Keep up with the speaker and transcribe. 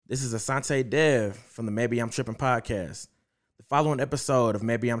This is Asante Dev from the Maybe I'm Tripping podcast. The following episode of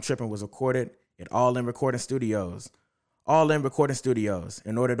Maybe I'm Tripping was recorded at All In Recording Studios. All In Recording Studios.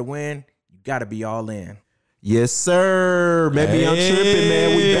 In order to win, you gotta be all in. Yes, sir. Maybe I'm tripping,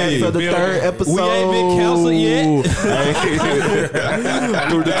 man. We back for the third episode. We ain't been canceled yet.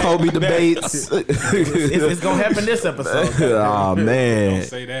 Through the Kobe debates. It's gonna happen this episode. Oh, man. Don't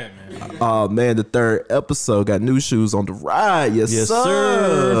say that, man. Oh, man. The third episode got new shoes on the ride. Yes,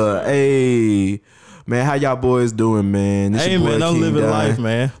 sir. Hey. Man, how y'all boys doing, man? Hey, man, I'm living life,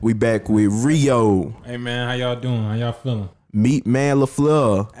 man. We back with Rio. Hey, man, how y'all doing? How y'all feeling? Meat Man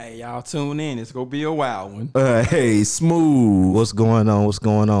LaFleur. Hey, y'all tune in. It's gonna be a wild one. Hey, Smooth. What's going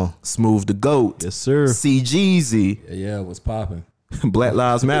on? Smooth the GOAT. Yes, sir. C Jeezy. Yeah, what's popping? Black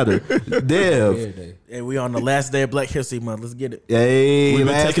Lives Matter. Dev. Hey, we on the last day of Black History Month. Let's get it. Hey, We've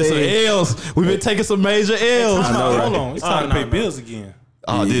been taking some L's. We've been taking some major L's. I know, right? Hold on. It's time to pay bills again.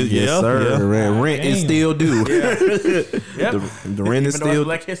 Oh, yes, sir. Yeah. Rent is still due. Yep. The rent is Even though it's still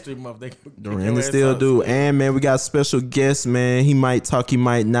Black History Month. the rent is still due. And man, we got a special guest, man. He might talk, he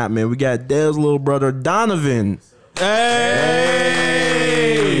might not, man. We got Dev's little brother Donovan.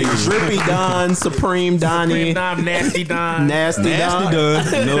 Hey. Drippy Don, Supreme Donnie. Don, Nasty Don. Nasty Don.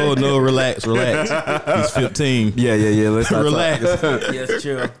 done. No, relax. He's 15. Yeah. Let's not Relax. Yes,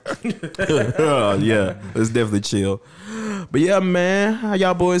 chill. yeah, let's definitely chill. But yeah, man, how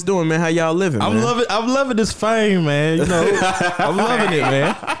y'all boys doing, man? How y'all living, man? I'm loving this fame, man. You know, I'm loving it,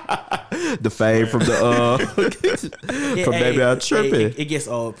 man. The fame from the from Baby I'm Tripping. It gets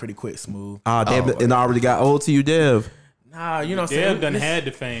old pretty quick, Smooth. Ah, damn it, and I already got old to you, Dev. Nah, you know what I'm saying? Dev done had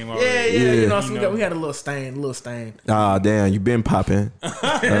the fame already. Yeah. You know, You so know. we had a little stain. Ah, damn, you been popping.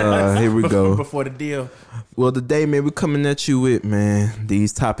 Here we go. Before the deal. Well, today, man, we coming at you with, man,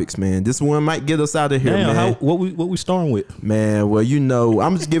 these topics, man. This one might get us out of here, Damn, man. what we starting with? Man, well, you know,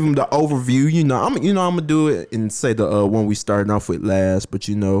 I'm just giving them the overview. I'm gonna do it and say the one we started off with last. But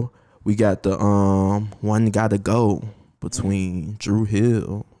you know, we got the one gotta go between Drew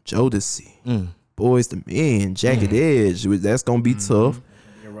Hill, Jodeci, Boys to Men, Jagged Edge. That's gonna be tough.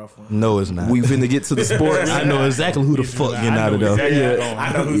 No, it's not. We finna get to the sports. I know exactly who the fuck getting out of there.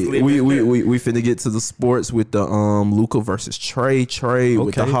 I know who's Yeah, we finna get to the sports with the Luka versus Trey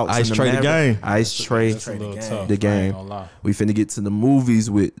with the Hawks Ice and the Trey the Mavericks. game. Ice Trey It's a little tough. the I ain't game. gonna lie. We finna get to the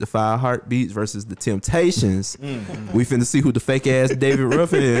movies with the Five Heartbeats versus the Temptations. We finna see who the fake ass David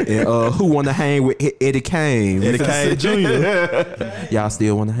Ruffin and who wanna hang with Eddie Kane. Eddie Kane Jr. Y'all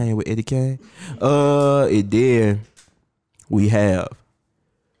still wanna hang with Eddie Kane? And then we have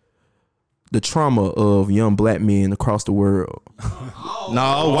the trauma of young black men across the world.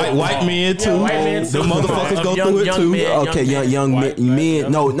 No, white men too. white men too. The motherfuckers go Young- through it young too. men. Okay, young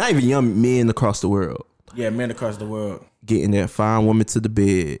men. No, not even young men across the world. Yeah, men across the world. Getting that fine woman to the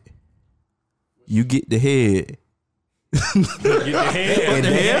bed. You get the head. Get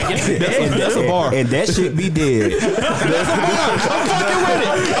the head. That's a bar. And that shit be dead.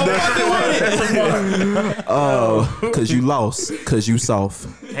 Oh, cause you lost. Cause you soft.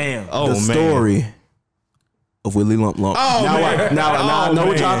 Damn. Oh, The man. story of Willie Lump Lump. Oh, now man. now I know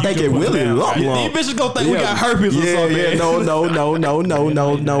what y'all You thinking. can put Willie that Lump These Lump. bitches gonna think we got herpes or Yeah, something. yeah,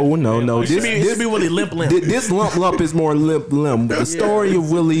 no. It should be Willie Limp Limp. This Lump Lump is more Limp Limp. The story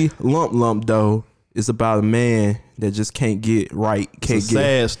of Willie Lump Lump though is about a man that just can't get right. It's a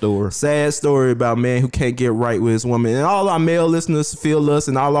sad story. Sad story about a man who can't get right with his woman. And all our male listeners feel us,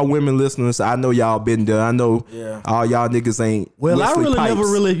 and all our women listeners, I know y'all been there. I know all y'all niggas ain't. Well, I Wesley really Pipes. never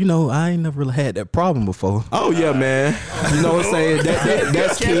really, I ain't never really had that problem before. Oh yeah, man. You know what I'm saying?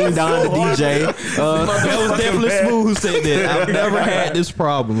 That's King Don the DJ. That was definitely Smooth who said that. I've never had this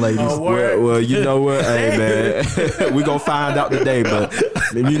problem, ladies. Well, you know what? Hey man, we gonna find out today. But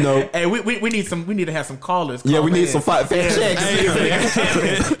you know, Hey, we need to have some callers. yeah, call we need in. some fact checks.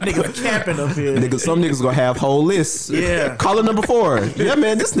 Niggas capping up here. Niggas, some niggas gonna have whole lists. Yeah. Caller number 4. Yeah,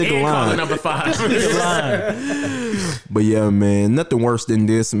 man, this nigga And caller lying. number 5. But yeah, man, nothing worse than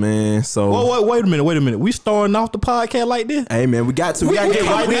this, man. So, Wait a minute. We starting off the podcast like this? hey, man, we gotta get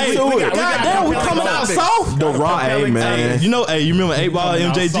right into it. Goddamn, we coming out soft. The raw, hey, man. You remember 8 Ball coming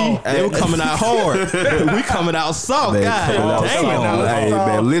out MJG? soft. They were coming out hard. We coming out soft. Man, God coming out damn. soft. Hey,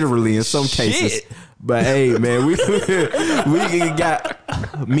 man, literally in some cases. Shit. But hey, man, we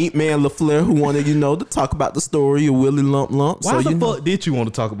got Meat Man LaFleur who wanted, to talk about the story of Willie Lump Lump. Why so, the fuck did you want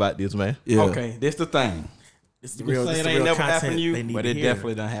to talk about this, man? Yeah. Okay, this the thing. It's the You real, say this it the ain't real never content happened to they you, need but to it hear.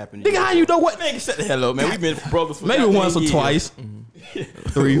 definitely done happened to Nigga, you. how you know what? Nigga, shut the hell up, man. We've been brothers for Maybe goddamn once or years. twice.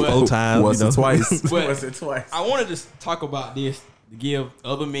 3, 4 times. Once or twice. But Was it twice? I wanted to talk about this to give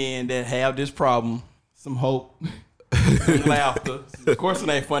other men that have this problem some hope some laughter. Of course, it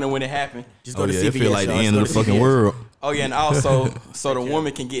ain't funny when it happened. Just go Oh to yeah, CBS. it feel like the y'all. end of Just the go to fucking CBS. world. Oh yeah, and also so the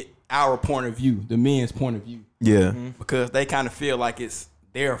woman can get our point of view, the men's point of view, Yeah. because they kind of feel like it's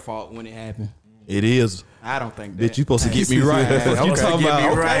their fault when it happened. It is. I don't think that. Bitch, you supposed to get me right. Okay. What you talking Get me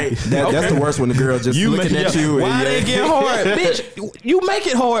about? right. That's the worst when the girl just looking at you. Why and they get hard, bitch? You make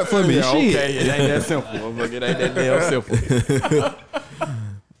it hard for me. Yeah, Shit. okay, it ain't that simple. Motherfucker. It ain't that damn simple.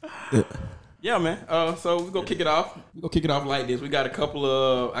 Yeah, man. So we gonna kick it off. We gonna kick it off like this. We got a couple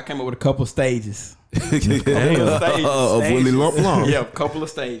of. I came up with a couple of stages. of Willie Lump Lump. Yeah, a couple of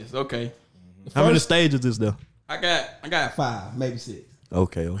stages. Okay. How many stages is there? I got 5, maybe 6.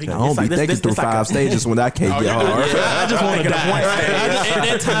 Okay. I It's don't like be this- thinking this through like 5 stages when I can't get hard. I just want to die. At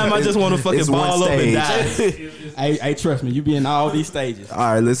that time, I just want to fucking It's one ball up and stage. die. Hey, trust me, you be in all these stages. All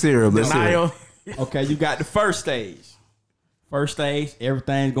right, let's hear him. Let's hear him. Denial. Okay, you got the first stage. First stage,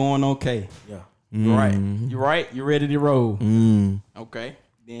 everything's going okay. Yeah. You right. You right. You ready to roll. Okay.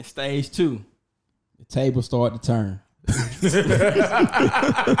 Then stage 2, the table start to turn.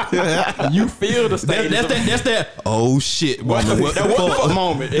 You feel the stage. That's that. Oh shit What the, moment. that what the fuck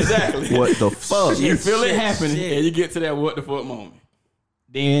moment. Exactly. What the fuck? You feel it Shit, happening, shit. and you get to that what the fuck moment.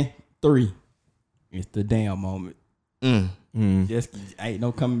 Then 3, it's the damn moment. Just ain't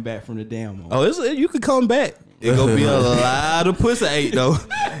no coming back from the damn moment. Oh, you could come back. It gonna be a lot of pussy ate though.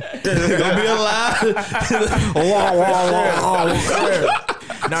 It gonna be a lot.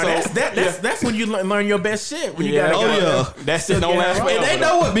 Now that's when you learn your best shit. When you gotta Oh go. yeah. That shit don't last And forever. they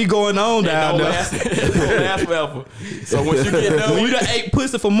know what be going on down Don't there. last, it don't last forever. So once you get done, When you done ate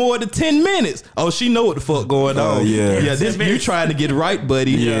pussy for more than 10 minutes, oh, she know what the fuck going on. yeah. Yeah, this you trying to get right,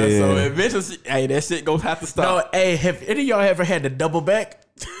 buddy. yeah, so Yeah. eventually, hey, that shit gonna have to No, stop. hey, have any of y'all ever had to double back?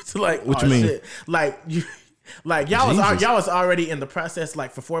 To like, What you mean? Shit. Like you, like y'all was already in the process,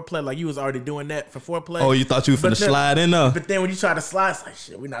 like for foreplay. Like you was already doing that for foreplay. Oh, you thought you were But finna then- slide in there? But then when you try to slide, it's like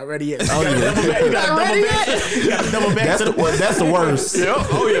shit, we're not ready yet. So you gotta double back. You gotta double back That's to the that's the worst. Yep.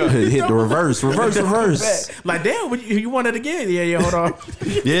 Oh yeah. Hit the reverse. Like damn, you want it again? Yeah, hold on.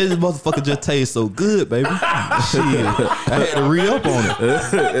 Yeah, this motherfucker just tastes so good, baby. Shit. I had to re-up on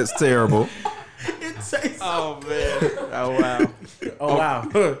it. It's terrible. It tastes. Oh man. Oh wow. Oh wow.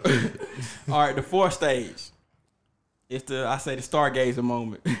 All right, the 4th stage. It's the stargazer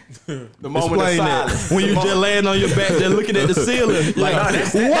moment. The moment Explain of that. silence. When you just laying on your back, just looking at the ceiling. Like,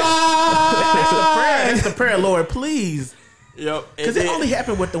 That's the prayer. That's the prayer, Lord, please. Yep. Because it only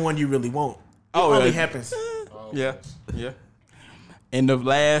happened with the one you really want. It Oh, only yeah. happens. Yeah. Yeah. And the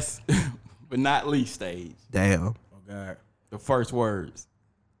last but not least stage, Damn. Oh God. the first words.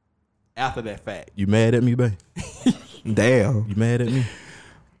 After that fact. you mad at me, babe? Damn. You mad at me?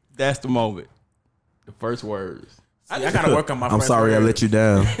 That's the moment. The first words. I gotta work on my. I'm first sorry I word. let you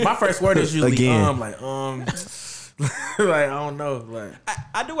down. My first word is usually Again. like like I don't know, like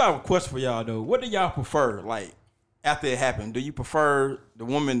I do have a question for y'all though. What do y'all prefer? Like after it happened, do you prefer the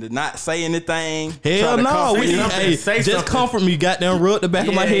woman to not say anything? Hell Try to no. comfort We you. hey, Say just something. comfort me. Goddamn, rub the back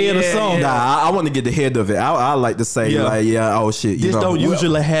of my head or Yeah, something. Nah, I want to get the head of it. I like to say Yeah. like, yeah, oh shit. You This know, don't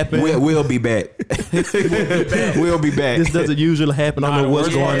usually happen. We'll be back. We'll be back. This doesn't usually happen. I don't know what's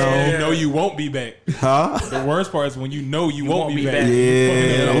going on. You know you won't be back. Huh? The worst part is when you know you won't be back.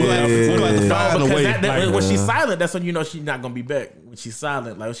 Yeah. We gonna have to find a because way. that, when she's silent, that's when you know she's not gonna be back. When she's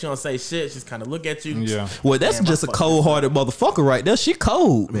silent, like when she don't say shit, she's kind of look at you. Yeah. Well, that's Damn, just a I fucked cold-hearted motherfucker right there. She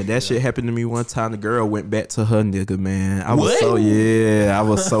cold. Man, that shit happened to me one time. The girl went back to her nigga, man. I was What? so I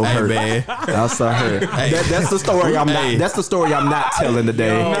was so hurt. man. I was so hurt. That's the story I'm Hey. not. That's the story I'm not telling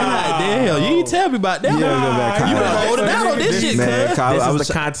today. God damn, you ain't tell me about that. Yeah, go back, You Kyle. better hold it down on this shit, Man, cuz. Kyle, This I is was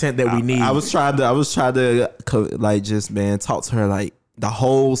the content that we need. I was trying to like just man talk to her like the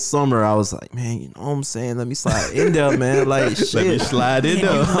whole summer. I was like, man, you know what I'm saying? Let me slide in there, man. Like shit. Let me slide in there.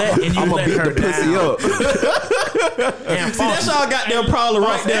 and you I'm gonna let beat her the pussy down. up. Damn, See, that's y'all goddamn problem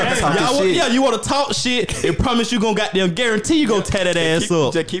right there. Talking Y'all want, shit. yeah, you want to talk shit and promise you gonna goddamn guarantee you gonna tear that ass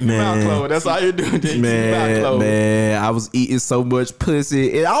up. Just keep your mouth Man. closed. That's all you do. Just keep your mouth Man, closed. man, I was eating so much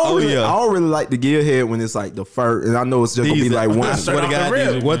pussy. And I don't really like to give head when it's like the first. And I know it's just gonna be like one. I swear to Straight off God, the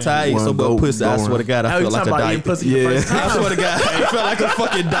rip. one time I ate so One go much pussy, I going. swear to God, I How you felt like talking a about eating dyke. pussy the Yeah. first time? I swear to God, I felt like a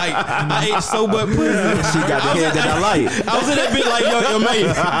fucking dyke. I ate so much pussy. She got the head that I like. I was in that bitch like Young M.A.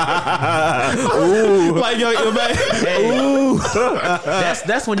 Like Young M.A.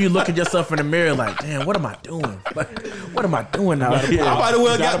 That's when you look at yourself in the mirror like, damn, what am I doing? Like, what am I doing out I here? might as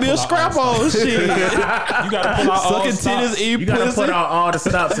well got me a scrap on shit. You gotta pull out all Sucking the stops. titties, eat You gotta pussy. put out all the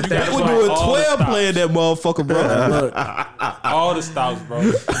stops at that We point. doing all the 12 stops. playing that motherfucker, bro. Look, All the stops, bro.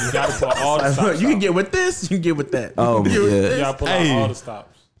 You gotta pull all the stops. look, you can out. get with this, you can get with that. Oh, You can get with yeah. this. You gotta pull Hey. out all the stops.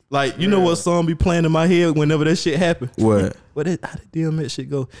 Like, you know what song be playing in my head whenever that shit happen? What? But how the DMX shit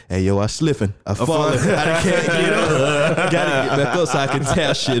go? Hey, yo, I slipping. I falling. I can't get up. Gotta get back up so I can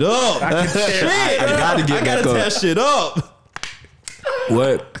tear shit up. I gotta get back tear up. shit up.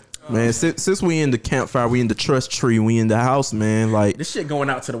 What? Man, since we in the campfire, we in the trust tree, we in the house, man. Like This shit going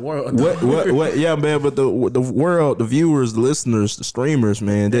out to the world. what? Yeah, man. But the world, the viewers, the listeners, the streamers,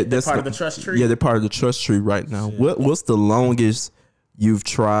 man. That's part of the trust tree? Yeah, they're part of the trust tree right now. What's the longest you've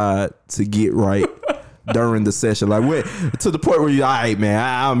tried to get right during the session? Like, what to the point where you, all right, man,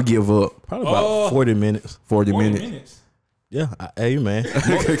 I'm give up. Probably about 40 minutes. 40 minutes. Yeah, hey man.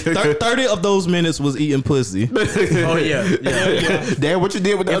 30 of those minutes was eating pussy. Oh yeah. Damn, what you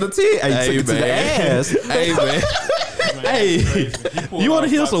did with the other 10? Hey, you took it to the ass. Hey man. Hey, you want to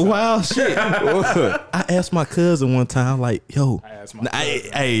hear some wild shit? I asked my cousin one time, like, yo, hey,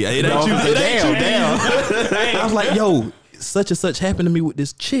 it ain't you. Damn. I was like, yo, such and such happened to me with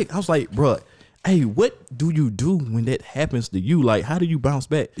this chick. I was like, bro, hey, what do you do when that happens to you? Like, how do you bounce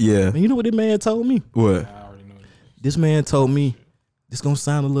back? Yeah. Man, you know what this man told me? What? This man told me, this gonna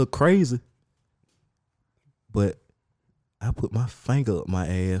sound a little crazy, but I put my finger up my ass.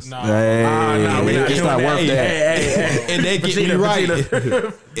 Hey, it's not worth that. And that get me right.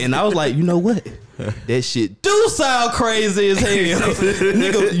 And I was like, you know what? That shit do sound crazy as hell.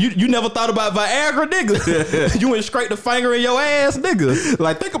 Nigga, you never thought about Viagra, nigga. You went straight the finger in your ass, nigga.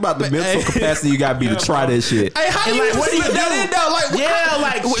 Like, think about the mental capacity you gotta be to try that shit. Hey, how you what do you slip that do? in there? Like, Yeah,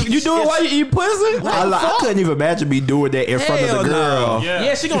 like you do it while you eat pussy? I couldn't even imagine me doing that in front of Hell the girl. no.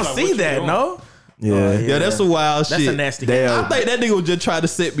 Yeah, she gonna see that, no? Yeah. Yeah, that's a wild That's shit. a nasty. Damn. I think that nigga was just trying to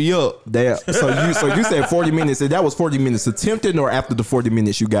set me up. Damn. So you said 40 minutes, and that was 40 minutes attempting, or after the 40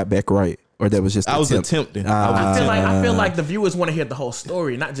 minutes you got back right? Or that was just I was attempt? attempting. I feel like the viewers want to hear the whole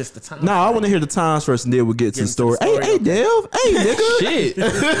story, not just the time. No, I want to hear the times first, and then we'll get to the into story. the story, Hey, Dev. Hey, nigga. Shit.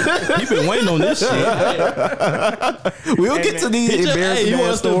 You been waiting on this shit. We'll get to these embarrassing You want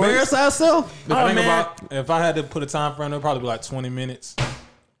ass us to stories. embarrass ourselves? If I had to put a time frame, it'd probably be like 20 minutes.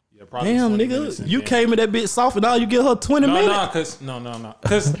 Yeah, probably Damn, 20 minutes nigga. and You then- came in that bitch soft and all you get her 20 minutes? No,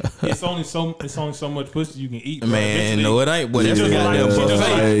 cause it's only so much pussy you can eat. Bro. Man, Eventually- no, it ain't. Boy, that's just what got goddamn like-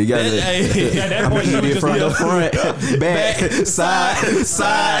 buffet. Hey, you gotta- Hey, At that point, you Eat it just from be the up- front, back, side.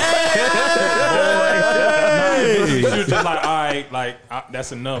 You was just like, all right, like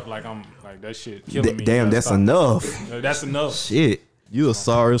that's enough. Like I'm like that shit killing me. Damn, You that's gotta enough. stop. That's enough. Shit. You a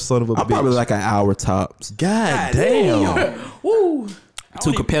sorry son of a I'm bitch. probably like an hour tops. God damn. Woo.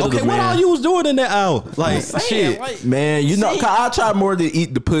 Too competitive, Okay, what all man. you was doing in that hour? Like, shit. Man, you know, 'cause I try more to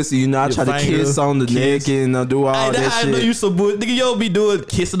eat the pussy. You know, I try to finger, kiss on the kiss. neck and do all Hey, that I know shit. you some bull. Nigga, you don't be doing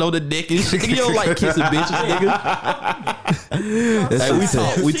kissing on the neck and shit. Nigga, you don't like kissing bitches, nigga. Hey,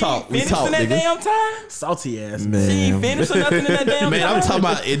 we talk, Finishing that nigga. damn time? Salty ass. She ain't Man, finished or nothing in that damn Man, time? I'm talking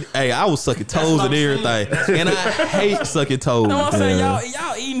about it. Hey, I was sucking toes what and I'm everything. And I hate sucking toes. You know what I'm saying? Yeah.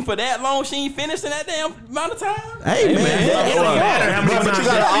 Y'all eating for that long? She ain't finished in that damn amount of time? hey, man. It don't matter how many But you times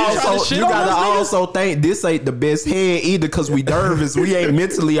gotta trying to also, shit you on gotta us, nigga? also think this ain't the best head either, because we nervous. We ain't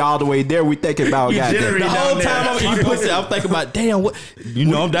mentally all the way there. We thinking about goddamn. jittery. The whole time I'm eating pussy, I'm thinking about, damn, what? You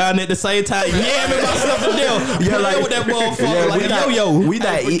know, I'm down at the same time. Yeah, man, myself to deal. Yeah, like with that motherfucker, yeah, like we a not, yo-yo. We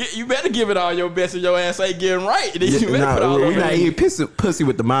not Hey, eat. you better give it all your best and your ass ain't getting right. Then you better put all Nah, we over not it. eating pussy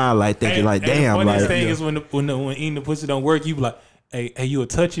with the mind, like thinking like, damn, The funniest like. thing is when eating the pussy don't work, you be like, hey, you will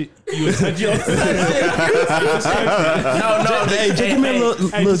touch it. You will touch it. No, Hey, just give me a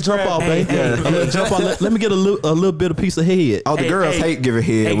little jump off, babe. A little jump off. Let me get a little bit of piece of head. Oh, the Hey, girls hey. hate giving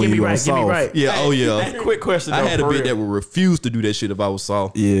head Hey, when give me you on right, give me soft. right. Yeah, oh yeah. Hey, quick question though. I had a for bitch real. that would refuse to do that shit if I was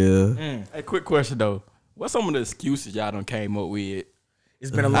soft. Yeah. Hey, quick question though. What's some of the excuses y'all done came up with?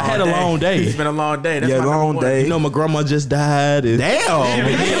 It's been a long I had a long day. It's been a long day. That's Yeah, my number long one. day. You know, my grandma just died. And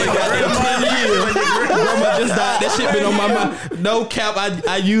Damn. grandma just died. That shit been on my mind. No cap.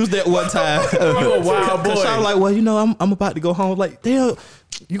 I used that one time. You a wild boy. Cause I was like, well, you know, I'm about to go home. Like, damn,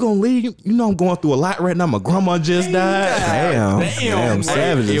 you gonna leave? You know, I'm going through a lot right now. My grandma just died. Damn,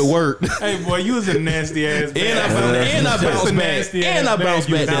 savages. It worked. Hey, boy, you was a nasty ass. And I bounced back. And I bounced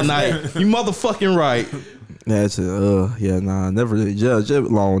back that night. You motherfucking right. That's it. Yeah, nah, never really judge. It was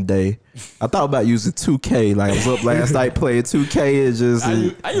a long day. I thought about using 2K. Like I was up last night playing 2K. It's just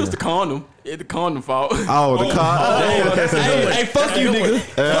I used the condom. It's the condom fault. oh the car. Hey, fuck you, nigga.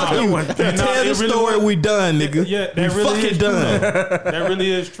 Fuck you. You tell the story, we done, nigga. Yeah, that we really fucking is true, done. That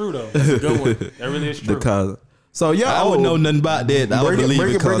really is true though. That's a good one. That really is The true. car. So yeah, I wouldn't know nothing about that. I would believe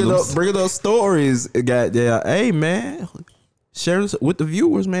in condoms. bring it up stories. Goddamn, hey man, share this with the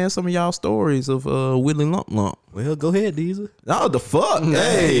viewers, man. Some of y'all stories of Willie Lump Lump. Well, go ahead, Diesel. Oh the fuck,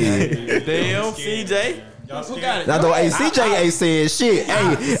 hey. Damn, CJ. Who got it? Now though, hey, CJ ain't saying shit.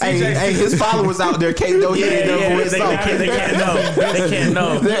 Hey, his followers out there can't know he ain't done for his song. They can't know. They can't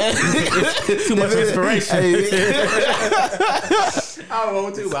know. It's too much inspiration. I don't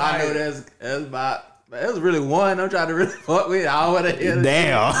want to, but I know that's about. That was really one I'm trying to really fuck with. I don't want to hear.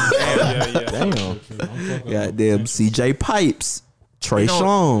 Damn. Goddamn CJ Pipes. Trey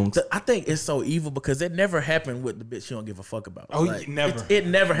Songz. I think it's so evil because it never happened with the bitch you don't give a fuck about. Oh, never. It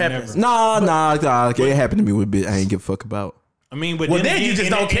never happens. Nah. It happened to me with a bitch I ain't give a fuck about. I mean, but then you just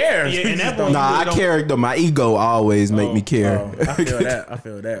don't care. I care though. My ego always make me care. I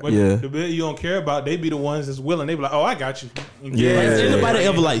feel that. But the bit you don't care about, they be the ones that's willing. They be like, oh, I got you. Has anybody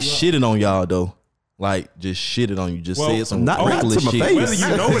ever like shitted on y'all though? Like just shitted on you, said some reckless shit.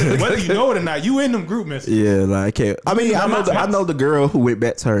 Whether you know it or not, you in them group messages. Yeah, like I can't. I mean, I know the girl who went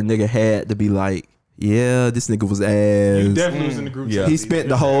back to her nigga had to be like, yeah, this nigga was ass. You definitely was in the group. Yeah. He spent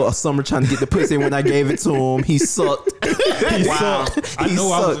the whole summer trying to get the pussy. When I gave it to him, he sucked. I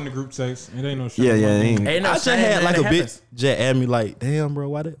was in the group text. It ain't no shit. Yeah. Ain't no I just shame, had man, like it a happens. bitch just add me like, damn, bro,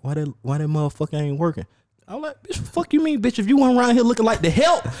 why that motherfucker ain't working? I'm like, bitch, fuck you mean, bitch? If you weren't around here looking like the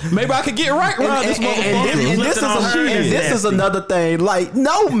help, maybe I could get right around this motherfucker. And this is another thing. Like,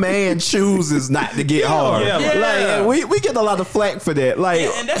 no man chooses not to get hard. Like, we get a lot of flack for that. Like,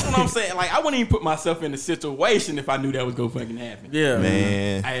 and that's what I'm saying. Like, I wouldn't even put myself in the situation if I knew that was gonna fucking happen. Yeah,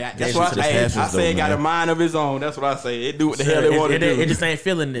 man. That's why I say it got a mind of its own. That's what I say. It do what the hell they want to do. It just ain't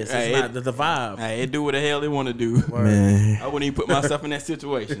feeling this. It's not the vibe. Hey, it do what the hell they want to do. man. I wouldn't even put myself in that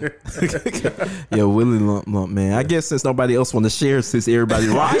situation. Yo, Willie Lump, man. I guess since nobody else want to share, since everybody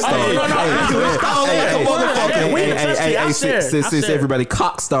rock star. Since everybody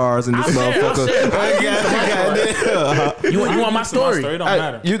cock stars in this motherfucker. You want my story? It don't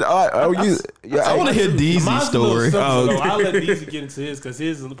matter. I want to hear DZ's story. I'll let DZ get into his because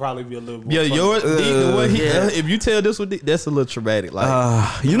his will probably be a little more. Yeah, yours. If you tell this one, that's a little traumatic. Like,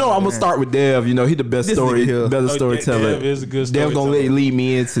 I'm gonna start with Dev. You know, he the best storyteller. Dev is a good storyteller. Dev gonna lead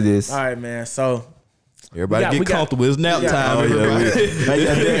me into this. All right, man. So everybody get comfortable. It's nap time. Hey,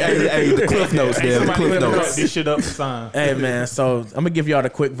 the cliff notes, Dev. The cliff notes. This shit up for sign. Hey, man. So I'm gonna give y'all the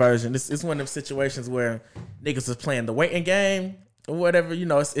quick version. It's one of them situations where niggas is playing the waiting game or whatever. You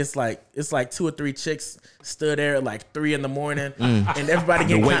know, it's like 2 or 3 chicks stood there at like 3 a.m. and everybody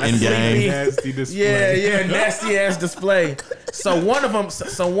getting kind of sleepy. Nasty display. Nasty ass display. So one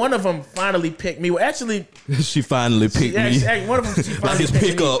of them finally picked me. Well, actually, she finally picked me. One of them, she Like finally his picked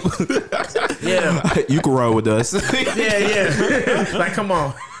me. pickup. Yeah, You can roll with us. yeah. Like, come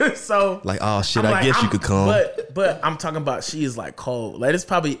on. So Like, oh shit, I'm I guess you could come. But I'm talking about she is like cold. Like, it's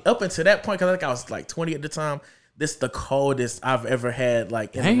probably up until that point, because I think I was like 20 at the time. This the coldest I've ever had,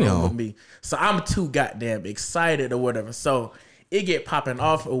 like, in the room with me. So I'm too goddamn excited or whatever. So it get popping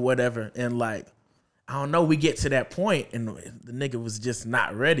off or whatever, and like, I don't know, we get to that point and the nigga was just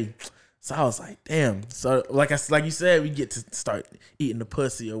not ready. So I was like, damn. So like you said, we get to start eating the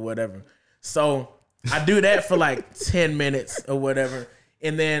pussy or whatever. So I do that for like 10 minutes or whatever.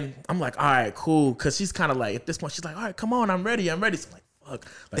 And then I'm like, all right, cool. Cause she's kind of like, at this point, she's like, all right, come on, I'm ready. So I'm like, fuck.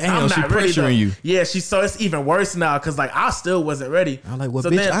 Like, damn, I'm she not ready, pressuring though. you. Yeah, so it's even worse now. Cause like, I still wasn't ready. I'm like, well,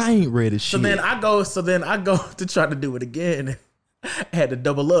 so bitch, then, I ain't ready. So Shit. then I go to try to do it again. I had to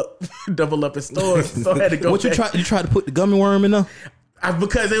double up in stores. So I had to go. What you back. you tried to put the gummy worm in there?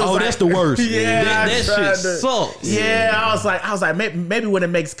 Because it was that's the worst. Yeah, that shit sucks. Yeah, I was like, maybe when it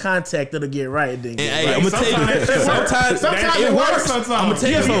makes contact, it'll get right. Then Hey, I'm gonna tell you, sometimes it works. I'm gonna tell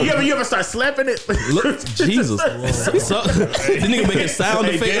you something. You ever start slapping it? Look, Jesus, this nigga making sound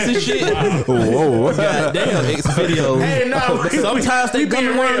effects and shit. Whoa. Goddamn, X videos. Hey, no. Sometimes that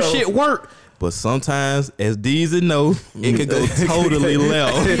gummy worm shit work. But sometimes, as Deezy know, it could go totally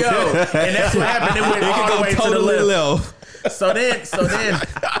left. Yo, and that's what happened. It went all the way totally to the left. left. So then,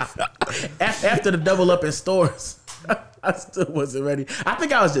 after the double up in stores, I still wasn't ready. I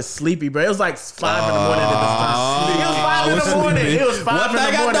think I was just sleepy, bro. It was like 5 in the morning at this time. It was 5 in the morning.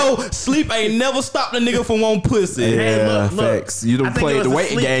 One thing I know, sleep ain't never stopped a nigga from wanting pussy. Yeah, look. facts. You done played the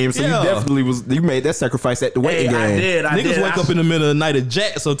waiting game, so Yeah. you definitely you made that sacrifice at the waiting game. I did. Niggas wake up in the middle of the night at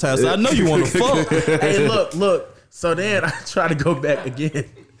Jack sometimes, so I know you want to fuck. Hey, look. So then I try to go back again.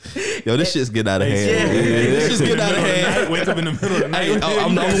 Yo, this shit's get out of hand. Yeah. This shit's get out of hand. Wake up in the middle of the night. Hey,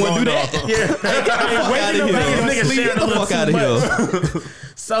 I'm the only one to do that. Yeah. Get the fuck out of here. Niggas Get the fuck out of here.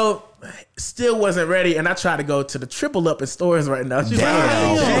 So still wasn't ready, and I tried to go to the triple up in stores right now. She's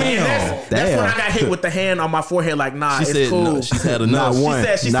Damn. like, that's when I got hit with the hand on my forehead. Like, nah, She it's said cool. no, she's had enough. Not one.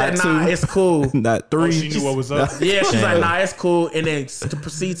 She said, not nah, two, it's cool. not three. She knew what was up. Yeah, she's like, nah, it's cool. And then to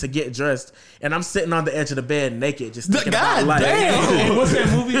proceed to get dressed. And I'm sitting on the edge of the bed naked, just thinking about life. Hey, what's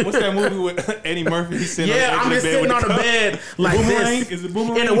that movie? What's that movie with Eddie Murphy? He's sitting Yeah, on I'm the just edge of sitting the on bed the with bed like Boomerang? this. Is it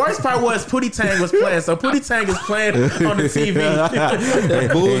Boomerang? And the worst part was Pootie Tang was playing. So Pootie Tang is playing on the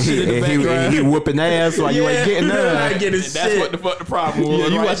TV. Bullshit in the background. He whooping ass while you ain't getting I none. ain't getting That's shit. what the fuck the problem was. Yeah,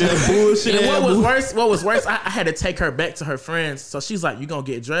 you right watching there. that bullshit. And ass what was worse, I had to take her back to her friends. So she's like, "You gonna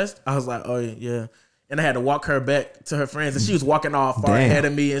get dressed?" I was like, "Oh yeah." And I had to walk her back to her friends, and she was walking all far Damn. ahead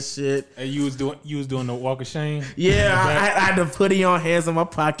of me and shit. And you was doing the walk of shame. Yeah, I had to put on hands in my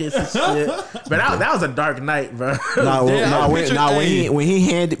pockets and shit. But that was a dark night, bro. When he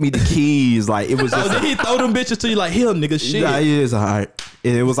handed me the keys, like it was Oh, just then he throw them bitches to you like, here, nigga, shit. Nah, it is alright.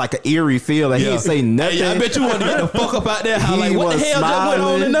 And it was like an eerie feel. Like he didn't say nothing. Hey, I bet you wanted to get the fuck up out there. How like, what the was hell just went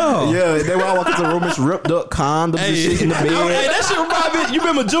on and on? Yeah, they were all walking to the room, it's ripped up condoms and shit in the bed. Hey, that shit remind me. You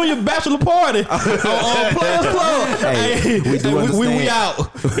remember Junior Bachelor Party on Players Club? Hey, we do we out.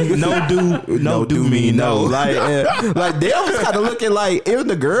 No do me no. Like Dev was kind of looking like, even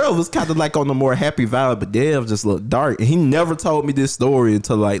the girl was kind of like on the more happy vibe, but Dev just looked dark. And he never told me this story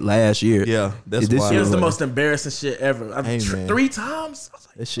until like last year. Yeah, that's This wild. It was the like- most embarrassing shit ever. Hey, man. 3 times? I was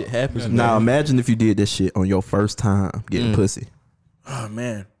like, That shit happens. Now imagine if you did this shit on your first time getting pussy. oh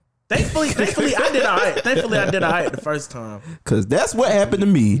man. Thankfully, I did all right. Thankfully, I did all right the first time. Cause that's what happened to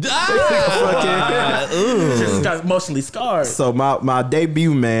me. Just got emotionally scarred. So my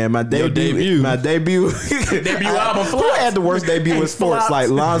debut, man, my debut Debut album Who flopped. had the worst debut in sports? Flopped. Like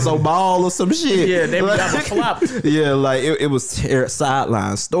Lonzo Ball or some shit. Yeah, debut album flopped. Yeah, like it was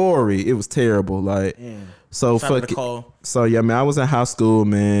sideline story. It was terrible. Like so Shout out to fuck. Nicole. So yeah, man, I was in high school,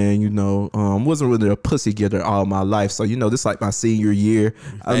 man. You know, wasn't really a pussy getter all my life. So you know, this like my senior year.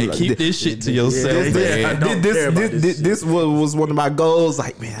 Hey, keep this shit to yourself, I man. don't care about this shit. This was one of my goals.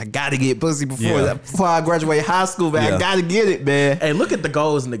 Like, man, I gotta get pussy before I graduate high school, man. Yeah. I gotta get it, man. Hey, look at the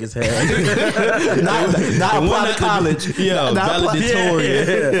goals niggas had. Not apply to college. Yeah,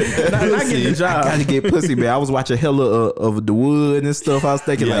 valedictorian. I get the I job. gotta get pussy, man. I was watching hella of The Wood and stuff. I was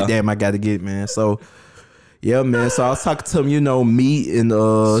thinking Yeah. like, damn, I gotta get it, man. So. Yeah, man. So I was talking to him, you know, me and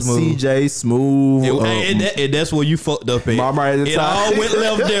CJ Smooth. And that's where you fucked up at. Mama at the It time. all went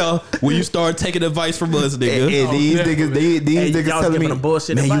left there when you started taking advice from us, nigga. And these niggas y'all was telling giving me, them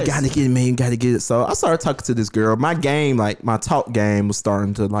bullshit man, you advice." gotta get it, man, you gotta get it. So I started talking to this girl. My game, like my talk game, was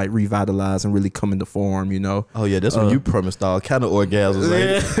starting to like revitalize and really come into form, you know. Oh yeah, that's when you promised all kind of orgasms.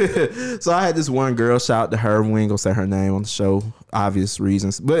 Like, So I had this one girl, shout out to her. We ain't gonna say her name on the show, obvious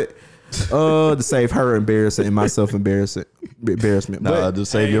reasons, but to save her embarrassment and myself embarrassment. nah, to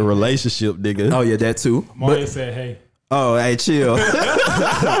save your relationship, nigga. Oh yeah, that too. Mario said, "Hey, Oh, hey, chill.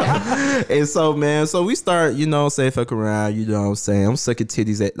 And so, man, so we start, you know, say fuck around, you know what I'm saying? I'm sucking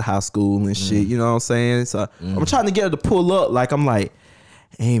titties at the high school and shit, you know what I'm saying? So I'm trying to get her to pull up. Like, I'm like,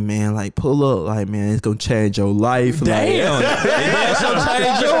 hey, man, like, pull up. Like, man, it's going to change your life. Damn. It's gonna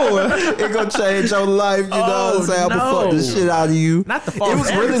change yours. It's going to change your life, you know what I'm saying? I'm going to fuck the shit out of you. Not the It false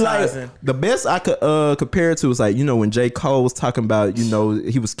was really advertising. like, the best I could compare it to was like, you know, when J. Cole was talking about, you know,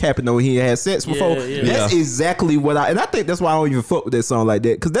 he was capping though he had sex before. Yeah. That's exactly what and I think that's why I don't even fuck with that song like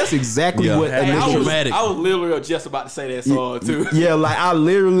that. Because that's exactly Yeah. what a Hey, nigga was. dramatic. I was literally just about to say that song too. Yeah, like I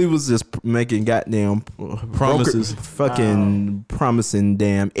literally was just making goddamn Promises. fucking promising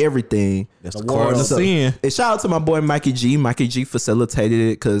damn everything. That's the cardinal So- sin. And shout out to my boy Mikey G. Mikey G facilitated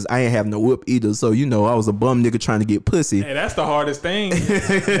it because I ain't have no whip either. So you know I was a bum nigga trying to get pussy. hey, that's the hardest thing.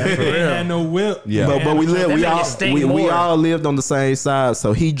 They had no whip. Yeah. But we lived. That We make all it sting we more. all lived on the same side.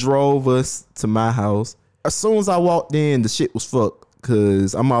 So he drove us to my house. As soon as I walked in, the shit was fucked.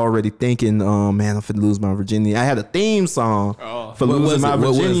 Cause I'm already thinking, man, I'm finna lose my virginity. I had a theme song for What was losing my it? What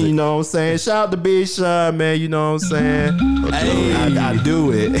was virginity. it? You know what I'm saying? Shout out to Big Sean, man. You know what I'm saying? Hey. I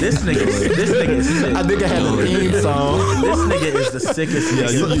do it. This nigga is sick. I think I had a theme song. This nigga is the sickest Yeah,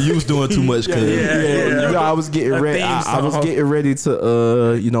 nigga. you was doing too much, cuz. Yeah, you know, I was getting A ready. theme I was song. getting ready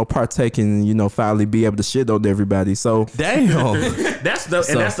to, you know, partake and you know, finally be able to shit on everybody. So Damn. That's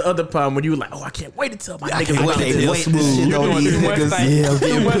the other problem when you were like, oh, I can't wait to tell my niggas can't what wait to to do. tell Smooth. shit on these niggas. Yeah, I'm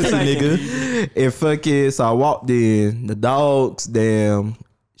getting pussy, nigga. And fuck it, so I walked in. The dogs, damn,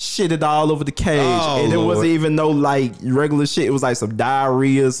 shitted all over the cage, Oh, and it Lord. wasn't even no like regular shit. It was like some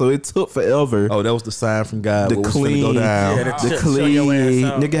diarrhea, so it took forever. Oh, that was the sign from God. The what was finna clean, go down. Yeah, the Show your clean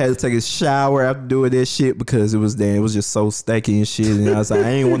ass out. nigga had to take a shower after doing that shit because it was just so stanky and shit. And I was like, I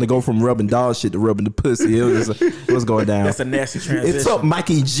ain't want to go from rubbing dog shit to rubbing the pussy. It was going down. That's a nasty transition. It took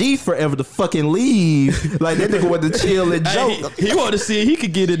Mikey G forever to fucking leave. Like that nigga wanted to chill and joke. He wanted to see if he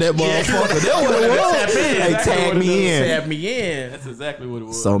could get in that motherfucker. That what it was. Hey, tag me in. Tag me in. That's exactly what it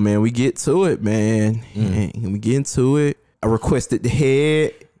was. So man, we get to it, man. And we get into it. I requested the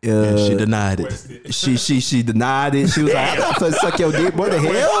head. And she denied it. She denied it. She was like, I'm not finna suck your dick. What the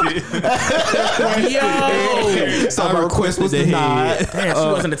hell? Yo. So my request was denied. Damn, she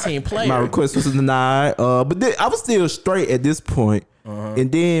wasn't a team player. My request was denied. But then I was still straight at this point.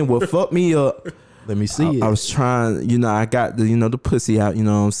 And then what fucked me up, Let me see it. I was trying, I got the pussy out, you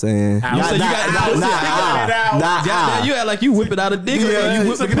know what I'm saying? Out. You said you got the pussy out. Goddamn, you act like you whip it out of dick. Yeah, You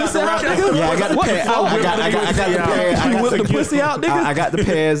whip the pussy out, nigga. Yeah, I got the What pad. fuck? I got the pad. You whip the pussy out, nigga. I got the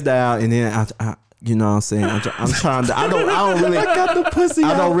pads down, and then I you know what I'm saying? I'm trying to. I don't really. I got the pussy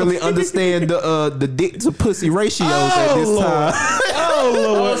I don't out. really understand the dick to pussy ratios at this Lord. time.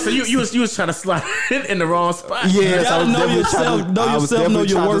 Oh, so you was trying to slide it in the wrong spot. Yes, gotta I was know definitely yourself, trying to- know I was yourself, know definitely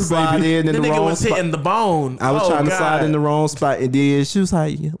your trying to worth, slide baby. in The the nigga wrong was spot. hitting the bone. I was trying to slide in the wrong spot, and then she was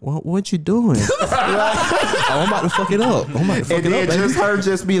like, "What you doing?" Oh, I'm about to fuck it up. I'm about to fuck And it then up, baby. just her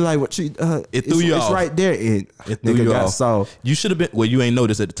just be like, "What you?" It threw you it's off. right there, and It threw nigga you got off. soft. You should have been. Well, you ain't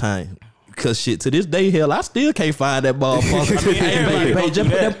noticed at the time. Cause shit, to this day, hell, I still can't find that motherfucker. Hey, babe, just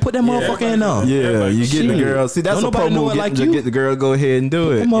put that motherfucker in there. Yeah, you get the Shit. girl. See, that's Don't a nobody pro know move. it like Get you. the girl, go ahead and do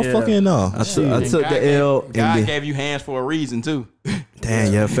Put it. that motherfucker in there. I took the L and God then, gave you hands for a reason too.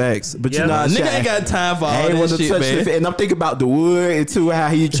 damn, yeah, facts. But Yeah. you know, Nigga ain't got time for I all ain't that want to shit, touch man. the and I'm thinking about the wood and too how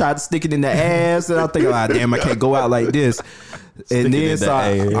he tried to stick it in the ass, and I'm thinking, damn, I can't go out like this. Stick And it then in so the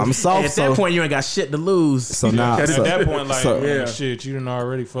I'm ass. soft. At So that point, you ain't got shit to lose. so now Because so, at that point, like, so- shit, you done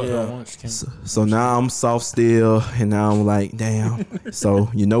already fucked up once. so now I'm soft still, and now I'm like, damn. So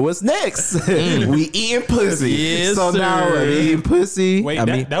you know what's next? We eating pussy. Yes, so now sir. we eating pussy. Wait, I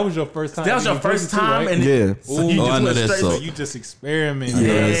mean, that was your first time. That was your eating first pussy too, time, right? and yeah. you Oh, I just know went that straight. suck. So you just experimented.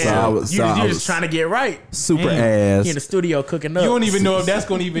 Yeah, Yeah, so I was- you so I just was- trying to get right. super He ass. in the studio cooking up. You don't even know if that's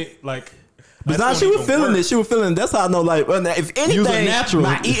gonna even like. But that's now gonna she was even feeling work. it. She was feeling it. That's how I know. Like, well, now, if anything, was a natural.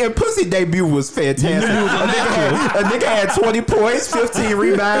 my eating pussy debut was fantastic. A nigga had 20 points, 15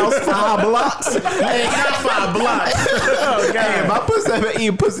 rebounds, 5 blocks. Hey, not 5 blocks. Oh Hey, my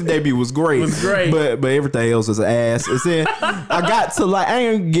eating pussy debut was great. Was great. But everything else was ass. And then I got to like, I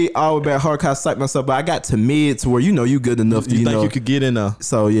ain't get all the way back hard, cause I psyched myself, but I got to mid to where you good enough to You think know. you could get in there?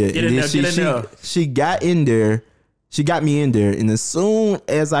 So yeah, Get in and there, then get in there. she got in there. She got me in there, and as soon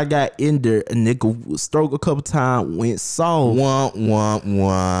as I got in there, a nigga stroke a couple times, went soft. Womp womp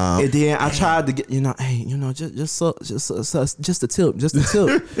womp. And then I tried to get, hey, just a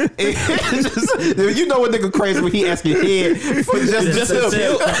tip. And you know what nigga crazy when he asking head for just a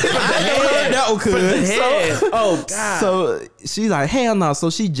tip. I ain't heard that one, cuz. Head. Oh God. So she like, hell no. So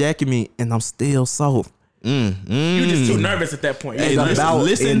she jacking me, and I'm still soft. you just too nervous at that point. Hey, You It's just- about-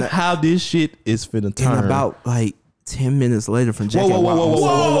 listen in the- how this shit is finna turn. And about like 10 minutes later from Whoa, jacking. whoa, whoa, whoa, whoa,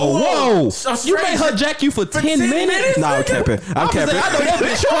 whoa, whoa, whoa. So You made her jack you for 10 minutes? No, I'm capping. I'm capping. I know that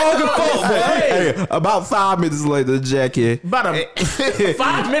bitch strong as fuck, boy. Hey, about 5 minutes later, jacking. About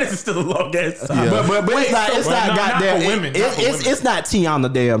 5 minutes is still a long ass time. But it's not But not goddamn. for women, not for women. It's not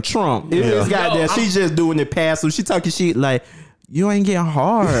Tiana damn Trump. It's goddamn. She's just doing it past. So she talking shit like, you ain't getting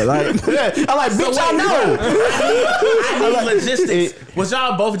hard. Like I'm like, bitch, I know. I need logistics. Was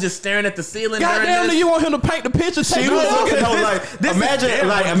y'all both just staring at the ceiling? during Goddamn, this? you want him to paint the picture? She was looking though, like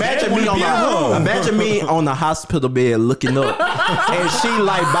imagine me on the hospital bed looking up, and she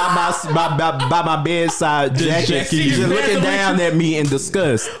like by my bedside, Jackie, Jackie. just looking down at me in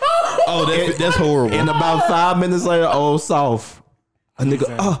disgust. Oh, that's horrible. And about 5 minutes later, soft. A nigga,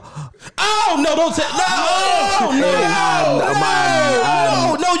 Oh, no, don't tell.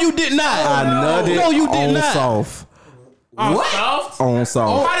 No, you did not. I nutted No, you did on not. soft. What? Soft? On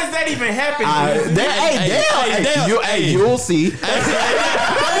soft. How does that even happen? You'll see. Yeah,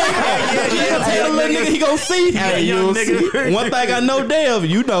 tell the little nigga he gon' see. Hey, you'll see. One thing I know, Dave,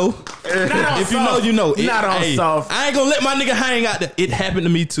 you know. If you know, you know. Not on soft. I ain't gonna let my nigga hang out there. It happened to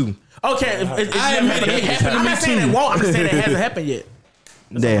me too. Okay, I admit it happened to I'm me not saying too. it won't. I'm just saying it hasn't happened yet.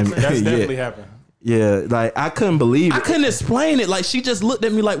 Damn. That's definitely Yeah. happened. Yeah. Like I couldn't believe I it. couldn't explain it. Like she just looked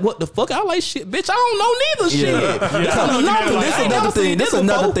at me like, "What the fuck?" I was like, "Shit, bitch, I don't know neither." Shit. This Another thing. This is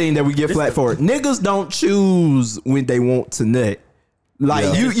another thing that we get flat for. Niggas don't choose when they want to nut.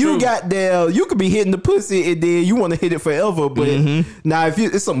 Like you got there, you could be hitting the pussy and then you want to hit it forever. But now if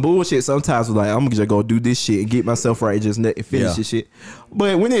it's some bullshit, sometimes we're like, I'm just gonna do this shit and get myself right, just finish this shit.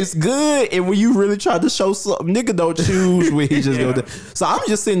 But when it's good and when you really try to show something, nigga don't choose when he just go there. So I'm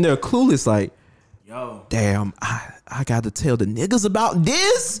just sitting there clueless, like, yo, damn, I got to tell the niggas about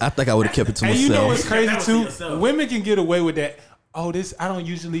this. I think I would have kept it to myself. And you know what's crazy too? Women can get away with that. Oh, this I don't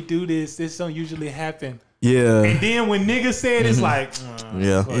usually do this. This don't usually happen. Yeah. And then when niggas say it, it's like,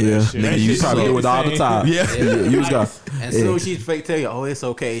 Nigga, you probably do it all the time. You just got. And soon as she fake tell you, oh, it's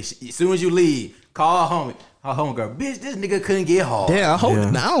okay. As soon as you leave, call her homegirl. Bitch, this nigga couldn't get hard. Yeah, I hope.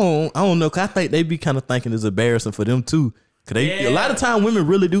 I don't know. Cause I think they be kind of thinking it's embarrassing for them too. Cause a lot of time women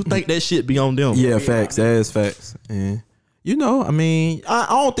really do think that shit be on them. Yeah, facts. That is facts. Yeah. You know, I mean, I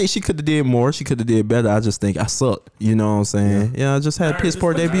don't think she could have did more. She could have did better. I just think I sucked. You know what I'm saying? Yeah, I just had a piss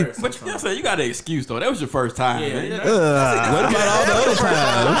poor debut. But you got an excuse though. That was your first time. Man. What about all the other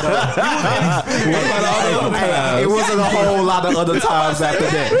times? What about all the other times? It wasn't a whole lot of other times after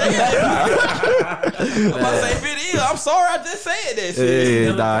that. I'm sorry, I just said that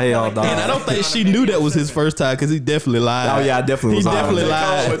shit. Hell no. And I don't think she knew that was his first time because he definitely lied. Oh yeah, I definitely was. He definitely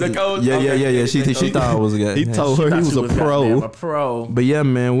lied. Yeah. She thought it was good. He told her he was a pro. A pro. But yeah,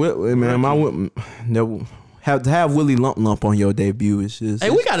 man, have Willie Lump on your debut. It's just, hey,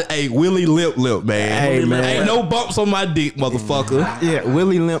 we got Willie Limp, man. Hey, man. Ain't no bumps on my dick, motherfucker. Yeah,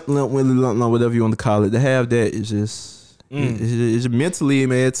 Willie Limp, whatever you want to call it. To have that is just, it's mentally,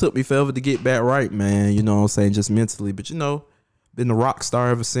 man. It took me forever to get back right, man. You know what I'm saying? Just mentally, but you know. Been a rock star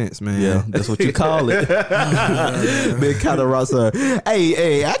ever since, man. Yeah, that's what you call it. Been kind of rock star.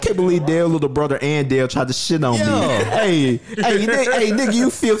 Hey, I can't believe Dale little brother and Dale tried to shit on me. Hey, nigga, you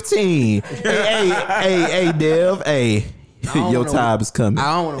 15. Hey, Dev. Hey, your time is coming.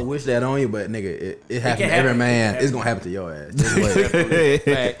 I don't want to wish that on you, but nigga, it happens to every man. It's gonna happen to your ass. Just wait.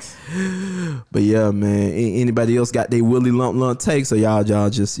 Facts. But yeah, man. Anybody else got their Willie Lump takes, or y'all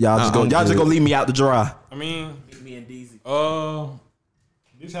just gonna leave me out to dry? I mean, me and DZ.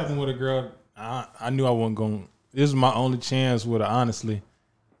 This happened with a girl. I knew I wasn't going. This was my only chance with her, honestly.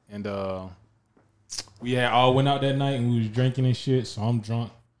 And we had all went out that night and we was drinking and shit. So I'm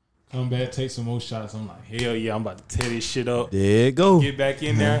drunk. Come back, take some more shots. I'm like, hell yeah, I'm about to tear this shit up. There it go. Get back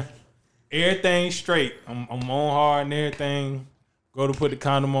in there. Everything straight. I'm on hard and everything. Go to put the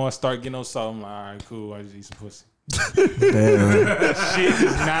condom on, start getting on salt. I'm like, all right, cool. I just eat some pussy. That shit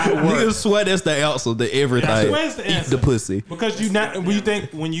does not work. Niggas swear that's the answer to everything. I swear it's the answer. Eat the pussy. Because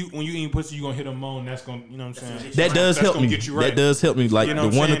when you eat pussy, you gonna hit a moan. That's gonna, you know what I'm saying. That does help me. Get you right. That does help me. Like you know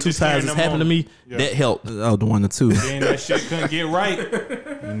the 1 or 2 times it's happened to me, that helped. Oh, the 1 or 2. Then that shit couldn't get right,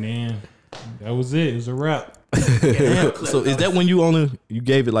 and then that was it. It was a wrap. So is that when you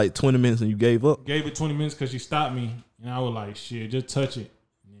gave it like 20 minutes and you gave up? Gave it 20 minutes because she stopped me, and I was like, shit, just touch it.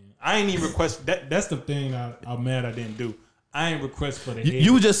 I ain't even request that. That's the thing I'm mad I didn't do. I ain't request for the head.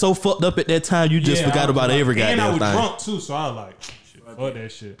 You were just so fucked up at that time, you just forgot about every goddamn thing. And I was drunk too, so I was like, shit, fuck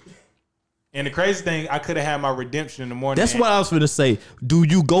that shit. And the crazy thing, I could have had my redemption in the morning. That's what I was finna say. Do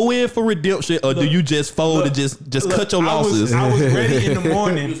you go in for redemption or do you just fold and just cut your losses? I was ready in the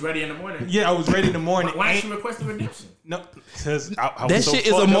morning. You was ready in the morning? Yeah, I was ready in the morning. Why didn't you request the redemption? No, because I that was so shit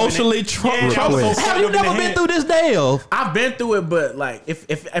is emotionally traumatizing. Have you never been through this, Dale? I've been through it, but like if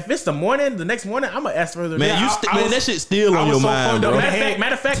it's the morning, the next morning, I'm gonna ask for the man. That shit still on your mind, bro.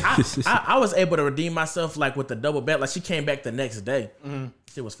 Matter of fact, I was able to redeem myself like with the double bet. Like she came back the next day. Mm-hmm.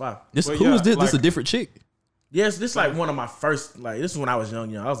 Shit was fire. Who was this? This is a different chick. Yes, this is like one of my first. Like this is when I was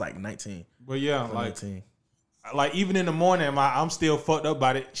young. I was like 19. But yeah, like 19. Like even in the morning, I'm still fucked up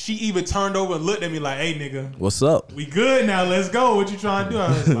about it. She even turned over and looked at me like, "Hey, nigga, what's up? We good now? Let's go. What you trying to do?" I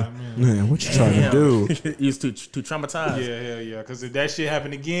was like, "Man, what you trying to do?" You was too traumatized. Yeah. Because if that shit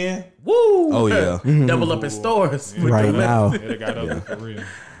happened again, woo! Oh yeah, double up in stores right now. It got up for real.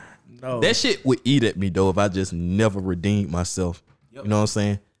 No. That shit would eat at me though if I just never redeemed myself. Yep. You know what I'm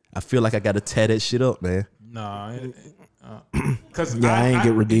saying? I feel like I got to tear that shit up, man. Nah. Cause I ain't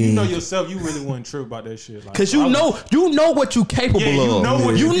get redeemed. You know yourself, you really wasn't true about that shit. Like, Cause you know what you capable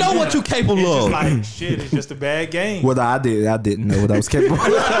of. You know what you capable of. Like shit, it's just a bad game. Well, I didn't know what I was capable of.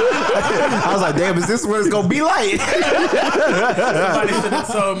 I was like, damn, is this what it's gonna be like? Somebody should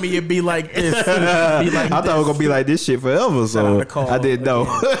have told me it'd be like this. I thought it was gonna be like this shit forever, so I didn't know.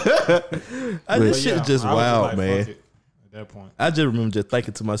 This shit is just wild, man. At that point, I just remember just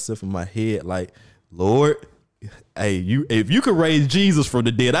thinking to myself in my head, like, Lord, Hey, if you could raise Jesus from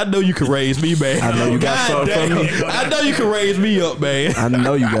the dead, I know you could raise me, man. I know you got something for me. I know you can raise me up, man. I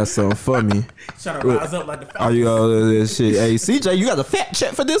know you got something for me. Trying to rise up like the Falcons. Are you shit? Hey, CJ, you got a fact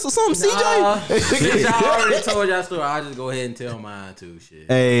check for this or something, CJ? Since y'all already told y'all story, I'll just go ahead and tell mine too. Shit.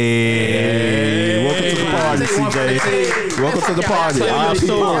 Hey, welcome to the party, CJ. Welcome to the party. Tell you the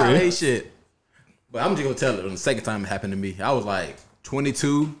story. Hey, shit. But I'm just gonna tell it. On the second time it happened to me, I was like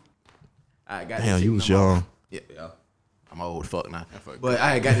 22. I got Damn, you was young. Yeah. I'm old fuck now. But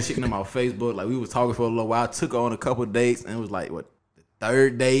I had got this shit on my Facebook. Like we was talking for a little while. I took her on a couple of dates, and it was like what the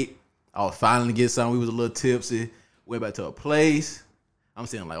third date. I was finally get something. We was a little tipsy. Went back to a place. I'm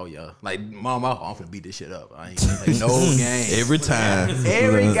saying like, oh yeah, like mom, I'm finna beat this shit up. I ain't gonna play no game Every time.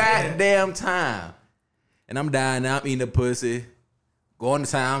 every goddamn time. And I'm dying now. I'm eating the pussy. Going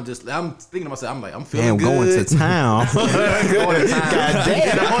to town. I'm thinking to myself. I'm feeling Damn, good. going to town. Going to town. God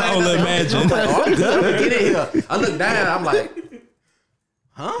damn. I don't imagine. I'm like, oh, I'm good. Get in here. I look down. I'm like,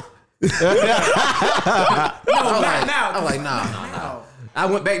 huh? I'm like, nah. I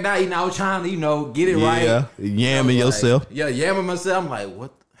went back down eating. I was trying to, get it right. Yeah, yamming yourself. Yeah, yamming myself. I'm like,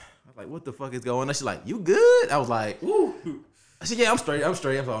 what? What the fuck is going on? She's like, you good? I was like, ooh. I said, yeah, I'm straight. I'm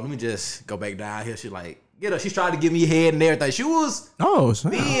like, let me just go back down here. She's like, get her. She's trying to give me head and everything. She was she was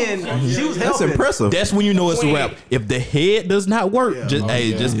That's helping. impressive. That's when you know it's a wrap. If the head does not work, just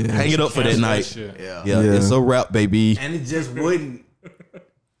hang it up for that night. Yeah. Yeah, it's a wrap, baby. And it just wouldn't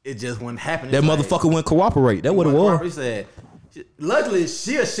happen. That motherfucker wouldn't cooperate. That what it was. He said, luckily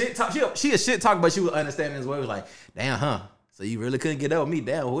she a shit talk. She a shit talk, but she was understanding as well. It was like, damn, huh? So you really couldn't get up with me?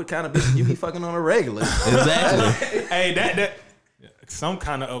 Damn, what kind of bitch you be fucking on a regular? Exactly. Hey, that some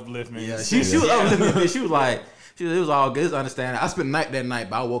kind of upliftment. Yeah, she was uplifting. She was like, it was all good. It's understanding. I spent the night that night,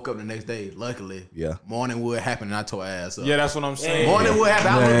 but I woke up the next day. Luckily, morning would happen, and I tore her ass up. Yeah, that's what I'm saying. Morning would happen.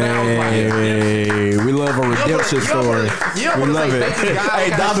 I looked down. I was like, Hey, we love a redemption story. We love it. Hey,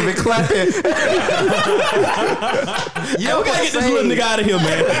 Donovan clapping. We gotta get this little nigga out of here,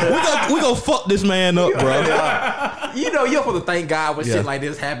 man. We gonna fuck this man up, bro. You're supposed to thank God when shit like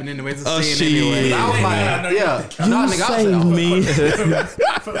this happened anyway. It's a sin Shit. anyway. I was like, You saved me.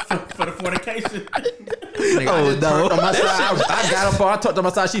 For the fornication. I got up. I talked to my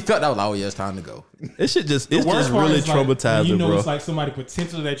side. She felt that. I was like, oh yeah, it's time to go. It's just Worst part really is, like, traumatizing, you know, bro. it's like somebody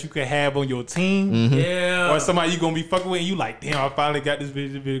potential that you could have on your team, Yeah. or somebody you gonna be fucking with. And you like, damn, I finally got this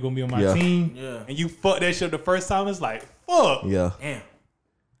bitch. This bitch gonna be on my team. Yeah. And you fuck that shit the first time. It's like, fuck. Yeah. Damn.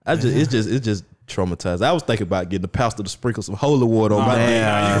 It's just traumatized. I was thinking about getting the pastor to sprinkle some holy water on my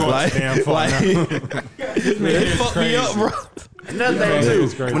Nah, you going like, damn far now. it fucked me up, bro. Another thing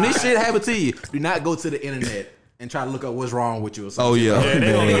it's too, crazy. when this shit happened to you, do not go to the internet and try to look up what's wrong with you or something. Oh yeah,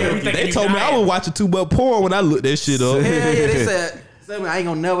 they they told me I was watching too much porn when I looked that shit up. Yeah, they said I ain't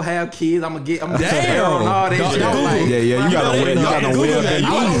gonna never have kids. I'm gonna get Damn. on all that shit. I'm like, You got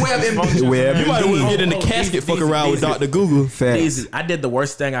a web. You might well get in the casket, fuck around with Dr. Google. Easy. I did the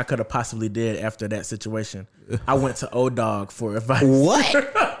worst thing I could have possibly did after that situation. I went to O-Dog for advice. What?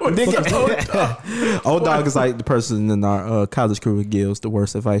 Old dog is like the person in our college crew who gives the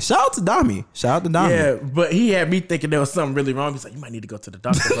worst advice. Shout out to Dami. Yeah, but he had me thinking there was something really wrong. He's like, you might need to go to the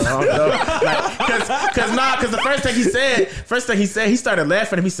doctor. But I don't know. Because the first thing he said, he started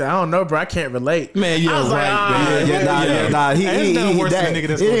laughing and he said, I don't know, bro, I can't relate. Man, you're I was right. Nah. He Ain't nothing worse than a nigga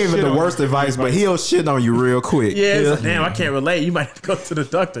that's it gonna ain't even shit the on worst you. advice, but he'll shit on you real quick. Yeah, it's like, damn, I can't relate. You might have to go to the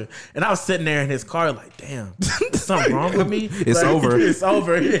doctor. And I was sitting there in his car like, damn, is something wrong with me? It's Like, over. It's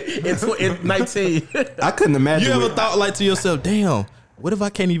over. It's 19. I couldn't imagine. You ever thought like to yourself, damn, what if I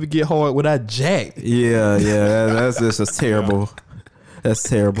can't even get hard without Jack? Yeah, that's just terrible. That's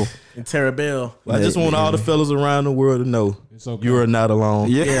terrible. And Terabelle. I just want all the fellas around the world to know okay. you are not alone.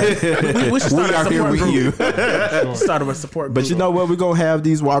 Yeah, We should start are a here support with group. you. Started with support But group. you know what? We're gonna have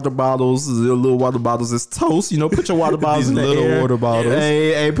these water bottles, the little water bottles. It's toast. Put your water bottles These in the little air. water bottles.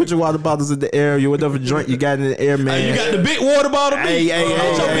 Hey, put your water bottles in the air. Whatever drink you got in the air, man. You got the big water bottle, Hey, Get your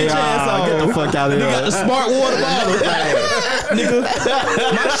bitch ass on. get the fuck out of You here. got the smart water bottle, nigga.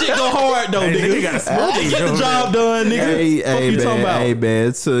 My shit go hard though, nigga. You got a smoothie. Get the job done, nigga. Fuck you talking about? Hey,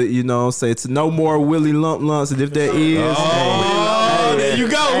 man. To no more Willy Lump Lumps, and if there is, there you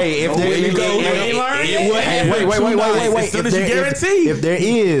go. Hey, if there There you is, go. wait. As soon as you guarantee. If there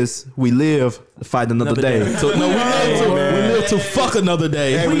is, we live to fight another day. So no, we live live to fuck another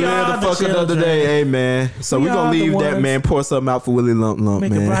day. Hey, we live to fuck another day. Hey, man. So we gonna leave that, man. Pour something out for Willie Lump Lump,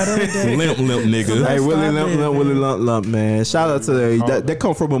 man. Limp nigga. Hey, Willie Lump Lump, man. Shout out to that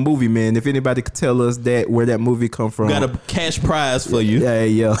come from a movie, man. If anybody could tell us where that movie come from, Got a cash prize for you.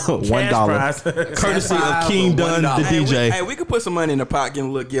 Yeah, $1. Courtesy of King Dunn, the DJ. We could put some money in the pot, get a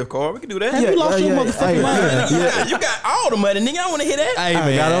little gift card. We could do that. You lost your motherfucking mind. You got all the money, nigga. I want to hear that. Hey,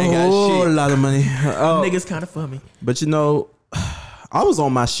 man, I got a whole lot of money. Niggas kind of funny. But I was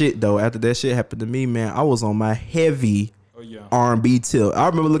on my shit though. After that shit happened to me, man, I was on my heavy R&B tip. I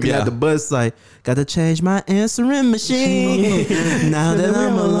remember looking at the bus like, gotta change my answering machine now that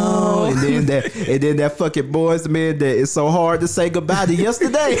I'm alone. And then that fucking Boys Man that it's so hard to say goodbye to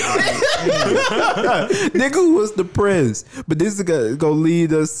yesterday. Nigga was depressed. But this is gonna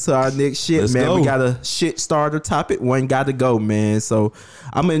lead us to our next shit, man. Go. We got a shit starter topic. One gotta go, man. So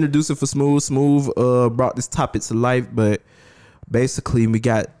I'm gonna introduce it for Smooth. Smooth brought this topic to life, but basically we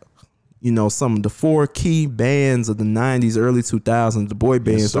got some of the 4 key bands of the 90s, early 2000s, the boy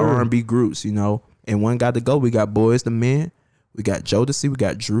bands, the R&B groups, and one got to go. We got Boys the Men, we got Jodeci, we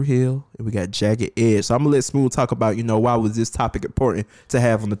got Dru Hill, and we got Jagged Edge. So I'm gonna let Smooth talk about why was this topic important to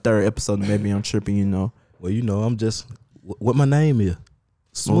have on the 3rd episode of Maybe I'm Tripping. Well, I'm just what my name is.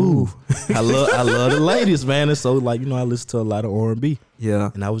 Smooth. I love the ladies, man. And so I listen to a lot of R&B. Yeah.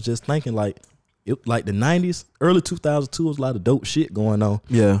 And I was just thinking the 90s, early 2002 was a lot of dope shit going on.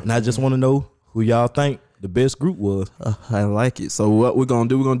 Yeah. And I just want to know who y'all think the best group was. I like it. So what we're gonna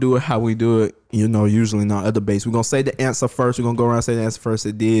do? We're gonna do it how we do it. Usually in our other base, we're gonna say the answer first. We're gonna go around and say the answer first.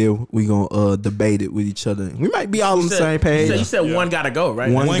 And then we gonna debate it with each other. We might be all on the same page. You said one gotta go, right?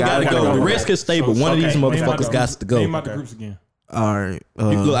 One gotta go. The rest can stay, but one of these motherfuckers got to go. Name out the groups again. All right.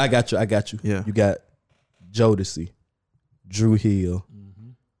 Look, I got you. Yeah. You got Jodeci, Dru Hill,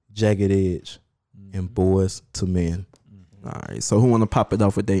 Jagged Edge, and Boys to Men. All right. So who want to pop it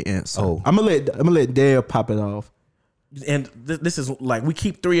off with their answer? Oh, I'm gonna let Dale pop it off. And this is we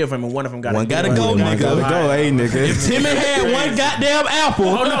keep 3 of them, and one of them got go, nigga. Gotta go, hey nigga. If Timmy had one goddamn apple.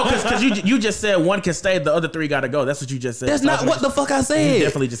 Oh no, because you just said one can stay, the other 3 gotta go. That's what you just said. That's not what the fuck I said. You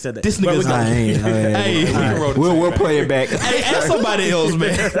definitely just said that. This nigga's Hey, we'll play it back. Hey, ask somebody else,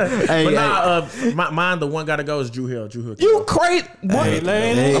 man. But mine, the one gotta go is Dru Hill. You crazy? I'm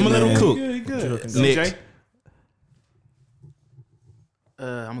gonna let him cook. Good. Nick.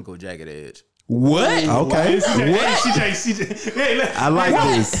 I'm gonna go Jagged Edge. What? Okay. CJ. Hey, I like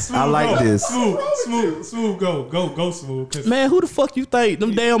this. I like this. Smooth. Go, Smooth. Man, who the fuck you think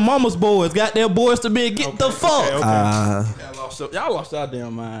them damn mama's boys got their Boys to Men? Get the fuck. Y'all lost y'all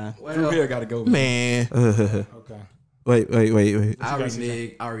damn mind. Dru Hill gotta go. Man. Okay. Wait.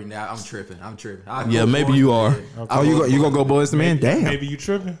 I already know. I'm tripping. Yeah, maybe you are. Okay. Oh, you gonna go Boys to Men? Damn. Maybe you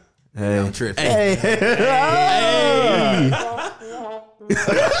tripping. Hey. I'm tripping.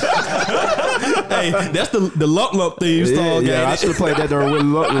 Hey, that's the lump theme song. Yeah, I should have played that during Willie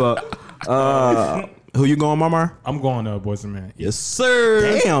Lump. Who you going, Mama? I'm going Boys and Men. Yes,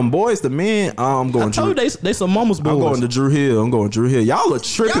 sir. Damn, Boys to Men. I'm going. I told you they some mama's boys. I'm going to Dru Hill. Y'all are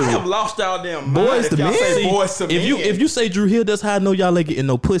tripping. Y'all have lost y'all damn mind. Boys to Men. Boys to Men. If you say Dru Hill, that's how I know y'all ain't getting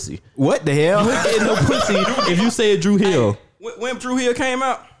no pussy. What the hell? You ain't getting no pussy if you say Dru Hill. When Dru Hill came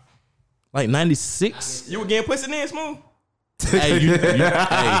out, like 96. You were getting pussy then, Smooth? Hey, you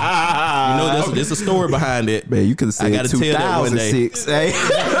know there's a story behind it. Man, you could have said 2006. Hey.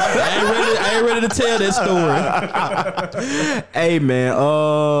 I ain't ready to tell that story. Hey man,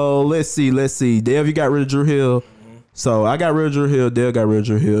 let's see. Dale, you got rid of Dru Hill. So I got rid of Dru Hill. Dale got rid of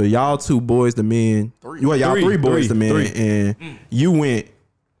Dru Hill. Y'all 2 Boys to Men. Y'all 3 Boys to Men, and you went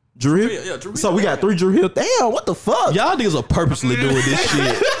Dru Hill. Yeah, Dru Hill. So we got 3 Dru Hill. Damn, what the fuck? Y'all niggas are purposely doing this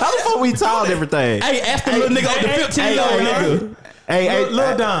shit. How the fuck we timed everything? Hey, ask the little nigga up the 15-year-old nigga. Hey,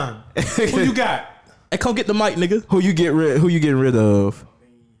 Lil Don, who you got? Hey, come get the mic, nigga. Who you getting rid of?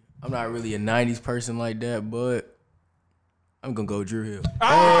 I'm not really a 90s person like that, but I'm gonna go Dru Hill. Get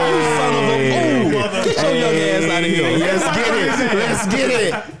your young ass out of here. Let's get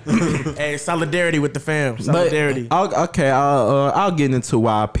it. Hey, solidarity with the fam. Solidarity. I'll get into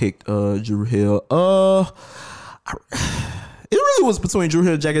why I picked Dru Hill. It really was between Dru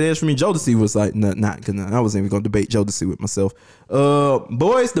Hill and Jagged Edge for me. Jodeci was like not gonna. I wasn't even gonna debate Jodeci with myself.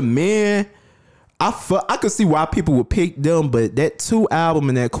 Boys the Men. I could see why people would pick them, but that 2 album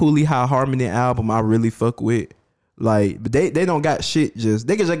and that Cooley High Harmony album, I really fuck with. Like, but they don't got shit.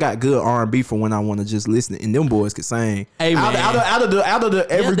 They just got good R&B for when I want to just listen, and them boys can sing. Hey, man. Out of the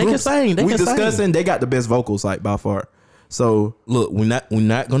every they group can sing. we discussing, they got the best vocals like by far. So look, we're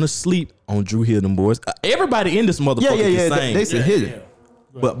not gonna sleep on Dru Hill, them boys. Everybody in this motherfucker can sing. They said hit it.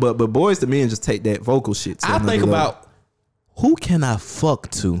 But Boys to Men just take that vocal shit. To I think level. about who can I fuck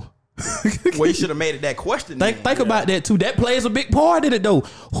to? Well, you should have made it that question. Think about that too. That plays a big part in it though.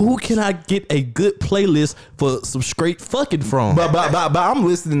 Who can I get a good playlist for some straight fucking from? But I'm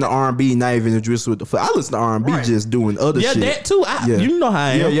listening to R&B, not even addressed with the fuck. I listen to R&B just doing other shit. That too. You know how I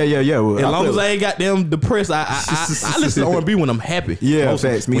am. Yeah. Well, as long as I ain't got them depressed, I listen to R&B when I'm happy. Yeah,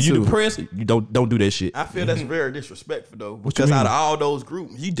 facts. Me when too. you depressed, you don't do that shit. I feel that's very disrespectful though, because out of all those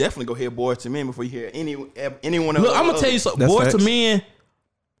groups, you definitely go hear Boys to Men before you hear anyone else. Look, I'm gonna tell you something. That's Boys to facts. Men,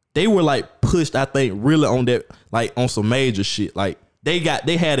 they were like pushed, I think, really on that, like on some major shit. Like they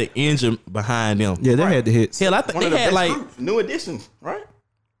had an engine behind them. Yeah, they had the hits. Hell, I think One of they the had best like groups, New Edition, right?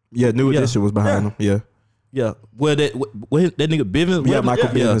 Yeah, New Edition was behind them. Yeah. yeah. Well, that nigga Bivens, Yeah, Michael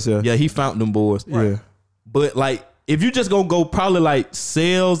Bivens, yeah. he found them boys. Yeah. But like, if you just gonna go probably like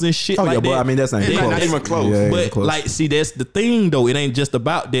sales and shit, Oh, like yeah, that, but I mean, that's not they- even close. not even close. Yeah, ain't even but close. like, see, that's the thing though. It ain't just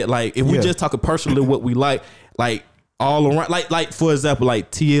about that. Like, if we Yeah. just talking personally, what we like all around, like for example, like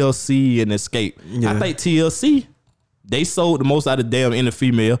TLC and Escape. Yeah. I think TLC, they sold the most out of damn in the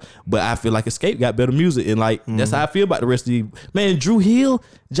female, but I feel like Escape got better music, and like that's how I feel about the rest of the man. Drew Hill,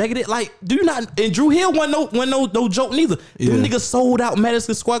 Jagged Edge, like, do you not? And Drew Hill wasn't no joke neither. Yeah. Them niggas sold out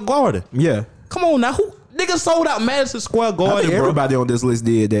Madison Square Garden. Yeah. Come on now, who niggas sold out Madison Square I Garden, think bro? everybody on this list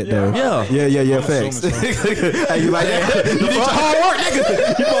did that though. Yeah. Facts. assuming Hey, you like that? You did your hard work,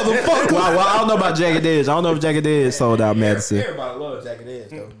 nigga. You motherfucker. Well, I don't know about Jagged Edge. I don't know if Jagged Edge sold out Madison. Everybody loves Jagged Edge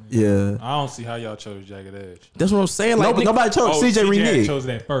though. Yeah. I don't see how y'all chose Jagged Edge. That's what I'm saying. Like, nigga- Nobody chose. CJ reneged. chose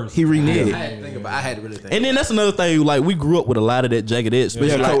that first. He reneged. I had to really think. and then that's another thing. Like, we grew up with a lot of that Jagged Edge,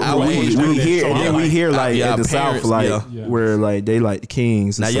 especially Yeah, like our age. we hear, and then we hear like Yeah, in the parents, South, like yeah. where like they like the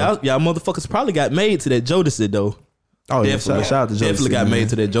Kings. Now And y'all stuff. motherfuckers probably got made to that Jodeci though. Oh yeah, Definitely, shout out to Jodeci. definitely got man. made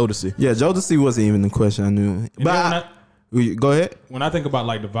to that Jodeci. Yeah, Jodeci wasn't even the question. I knew, but go ahead. When I think about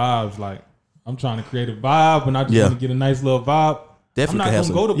like the vibes, like I'm trying to create a vibe, and I just Yeah. want to get a nice little vibe. Definitely I'm not can gonna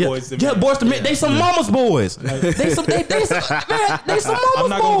have go to some. Boys to Yeah, Men. Boys to Men. They some mama's boys. They some man, they some mama's I'm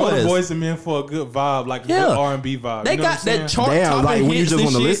not gonna go to boys. Boys to Men for a good vibe, like a Yeah. good R&B vibe. They you know got what I'm that saying? chart Damn, topping like when you hits just and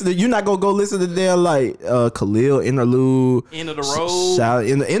want to shit. listen to, you're not gonna go listen to their like Khalil interlude, End of the road. shout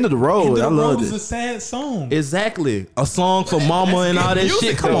in the end of the road. End of I the Road love is a it. sad song. Exactly, a song for mama and all that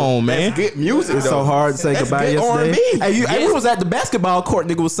shit. Come on, man. That's good music. It's so hard to say That's goodbye good yesterday. R&B. Hey, we was at the basketball court.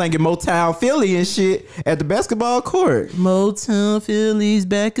 Nigga was singing Motown Philly and shit at the basketball court. Motown Philly's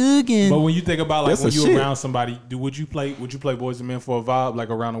back again. But when you think about like That's when a you shit. around somebody, would you play Boys to Men for a vibe, like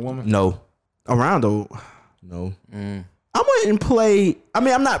around a woman? No, Around though, no. I wouldn't play. I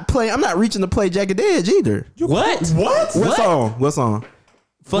mean, I'm not reaching to play Jagged Edge either. What? What song? What song?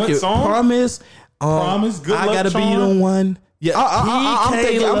 Fuck What it. song? Promise. Promise, Good I Luck gotta be Charm. the one. Yeah, I'm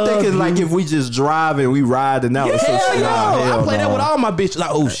thinking like if we just drive and we ride and that was so hell yeah. I play that no. with all my bitches. Like,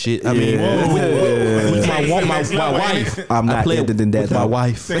 oh shit. I mean, Yeah. with my wife. I'm I not play editing that with my out.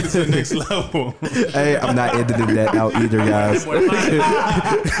 wife. Take it to the next level. Hey, I'm not editing that out either, guys.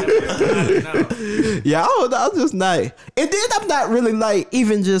 Yeah, I'm just not. And then I'm not really like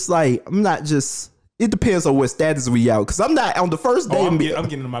even just like I'm not just. It depends on what status we out. Cause I'm not on the first day. Oh, I'm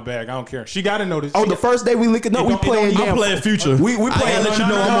getting in my bag. I don't care. She got to know this. On the first day we linking up, It we don't- it playing. don't- I'm playing Future. We I playing. gotta let you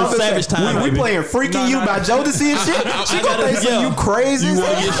know I'm on Savage Time, We baby. playing "Freaking You" by Jodeci and shit. She gonna think so you crazy. You as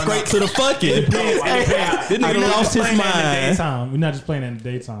want to hell. get straight to the fucking. This nigga lost his mind. We're not just playing in the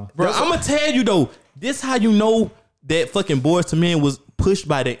daytime. Bro, I'm gonna tell you though, this how you know that fucking Boys to Men was pushed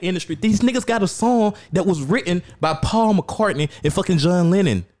by the industry. These niggas got a song that was written by Paul McCartney and fucking John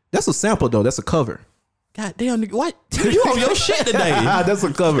Lennon. That's a sample though. That's a cover. God damn, nigga, what? You on your shit today? That's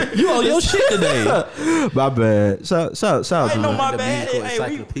a cover. You on your shit today? My bad. Shout out I to know you. my The bad. musical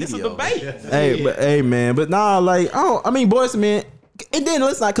Hey, it's a encyclopedia. debate. Hey, man, but nah, like, I mean, Boys to Men, and then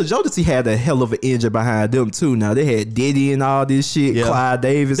let's not, cause Jodeci had a hell of an engine behind them too. Now they had Diddy and all this shit, Yeah. Clyde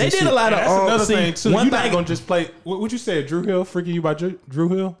Davis. They and did shit. a lot of. That's another see, thing too. One You're not thing, gonna just play. What you say? Drew Hill, freaking you by Drew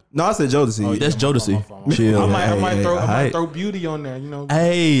Hill. No, I said Jodeci. that's Jodeci. Chill. I might Hey, throw alright. Beauty on there. You know,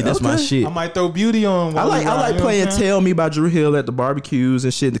 Hey, that's my Okay. shit. I might throw Beauty on. I like you know playing what I'm saying? "Tell Me" by Drew Hill at the barbecues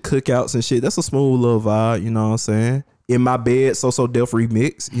and shit, the cookouts and shit. That's a smooth little vibe, you know what I'm saying? In My Bed, So Def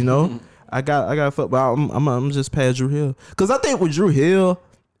remix, you know. I got fuck, but I'm just past Drew Hill, cause I think with Drew Hill,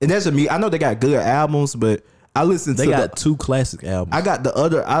 and that's just me. I know they got good albums, but I listen They to got two classic albums.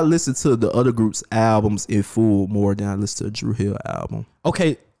 I listen to the other group's albums in full more than I listen to a Drew Hill album.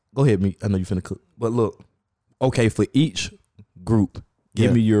 Okay, go ahead, me. I know you finna cook, but look. Okay, for each group,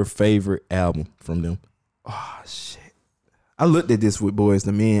 give Yeah. me your favorite album from them. I looked at this with Boys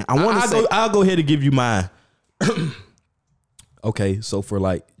to Men. I'll go ahead and give you mine. Okay, so for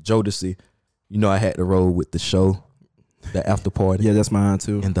like Jodeci, you know I had to roll with The Show, The After Party, Yeah, that's mine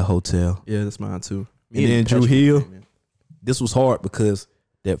too. and The Hotel. Yeah, that's mine too. And then Drew Hill, this was hard because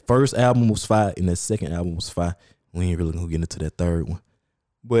that first album was fire and that second album was fire. We ain't really gonna get into that third one.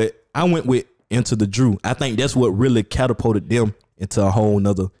 But I went with Into the Drew. I think that's what really catapulted them into a whole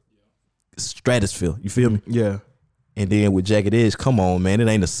nother stratosphere. You feel me? Yeah. And then with Jagged Edge, come on, man. It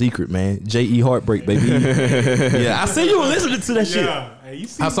ain't a secret, man. J.E. Heartbreak, baby. Yeah, I see you were listening to that shit. Hey, you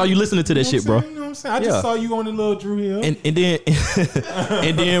see I saw you listening to that shit, bro. You know what I'm saying? I just saw you on the little Drew Hill. And then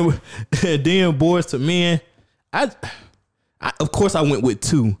and then Boys to Men. I of course I went with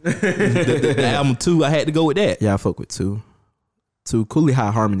 2. the album 2. I had to go with that. Yeah, I fuck with 2. Cooley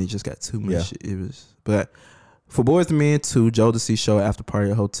High Harmony just got too much shit. It was, but for Boys to Men 2, Jodeci Show, After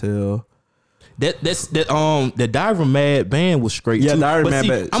Party at Hotel. The Diary Mad Band was straight too. Diary But Mad see,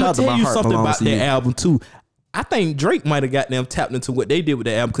 Band. I'm gonna Shout out to tell My you Heart something Belongs about to that You. album too. I think Drake might have got them tapped into what they did with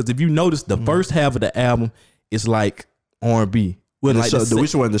the album because if you notice, the first half of the album is like R&B. Well, Like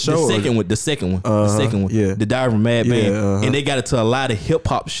which one? The show? The second one. The second one. Yeah. The Diary Mad Band. Yeah, And they got into a lot of hip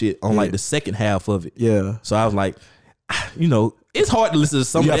hop shit on like the second half of it. Yeah. So I was like, you know, it's hard to listen to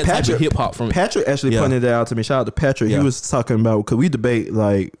some of that type of hip hop from Patrick actually pointed that out to me. Shout out to Patrick. Yeah. He was talking about, because we debate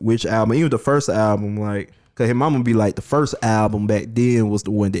like which album, even the first album, like, because his mama be like, the first album back then was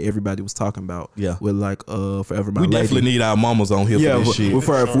the one that everybody was talking about. Yeah. With like Forever My We Lady. definitely need our mamas on here for this shit.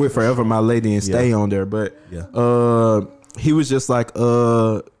 with Forever My Lady and Stay on there. But he was just like,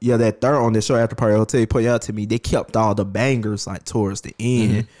 that third on the show, After Party Hotel, he pointed out to me, they kept all the bangers like towards the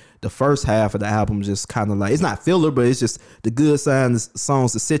end. The first half of the album just kind of like, it's not filler, but it's just the good songs to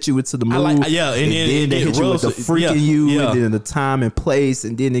set you into the mood. and then they hit you with the freaking you, and then the time and place,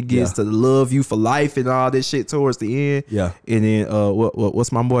 and then it gets to the love you for life and all this shit towards the end. Yeah. And then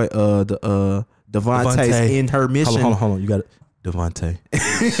what's my boy Devontae's In Her Mission. Hold on. You got it. Devontae.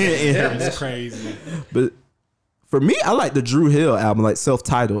 It's crazy. But for me, I like the Drew Hill album, like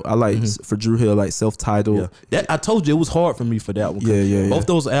self-titled. I like for Drew Hill, like self-titled. Yeah. That I told you it was hard for me for that one. Yeah. Both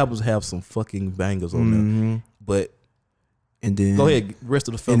those albums have some fucking bangers on there. But And then go ahead, rest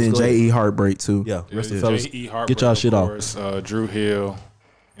of the And fellas. then go ahead. J.E. Heartbreak too. Yeah, rest of the fellas. J.E. Heartbreak, Get y'all shit of off. course, Drew Hill,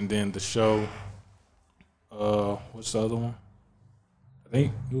 and then the show. What's the other one? I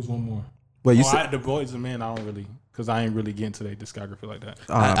think it was one more. Well, you said The Boys and Men. I don't really, because I ain't really getting to their discography like that.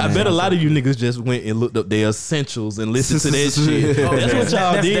 I bet a lot of you niggas just went and looked up their essentials and listened to that shit. That's what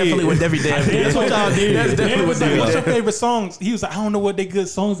y'all That's did. definitely what every damn That's what y'all did. That's definitely what's your favorite songs? He was like, I don't know what they good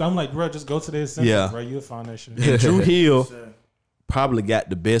songs. I'm like, bro, just go to the essentials, Yeah. bro. You'll find that shit. And Drew Hill probably got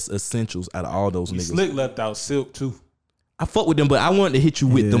the best essentials out of all those niggas. Slick left out Silk too. I fuck with them, but I wanted to hit you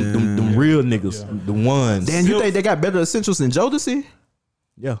with them real niggas, the ones. Dan, you think they got better essentials than Jodeci?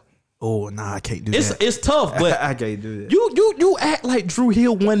 Yeah. Oh, nah, I can't do that. It's tough, but I can't do that. you act like Drew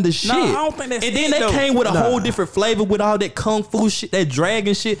Hill won the shit. I don't think that's and then it, they though. came with a whole different flavor with all that kung fu shit, that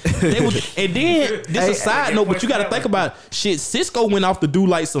dragon shit. They was, and then this a side note, but you got to think about it. Shit. Cisco went off to do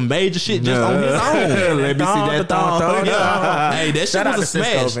like some major shit just on his own. Let me see that thong. Yeah. Hey, that shit out was a to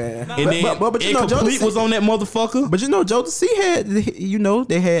Cisco, smash. man. And then but you know, Incomplete Jodeci- was on that motherfucker. But you know, Jodeci had,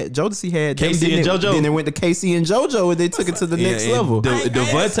 Jodeci had Casey and JoJo. Then they went to Casey and JoJo and they took it to the next level.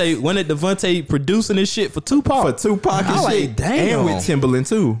 Devontae producing this shit for Tupac. For Tupac and I shit. like, damn. And with Timbaland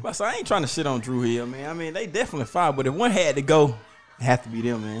too. So I ain't trying to shit on Drew Hill, man. I mean, they definitely fire, but if one had to go, it have to be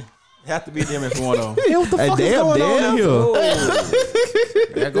them, man. It have to be them if one of them. Hey, what the fuck is going on in here?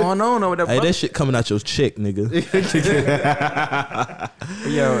 That going on over there. Hey, that shit coming out your check, nigga.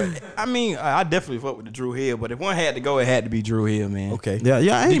 Yo, I mean, I definitely fuck with the Drew Hill, but if one had to go, it had to be Drew Hill, man. Okay. Yeah,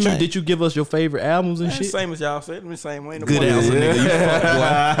 I ain't mad. Did you give us your favorite albums and Man, shit? same as y'all said. The same way. Good answer, nigga. You fuck,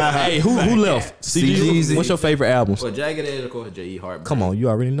 boy. Hey, who left? CG. What's your favorite albums? Well, Jagged Edge, of course, J.E. Heartbreak. Come on, you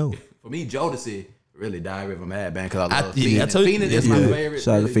already know. For me, Jodeci really died with a mad band because I love yeah, I Phoenix. told you- Phoenix is yeah. my favorite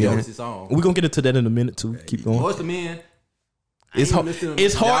Shout out to Phoenix. Jodeci song. We're gonna get into that in a minute too. Keep going. Boys to Men. It's hard.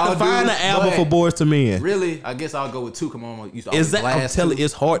 It's hard to find an album for Boys to Men. Really, I guess I'll go with 2. Come on, used to Is that? I'm blast telling 2. you,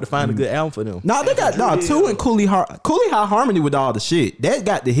 it's hard to find a good album for them. No, they got Drew 2 Hill. and Cooley High Harmony with all the shit. That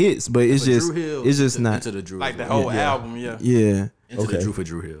got the hits, but it's But just Drew Hill, it's just into not. the Drew Like the Hill. whole album, yeah. Yeah. Into Okay. the Drew for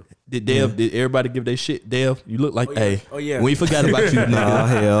Drew Hill. Did everybody give their shit? Dev, you look like, hey, Oh, yeah. we ain't forgot about you, Oh nigga.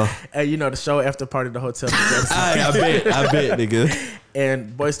 hell. Hey, you know the show After Party at the Hotel, I bet, nigga.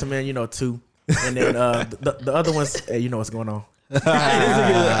 and Boys to Men, 2, and then the other ones, hey, you know what's going on.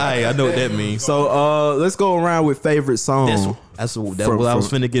 Hey, I know what that means. So let's go around with favorite songs That's what I was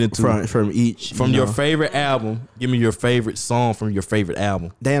finna get into. from each. From you your know. favorite album, give me your favorite song from your favorite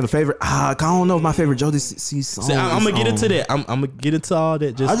album. Damn, the favorite. I don't know if my favorite Jodeci song. See, I'm gonna get is, into that. I'm gonna get into all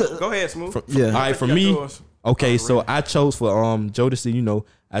that. Just, Go ahead, Smooth. Yeah. All right, for You got me. yours. Okay, so I chose for Jodeci.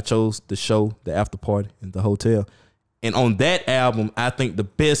 I chose the show, the after party, and the hotel. And on that album, I think the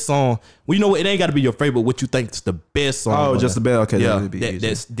best song. Well, you know what? It ain't got to be your favorite. What you think is the best song? Oh, just the best. Okay, Yeah, that'd be easy.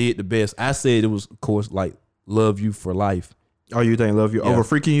 that's did the best. I said it was, of course, like "Love You for Life." Oh, you think Love You Yeah. over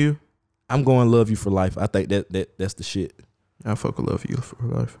Freaking You? I'm going "Love You for Life." I think that's the shit. I fuck with Love You for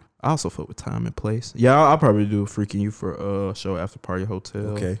Life. I also fuck with Time and Place. Yeah, I'll probably do Freaking You for show after Party Hotel.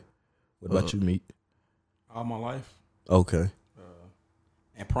 Okay. What about you, Meek? All My Life Okay.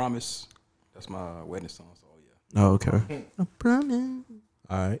 and Promise. That's my wedding song. So Oh, okay. I promise.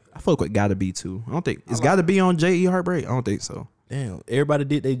 All right. I fuck with Gotta Be too. I don't think it's Gotta Be on J.E. Heartbreak. I don't think so. Damn. Everybody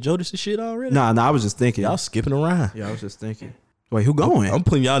did they Jodeci shit already? Nah, I was just thinking. Y'all skipping around. Yeah, I was just thinking. Wait, who going? I'm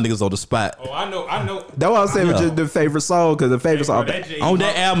putting y'all niggas on the spot. Oh, I know. That's why I said Yeah. the favorite song because the favorite song. On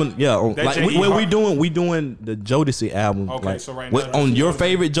that album, yeah. That Like J.E. when we doing the Jodeci album. Okay, like, so right what, now, on that's your Jodeci.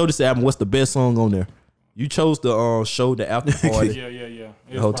 favorite Jodeci album, what's the best song on there? You chose the show, the after party.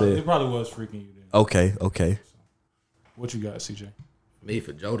 Yeah. Hotel. It probably was Freaking You then. Okay. What you got, CJ? Me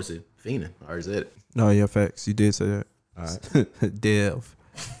for Jodeci, Fiendin'. I already said it. No, yeah, facts. You did say that. All right. Dev.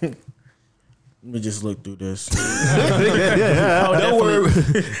 Let me just look through this. Don't worry.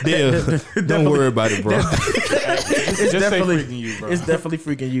 Don't worry about it, bro. It's Just definitely say Freaking You, bro. It's definitely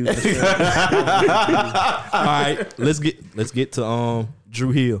Freaking You. for sure. All right, let's get to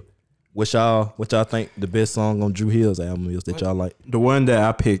Drew Hill. What y'all think the best song on Drew Hill's album is that y'all like? The one that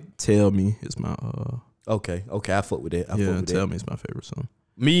I picked, Tell Me, is my Okay, I fuck with that. I fuck with Tell that. Me is my favorite song.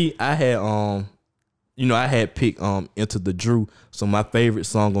 Me, I had I had picked Into the Drew. So my favorite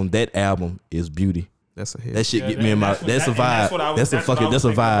song on that album is Beauty. That's a hit. That shit Yeah, get me in my. that's what- That's a and that's what I vibe. was- That's a that's what I fucking. was That's a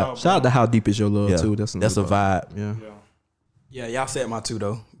thinking vibe. about. Shout out to How Deep Is Your Love Yeah, too. that's a another vibe. Yeah. yeah, y'all said my two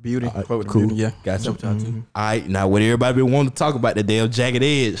though. Beauty. All right, Fuck with the cool. Beauty, yeah. Gotcha. Fuck with y'all too. All right, now what everybody been wanting to talk about the damn Jagged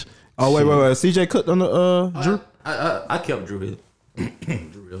Edge. Oh wait. CJ cooked on the Drew. I kept Drew Hill.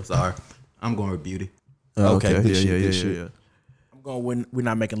 Drew Hill, sorry. I'm going with Beauty. Oh, Okay, good Yeah, shit, yeah, good yeah, shit. yeah. I'm going when we're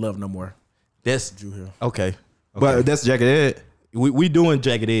not making love no more. That's Drew Hill. okay. But that's Jagged Edge. We doing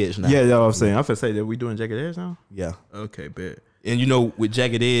Jagged Edge now. Yeah, that's what I'm saying. I'm finna say that we doing Jagged Edge now. Yeah. Okay, bet. And you know, with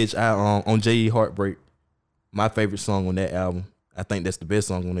Jagged Edge, I on J.E. Heartbreak, my favorite song on that album, I think that's the best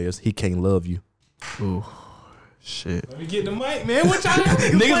song on there, is He Can't Love You. Ooh, shit. Let me get the mic, man. What y'all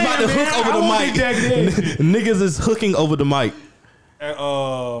Niggas about to hook over the mic. Niggas is hooking over the mic.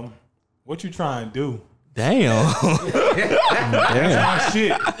 What you trying to do? Damn. My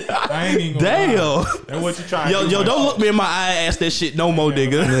shit. I ain't even gonna lie. Damn. And what you trying to do? Yo, don't look me in my eye and ask that shit no more,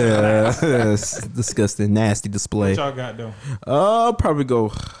 nigga. Yeah, that's disgusting, nasty display. What y'all got though? I'll probably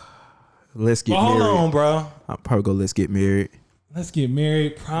go. Let's get But hold married. on, bro. I'll probably go. Let's get married. Let's get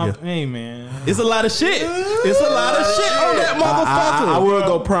married. Hey, man. It's a lot of shit. It's a lot of shit on that motherfucker. I will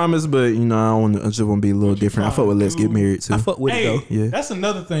go Promise, but you know I just want to be a little different. I fuck with Let's Get Married too. I fuck with it Hey, though. Yeah. that's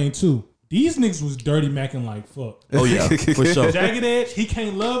another thing too. These niggas was dirty macking like fuck. Oh yeah, for sure. Jagged Edge, He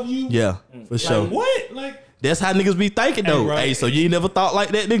Can't Love You. Yeah, for sure. Like what? Like That's how niggas be thinking though. bro. Hey, so you ain't never thought like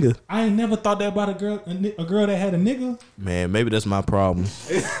that, nigga? I ain't never thought that about a girl that had a nigga. Man, maybe that's my problem.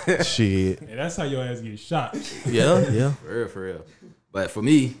 Shit. Yeah, that's how your ass get shot. Yeah. For real. But for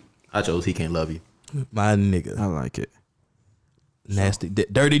me, I chose He Can't Love You. My nigga. I like it. Nasty.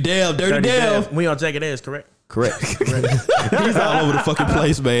 Dirty Dev. Dirty Dev. We on Jagged Edge, correct? Correct. He's all over the fucking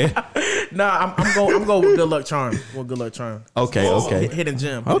place, man. Nah, I'm going with Good Luck Charm. Well, Good Luck Charm. Okay. Hidden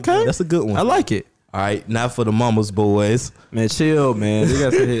Gem. Okay, That's a good one. I like it. All right, now for the mamas, boys. Man, chill, man. You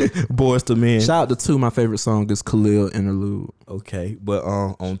got to hit. Boys to men. Shout out to two. My favorite song is Khalil Interlude. Okay, but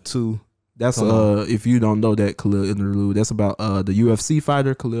on two. That's if you don't know that Khalil Interlude, that's about the UFC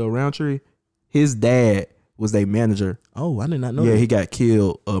fighter Khalil Roundtree. His dad was their manager. Oh, I did not know Yeah, that. he got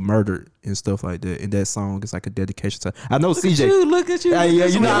killed, murdered, and stuff like that. And that song is like a dedication to. I know CJ. Look at you. Yeah,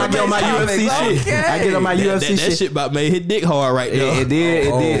 you know I get on my UFC shit. I get on my UFC That shit. shit about made his dick hard right there. It did.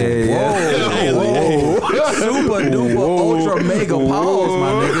 Super duper ultra mega pause,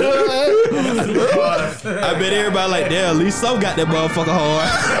 my nigga. I bet everybody like, damn, at least some got that motherfucker hard.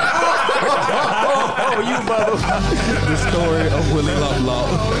 The story of Willie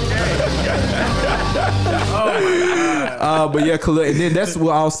Love. But yeah, Khalil, and then that's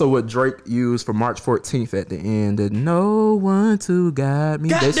what Drake used for March 14th at the end. That no one to guide me.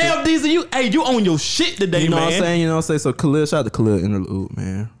 That shit- Goddamn, Diesel, you on your shit today, you know man. what I'm saying? You know what I'm saying? So Khalil, shout out to Khalil Interlude,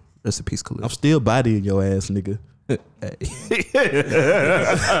 man. Rest in peace, Khalil. I'm still bodying your ass, nigga. Play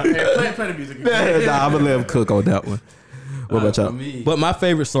the music. Nah, I'm gonna let him cook on that one. What about y'all? But my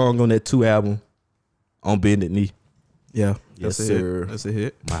favorite song on that 2 album, on Bended Knee. Yeah, Yes, that's sir. That's a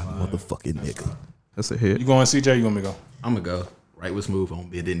hit. My motherfucking nigga. That's a hit. You going CJ? You want me to go? I'm gonna go right with Smooth on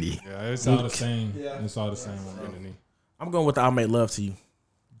Bended Knee. Yeah, it's all the same. It's all the same on Bended Knee. I'm going with the I'll Make Love to You.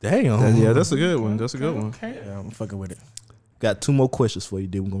 Damn. That's a good one. That's a good one. Yeah, I'm fucking with it. Got 2 more questions for you,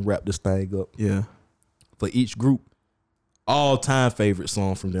 then we're gonna wrap this thing up. Yeah. For each group, all-time favorite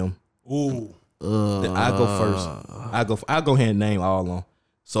song from them. Ooh. Then I go first. I go ahead and name all of them.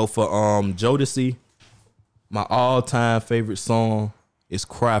 So for Jodeci, my all-time favorite song is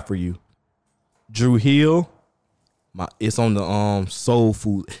 "Cry for You." Dru Hill, it's on the Soul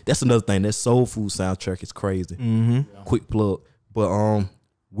Food. That's another thing. That Soul Food soundtrack is crazy. Quick plug. But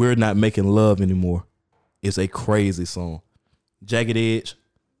We're Not Making Love Anymore. It's a crazy song. Jagged Edge.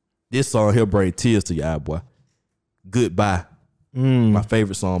 This song here bring tears to your eye, boy. Goodbye. My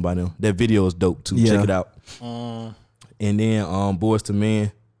favorite song by them. That video is dope too. Yeah. Check it out. And then Boys to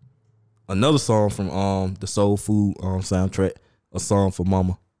Men. Another song from the Soul Food soundtrack. A Song for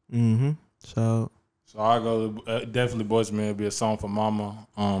Mama. So I go definitely Boys to Men will be a song for Mama.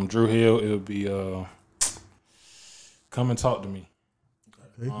 Dru Hill, it'll be Come and Talk to Me.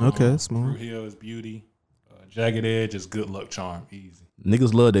 okay, small. Dru Hill is Beauty. Jagged Edge is Good Luck Charm. Easy.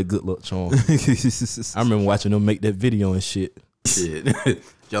 Niggas love that Good Luck Charm. I remember watching them make that video and shit. Shit.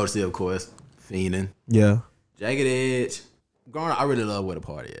 Jodeci, of course. Fiendin'. Yeah. Jagged Edge. Growing up, I really love Where the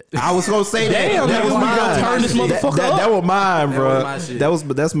Party At. I was gonna say Damn, that was nigga, we mine. gonna turn this motherfucker up. That was mine, That bro. was my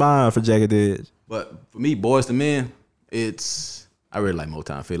shit. That's mine for Jagged Edge. But for me, Boys to Men, I really like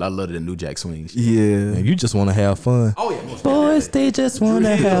Motown Philly. I love the New Jack Swing shit. Yeah. Man, you just want to have fun. Oh yeah, most Boys, they just want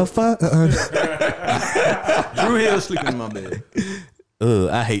to have fun. Dru Hill sleeping in my bed.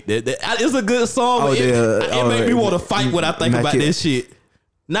 I hate that. It's a good song. Oh, But yeah. it make me want to fight when I think Knock about it. this shit.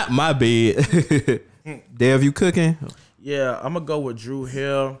 Not my bed. Dev, you cooking? Yeah, I'm gonna go with Dru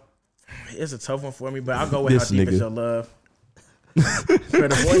Hill. It's a tough one for me, but I'll go with This How Deep nigga. Is Your Love. For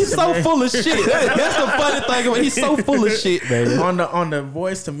the Boys He's to so Men. full of shit. That's the funny thing about it. He's so full of shit, baby. on the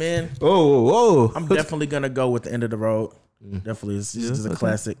Boys to Men. Whoa. I'm definitely gonna go with The End of the Road. Definitely, it's just a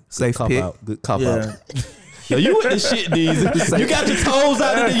classic. Safe Cop pick. out. Good cop Yeah, out. Yo, you with the shit, Deezy. You got your toes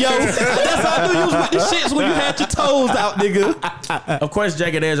out of the yo. That's how I knew you was with the shits when you had your toes out, nigga. of course,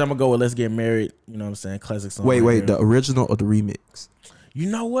 Jagged Edge. I'm gonna go with Let's Get Married. You know what I'm saying? Classic song. Wait, right there. the original or the remix? You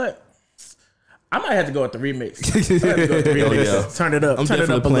know what? I might have to go with the remix. I have to go with the remix. yeah. Turn it up. I'm Turn it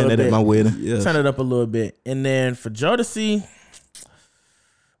definitely up a playing little that bit. at my wedding. Yeah. Turn it up a little bit. And then for Jodeci,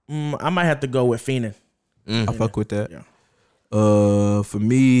 I might have to go with Fiendin'. I fuck with that. Yeah. For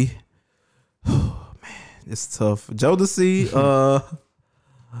me, oh man, it's tough. Jodeci,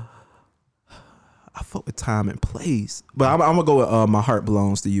 I fuck with Time and Place, but I'm gonna go with My Heart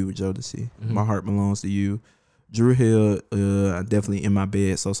Belongs to You with Jodeci. My Heart Belongs to You. Dru Hill, definitely In My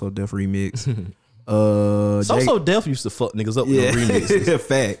Bed. So Def remix. So Def used to fuck niggas up with the remixes.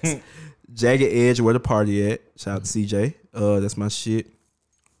 Facts. Jagged Edge, Where the Party At. Shout out to CJ. That's my shit.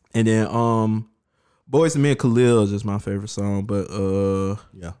 And then Boys and Men, Khalil is just my favorite song. But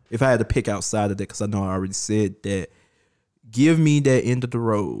Yeah. if I had to pick outside of that, because I know I already said that, give me that End of the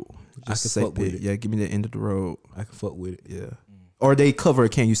Road. Just can say fuck with that. it. Yeah, give me that End of the Road. I can fuck with it. Yeah. Or they cover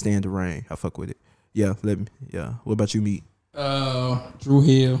Can You Stand the Rain. I fuck with it. Yeah, let me. Yeah. What about you, Meat? Dru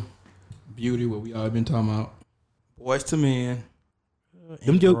Hill, Beauty, what we all been talking about. Boys to Men.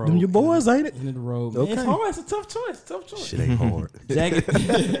 Them your boys, ain't it? End of the road. Okay. It's hard. It's a tough choice. Tough choice. Shit ain't hard.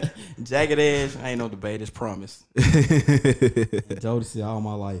 Jagged Edge. I ain't no debate. It's promise. Jodeci all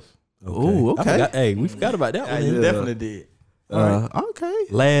my life. Oh, I okay. forgot, hey, we forgot about that Yeah, one. you definitely did. Okay.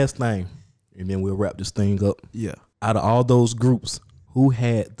 Last thing, and then we'll wrap this thing up. Yeah. Out of all those groups, who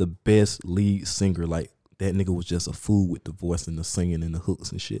had the best lead singer? Like that nigga was just a fool with the voice and the singing and the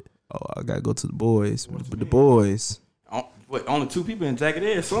hooks and shit. Oh, I gotta go to the boys. The boys. Only 2 people in Jagged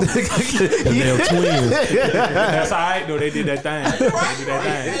Edge. So. They're twins. That's all right though. They did that thing. They did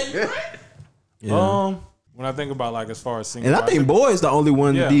that thing. Yeah. When I think about like as far as singing, And I think boys the only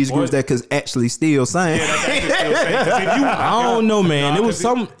one Yeah, of these boys. groups that could actually still sing. I don't know, man. It was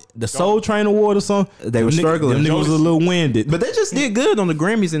some the Soul Train Award or something. They were struggling. Them niggas was a little winded. But they just did good on the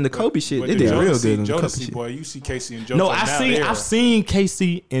Grammys and the Kobe shit. They did real good on the Kobe Jodeci, shit. boy, you see Casey and JoJo. No, now, I've seen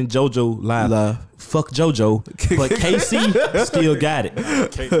Casey and JoJo live. Fuck JoJo, but Casey still got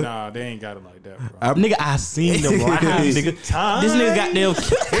it. Nah, they ain't got it like that, bro. Nigga, I seen them live, nigga. This nigga got them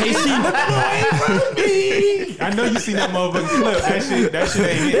Casey. I know you seen that motherfucking clip. That shit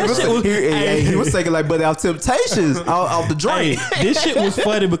ain't it. That shit was. He was taking like Buddy Out Temptations off the Hey, drink. this shit was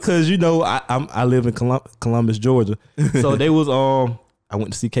funny because you know I live in Columbus, Georgia, so they was I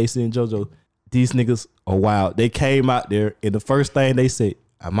went to see Casey and JoJo. These niggas are wild. They came out there and the first thing they said,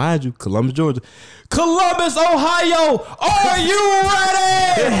 mind you, Columbus, Georgia. Columbus, Ohio, are you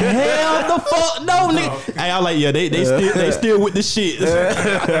ready? Hell the fuck no, nigga. Hey, I'm like, yeah, they still with the shit.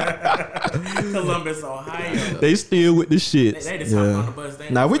 Columbus, Ohio. They still with the shit. They just hopped on the bus.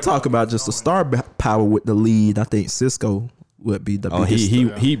 Now we talk about just the star power with the lead. I think Cisco would be the biggest.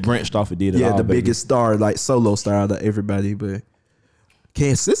 He branched off and did it. Yeah, all, the baby. biggest star, like solo star out of everybody. But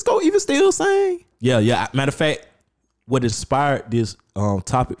can Cisco even still sing? Yeah. Matter of fact, what inspired this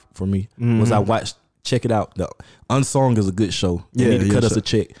topic for me was I watched. Check it out. The Unsung is a good show. They need to cut us a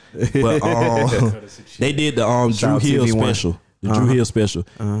check. But they did the Drew Hill special. The Drew Hill special.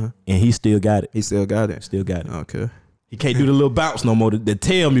 And he still got it. He still got it. Still got it. Okay. He can't do the little bounce no more. They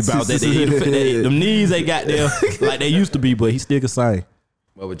tell me about that. Them knees ain't got there like they used to be, but he still can sing.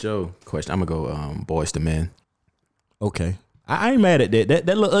 Well, with Joe, question, I'm going to go Boys to Men. Okay. I ain't mad at that.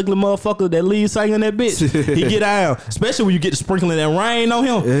 That little ugly motherfucker that lead singing that bitch, he get down. Especially when you get to sprinkling that rain on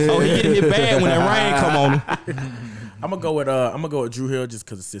him. Oh, he get hit bad when that rain come on him. I'm gonna go with Drew Hill just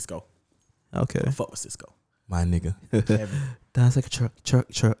because of Cisco. Okay. I fuck with Cisco. My nigga. That's like a truck.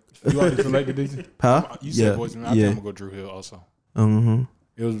 You already selected these? Huh? You said Boys and Men. I think I'm gonna go Drew Hill also. Mm-hmm.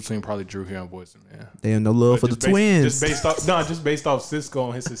 It was between probably Drew Hill and Boys and Men. They have no love for the twins. Just based off Cisco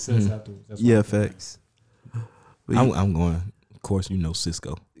and his success afterwards. That's Yeah, facts. I'm going. Of course, you know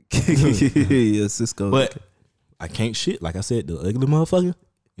Cisco. Yeah, Cisco. But I can't shit. Like I said, the ugly motherfucker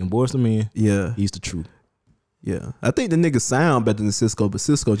and Boys to Men, yeah, he's the truth. yeah. I think the niggas sound better than Cisco, but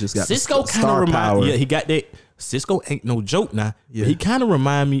Cisco just got Cisco kind of remind. Yeah, he got that. Cisco ain't no joke now. Yeah. He kind of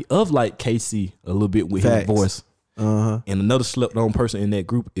remind me of like KC a little bit with Facts. his voice. Uh-huh. And another slept on person in that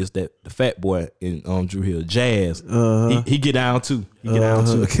group is that the fat boy in Drew Hill, Jazz. He get down too. He get down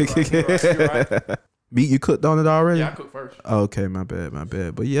too. Meat, you cooked on it already? Yeah, I cooked first. Okay, my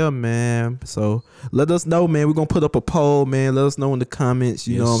bad. But yeah, man. So let us know, man. We're gonna put up a poll, man. Let us know in the comments.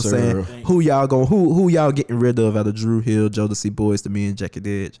 You Yes, know what I'm sir. saying? Who y'all getting rid of out of Drew Hill, Jodeci Boys to Me, and Jacket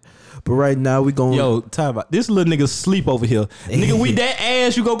Edge. But right now we gonna Yo, time about this little nigga sleep over here. Nigga, we that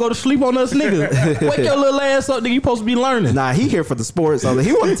ass, you gonna go to sleep on us, nigga. Wake your little ass up, nigga. You supposed to be learning. Nah, he here for the sports. So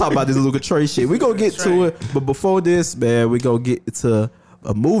he want to talk about this Luka Trey shit. We gonna get to it, but before this, man, we gonna get to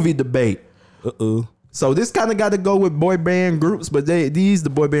a movie debate. So this kind of got to go with boy band groups, but these the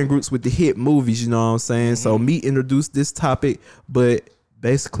boy band groups with the hit movies. You know what I'm saying? So me introduced this topic, but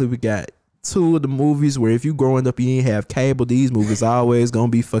basically we got two of the movies where if you growing up you didn't have cable, these movies always gonna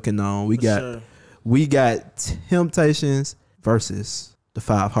be fucking on. We got Temptations versus the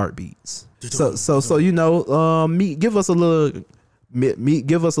Five Heartbeats. So you know, me give us a little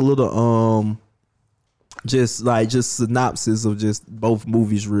just synopsis of just both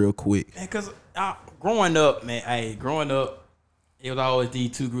movies real quick. Because growing up, it was always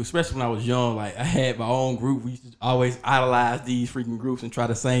these two groups, especially when I was young. Like, I had my own group. We used to always idolize these freaking groups and try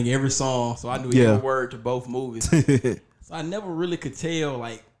to sing every song. So I knew every word to both movies. So I never really could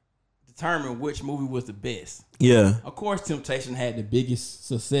determine which movie was the best. Yeah. Of course, Temptation had the biggest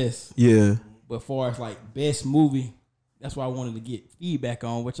success. Yeah. But as far as like best movie, that's why I wanted to get feedback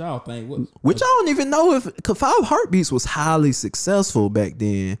on what y'all think. Which I don't even know if Five Heartbeats was highly successful back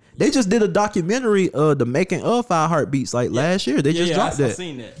then. They just did a documentary of the making of Five Heartbeats like last year. They just dropped that. I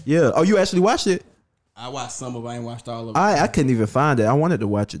seen that. Yeah. Oh, you actually watched it? I watched some of it. I ain't watched all of it. I couldn't even find it. I wanted to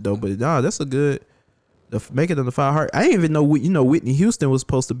watch it though, but nah, that's a good. The making of the Five Heart. I didn't even know. Whitney Houston was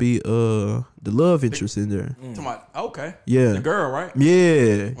supposed to be the love interest in there. Okay. Yeah. The girl, right?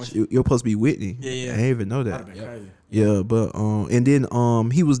 Yeah. You're supposed to be Whitney. Yeah. I didn't even know that. Yeah, but and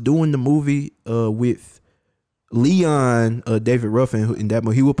then he was doing the movie with Leon David Ruffin in that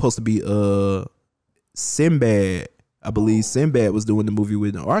movie. He was supposed to be Sinbad. I believe Sinbad was doing the movie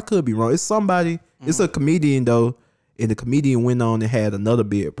with him. Or I could be wrong. It's somebody. It's a comedian though. And the comedian went on and had another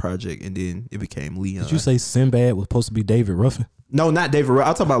big project, and then it became Leon. Did you say Sinbad was supposed to be David Ruffin? No, not David Ruffin.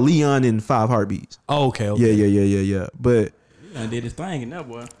 I'm talking about Leon in Five Heartbeats. Oh, okay. Yeah. But Leon did his thing in that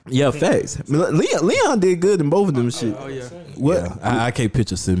boy. yeah, facts. Leon did good in both of them shit. Oh yeah. What? Yeah, I can't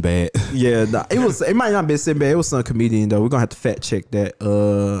picture Sinbad. Yeah, nah, it might not be Sinbad. It was some comedian though. We're gonna have to fact check that. I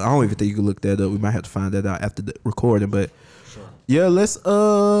don't even think you can look that up. We might have to find that out after the recording, but. Yeah, let's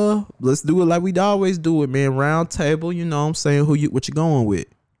do it like we always do it, man. Round table, you know what I'm saying? What you going with?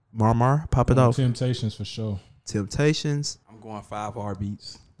 Marmar, pop it off. Temptations for sure. Temptations. I'm going Five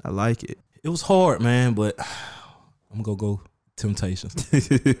Heartbeats. I like it. It was hard, man, but I'm gonna go Temptations.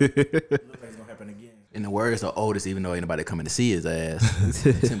 In the words of Otis, even though ain't nobody coming to see his ass,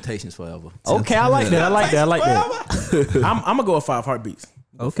 Temptations forever. Okay, I like that. I'm gonna I'm gonna go with Five Heartbeats.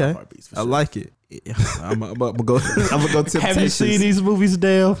 Okay, 5 Heartbeats for I sure. like it. Yeah. I'm gonna go. I'm gonna go. Temptations. Have you seen these movies,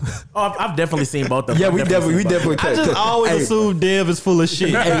 Dev? Oh, I've definitely seen both of them. Yeah, we I've definitely. seen both. I just always Hey, assume Dev is full of shit.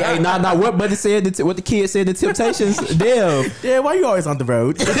 Hey, nah. What buddy said? What the kid said? The Temptations. Damn. Yeah, why you always on the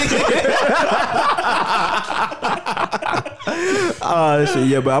road? Shit.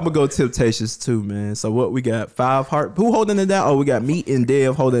 Yeah, but I'm gonna go Temptations too, man. So what we got? 5 heart. Who holding it down? Oh, we got me and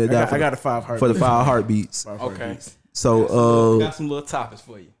Dev holding it down. I got a 5 Heartbeats. for the 5 heartbeats. Okay. So Got some little topics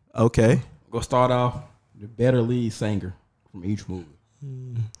for you. okay. Go start off the better lead singer from each movie.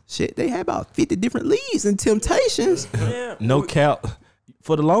 Shit, they had about 50 different leads in Temptations. Yeah. No cap.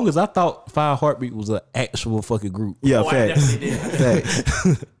 For the longest, I thought 5 Heartbeat was an actual fucking group. Yeah, Oh, I facts. definitely did.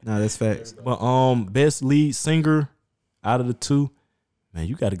 Facts. Nah, that's facts. But best lead singer out of the two, man,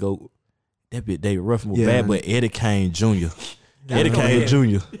 you got to go. That bit David Ruffin was Yeah. bad, but Eddie Kane Jr. Eddie Kane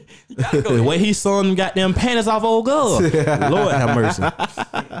Jr. The way he saw them goddamn panties off old girl. Lord have mercy.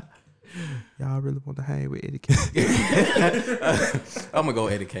 Y'all really want to hang with Eddie Kane? I'm gonna go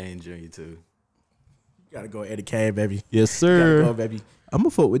Eddie Kane Jr. too. You gotta go Eddie Kane, baby. Yes, Gotta sir. go, baby. I'm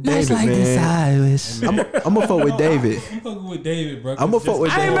gonna fuck with David, man. I'm gonna fuck with David. I'm fucking with David, bro. I'm gonna fuck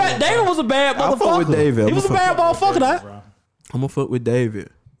with I ain't David. mad. David was a bad I'll motherfucker. fuck with David. He was a bad motherfucker, that. I'm gonna fuck with David.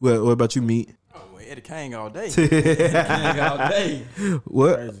 What about you, Meat? Oh, well, Eddie Kane all day. Eddie Kane all day.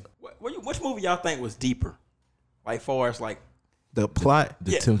 What? Which movie y'all think was deeper? Like far as like The plot?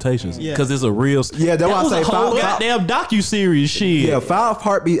 The Yeah. Temptations. Yeah. Because it's a real. Yeah, that's why I was say a whole 5 goddamn docu-series shit. Yeah, 5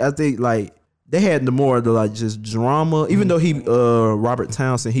 heartbeat. I think like they had the more of the like just drama. Even though he Robert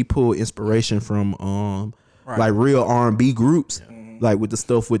Townsend, he pulled inspiration from like real R&B groups. Like with the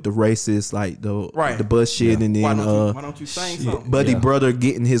stuff with the racist, like the bus shit, and then why don't you sing something? Buddy brother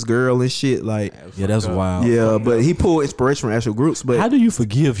getting his girl and shit. Like Yeah, that's wild. yeah, but he pulled inspiration from actual groups. But How do you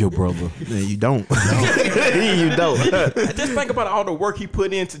forgive your brother? man, you don't. You don't. Just think about all the work he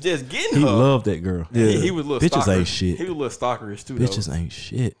put into just getting He her. loved that girl. Yeah. He was a little Bitches stalker. ain't shit. He was a little stalkerish too. Bitches ain't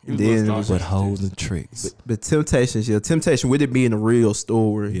shit. He was Then a it little was But stalkerish. hoes and tricks. But Temptation with it being a real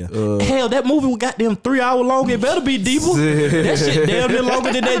story. Yeah. Hell, that movie was goddamn 3 hour long. It better be deeper. That shit damn near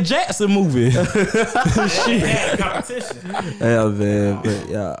longer than that Jackson movie. Shit. Competition. Yeah, man. But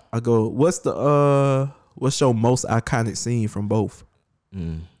yeah, I go. What's your most iconic scene from both?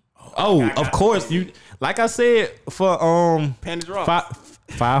 Oh, of course. You like I said for Panties Rock.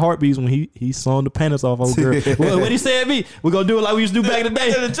 5 heartbeats when he sung the panties off old girl. What he said to me, we're gonna do it like we used to do back in the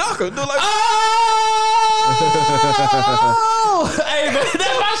day. The Joker. Do like Oh! Hey, man,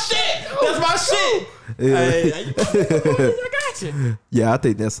 that's my shit. That's my shit. I got you. Yeah, I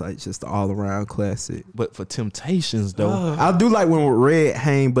think that's like just an all around classic. But for Temptations though, I do like when Red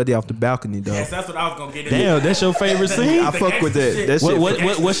hang Buddy off the balcony though. Yes, that's what I was gonna get into. damn, that's your favorite scene. I fuck with that. That shit.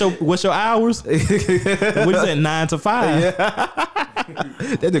 What's your hours? What is that? 9 to 5.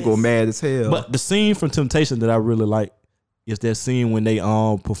 That nigga go mad as hell. But the scene from Temptation that I really like is that scene when they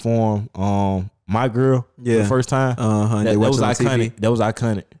perform My Girl for the first time. They That watch was it on iconic. TV. That was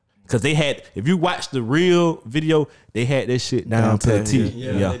iconic. Cause they had, if you watch the real video, they had that shit down to the pat, T.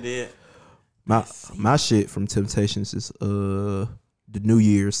 Yeah, they did. My shit from Temptations is the New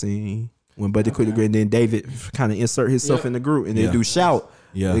Year scene when Buddy quit the grid, and then David kind of insert himself in the group, and they do shout.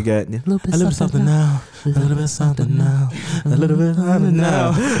 Yeah. They got a little bit A little something now, a little bit something now, a little bit something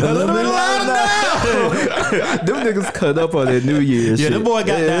now, a little bit louder now. Them niggas cut up on that New Year Yeah, shit. that boy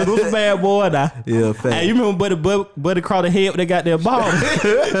got that. It was a bad boy now. Yeah, fact. Hey, you remember Buddy crawled the head when they got their ball?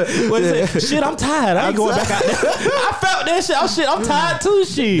 What is it? Shit, I'm tired. I ain't going back out there. I felt that shit. I'm tired too.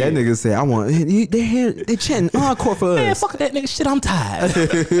 Shit. That nigga said, "I want." They chanting encore for Man, us. fuck that nigga. Shit, I'm tired.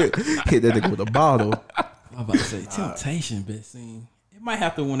 Hit that nigga with a bottle. I'm about to say Temptation best scene. It might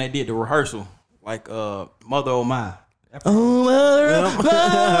have to when they did the rehearsal, like Mother Oh My.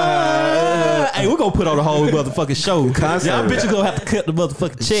 Hey, we're gonna put on the whole motherfucking show. Concert. Yeah, I bet you gonna have to cut the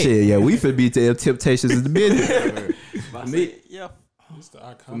motherfucking check. Shit, yeah, we finna be Temptations in the minute. For me, yeah.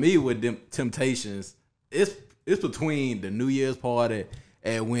 For me, with them Temptations, it's between the New Year's party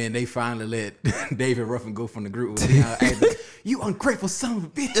and when they finally let David Ruffin go from the group. You ungrateful son of a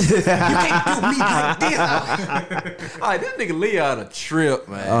bitch! You can't do me like this. Like this nigga Lee on a trip,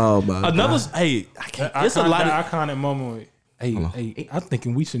 man. Oh my god. Another, hey, I can't. It's a lot of. iconic moment. Hey, I'm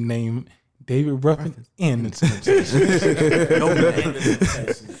thinking we should name David Ruffin and the Temptations.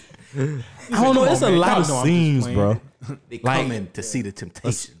 I don't know. It's a man, lot y'all of know I'm just scenes, playing. bro. They like- coming to see the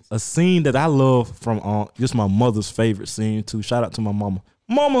Temptations. A scene that I love from just my mother's favorite scene too. Shout out to my mama.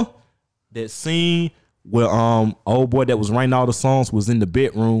 Mama, that scene where old boy that was writing all the songs was in the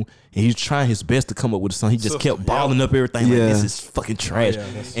bedroom and he's trying his best to come up with a song. He just kept balling up everything like this is fucking trash.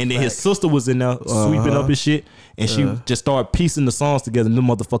 And then his sister was in there sweeping up his shit, and she just started piecing the songs together, and them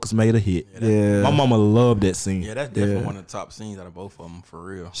motherfuckers made a hit. Yeah. My mama loved that scene. Yeah, that's definitely one of the top scenes out of both of them for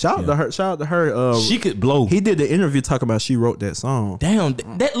real. Shout out to her. She could blow. He did the interview talking about she wrote that song. Damn,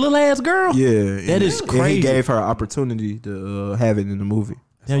 that little ass girl. Yeah, That is And crazy. he gave her an opportunity to have it in the movie.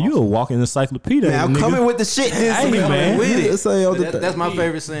 Damn, you a walking encyclopedia. Man, I'm nigga. coming with the shit this Hey, week, man. That's my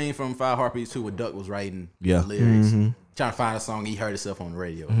favorite scene from Five Heartbeats too, where Duck was writing Yeah. the lyrics, trying to find a song he heard himself on the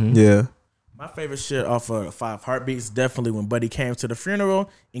radio. Yeah. My favorite shit off of Five Heartbeats definitely when Buddy came to the funeral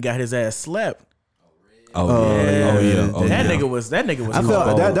and got his ass slapped. Oh yeah. That nigga was. I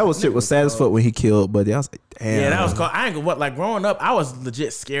felt that was shit was sad as fuck when he killed Buddy. I was like, damn. Yeah, that was cool. I ain't gonna what like growing up. I was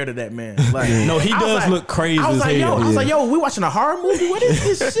legit scared of that man. Like, No, he I was does like- look crazy I was as like, hell. yo, I was like, yo, we watching a horror movie. What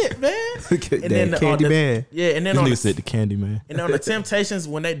is this shit, man? That Candy Man. Yeah, and then This on nigga the, said the Candy Man. and on the Temptations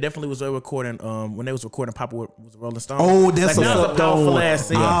when they definitely was recording. When they was recording Papa was Rolling Stone. Oh, that's like, a that was a fucked powerful one. ass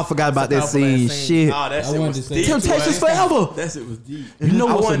scene. I forgot about that That's a powerful scene. ass scene. Shit. Oh, that shit wanted was to say- deep. Temptations forever. That shit was deep. You know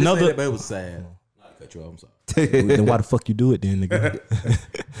I what's wanted to say another? that, but it was sad. I cut you off. I'm sorry. Then why the fuck you do it then, nigga?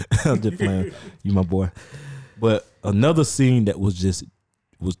 I'm just playing. You my boy. But another scene that was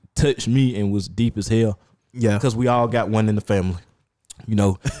touched me and was deep as hell. Yeah. Because we all got one in the family. You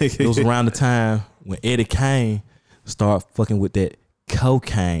know, it was around the time when Eddie Kane started fucking with that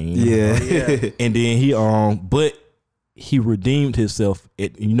cocaine. Yeah. And then but he redeemed himself.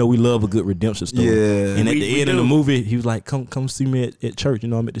 You know, we love a good redemption story. Yeah. And at We- the we end of the do. movie, he was like, "Come see me at church. You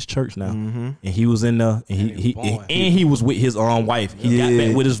know, I'm at this church now." And he was in there, and he was with his own wife. He got Yeah.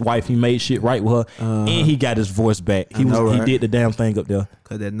 back with his wife. He made shit right with her, and he got his voice back. He know, he right? did the damn thing up there.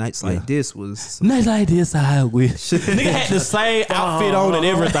 Cause that nights like this was Nights like this, I wish. Nigga had the same outfit on and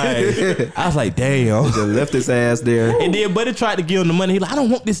everything. I was like, damn. just left his ass there. And then Buddy tried to give him the money. He like, I don't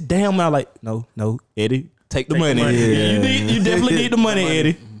want this damn. I like, no, Eddie, take the money. Yeah. You definitely need the money,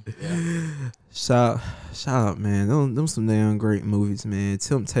 Eddie. Shout out, man. Them some damn great movies, man.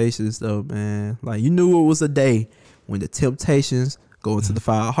 Temptations though, man. Like you knew it was a day when the Temptations go into the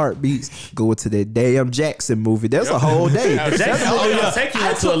Five Heartbeats, go into that damn Jackson movie. That's a whole day. Jackson movie gonna take you I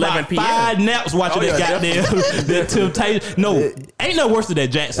until took 11 about p.m. 5 naps watching that goddamn that Temptation. No, ain't no worse than that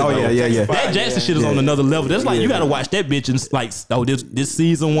Jackson. Oh, though. yeah. That Jackson shit is on another level. That's like you gotta watch that bitch and like, this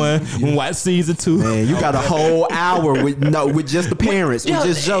season 1, we watch season 2. Man, you got a whole hour with just the parents, with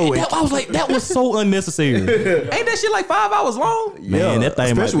just Joey. I was like, that was so unnecessary. Ain't that shit like 5 hours long? Man, that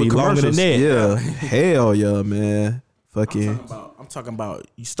thing might especially be with longer than commercials. that. Yeah, hell yeah, man. Fucking. I'm talking about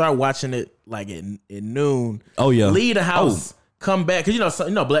you start watching it like at noon. Oh, yeah. Leave the house, come back because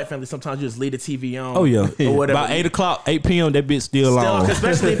you know black families sometimes you just leave the TV on. Oh yeah, or whatever. About 8 o'clock, 8 p.m. That bitch still on.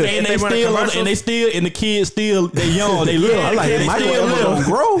 especially if they, And they run still, commercials. and the kids still, they young, they little. I like they Michael still Evans little. don't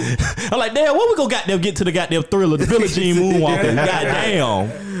grow. I'm like, damn, what we gonna goddamn get to the goddamn Thriller, the Billie Jean moonwalking?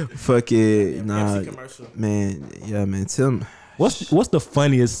 Goddamn. Fuck it, nah, MC commercial. man. Yeah, man. Tim. What's the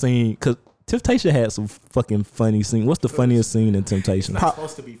funniest scene? Cause Temptation had some fucking funny scene. What's the funniest scene in Temptation? It's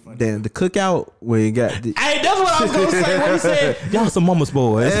supposed to be funny. Damn, the cookout when you got the, Hey, that's what I was gonna say. What he said, y'all some mama's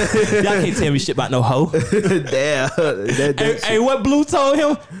boys. Y'all can't tell me shit about no hoe. damn. That Hey, what Blue told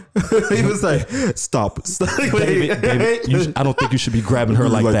him? he was like, stop. David, I don't think you should be grabbing her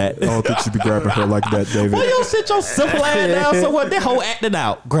like that. I don't think you should be grabbing her like that, David. Well, you don't sit your simple ass down somewhere. That hoe acting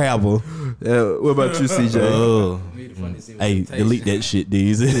out. Grab her. What about you, CJ? Oh. Hey, delete that shit,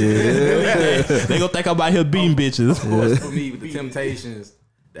 D's. They gonna think I'm out here beating bitches. Of course, for me with the Temptations,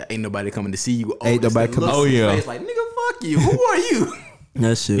 that ain't nobody coming to see you. Ain't nobody coming- Oh, yeah. Face like nigga, fuck you. Who are you?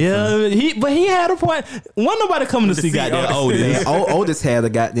 That shit. Yeah, he had a point. Wasn't nobody coming to see goddamn Otis. Man, Otis had a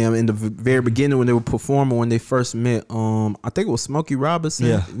goddamn in the very beginning when they were performing when they first met. I think it was Smokey Robinson.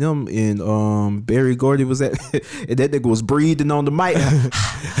 Yeah. Them and Barry Gordy was at, and that nigga was breathing on the mic.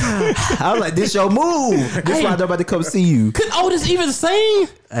 I was like, "This your move. This why nobody come see you." Could Otis even sing?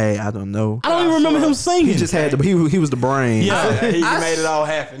 Hey, I don't know. I don't even remember him singing. He just had the he was the brain. Yeah. He made it all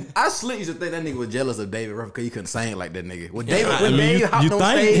happen. I slick used to think that nigga was jealous of David Ruffin because he couldn't sing like that nigga. When David, I when mean, Dave hopped you on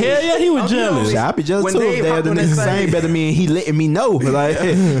think? stage, Hell yeah, he was you know, jealous. I'd be jealous when too if Dave they had hopped the on that nigga sing stage- better than me and he letting me know. Like,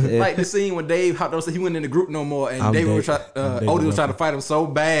 like the scene when Dave hopped on stage, he wasn't in the group no more, and I'm David was David Otis was trying to fight him so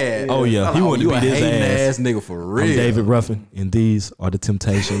bad. Oh, yeah. I'm He like, wanted to you a beat his hating ass. nigga for real. I'm David Ruffin, and these are the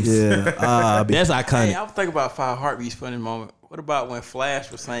Temptations. yeah, That's iconic. Hey, I was thinking about Five Heartbeats funny moment. What about when Flash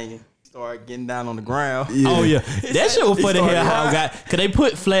was singing? Started getting down on the ground. Oh yeah, that shit was funny here. How I got? Cause they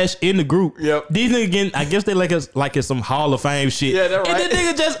put Flash in the group. Yep. These niggas again. I guess they like it's some Hall of Fame shit. Yeah, that's right. And the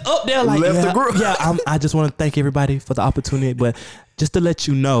nigga just up there like Left yeah, the group. Yeah, I just want to thank everybody for the opportunity, but just to let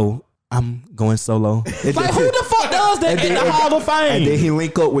you know, I'm going solo. Like, who the fuck does that in the Hall of Fame? And then he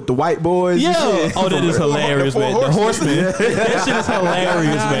link up with the white boys. Yeah. And shit. Oh, that is hilarious, man. The Horsemen. That shit is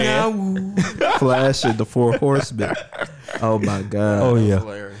hilarious, man. Flash and the Four Horsemen. Oh my god. Oh yeah.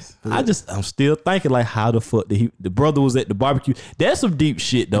 Hilarious. I'm still thinking like, how the fuck did the brother was at the barbecue? That's some deep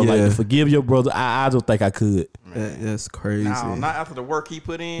shit though. Yeah. Like to forgive your brother. I don't think I could. That's crazy. No, not after the work he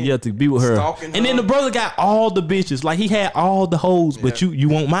put in. Yeah, to be with her. Stalking And then her. the brother got all the bitches. Like he had all the hoes, but you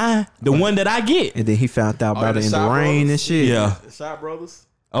want mine? The one that I get. And then he found out about the it in the Shaw rain brothers? and shit. Yeah. The Shot Brothers.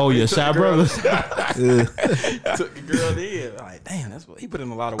 Oh yeah, took Shy the girl- Brothers. Took the girl in. Like, damn, that's what he put in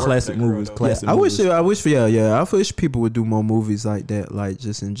a lot of work. Classic for that girl, movies, though. classic. I wish people would do more movies like that, like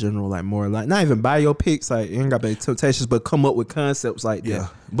just in general, like more like not even biopics, like ain't got to be Temptations, but come up with concepts like that. Yeah.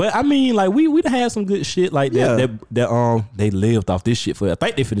 But I mean, like we done had some good shit like that. Yeah. That they lived off this shit for. I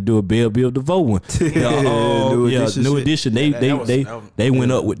think they finna do a Bill DeVoe one. New edition. They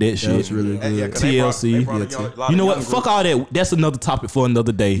went up with that shit. That was really good. Yeah, 'cause they TLC. brought a lot You of know what? young Fuck groups. all that. That's another topic for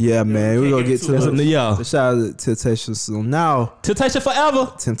another day. Yeah, man, we're gonna get to That's the yeah. shout out to Temptations. So now Temptation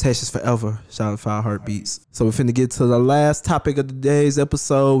Forever. Temptations Forever. Shout out to 5 Heartbeats. So we're finna get to the last topic of the day's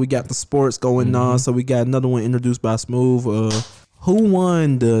episode. We got the sports going on. So we got another one introduced by Smooth. Who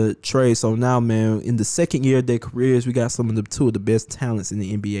won the trade? So now, man, in the second year of their careers, we got some of the two of the best talents in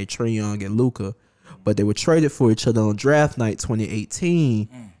the NBA, Trae Young and Luka. But they were traded for each other on draft night 2018.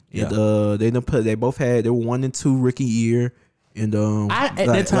 Yeah. And they were 1 and 2 rookie year. And At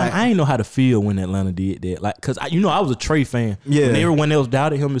that time, I didn't know how to feel when Atlanta did that. Like, cause I was a Trae fan. Yeah. When everyone else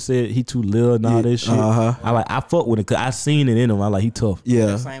doubted him and said he too little and all that shit. I fuck with it cause I seen it in him. I like he tough.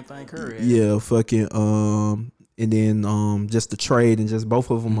 yeah. Same thing, Curry. Yeah, fucking and then just the trade and just both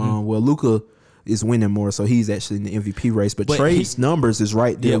of them. Luka is winning more, so he's actually in the MVP race. But Trae's numbers is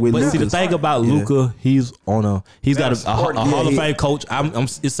right there with but Luka. see the thing about Luka, he's got a Hall of Fame coach.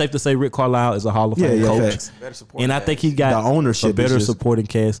 It's safe to say Rick Carlisle is a Hall of Fame coach, facts. Better support. and I think he got The ownership a better is just- supporting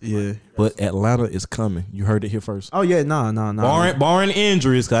cast. Yeah. But Atlanta is coming. You heard it here first. Oh yeah, nah. Barring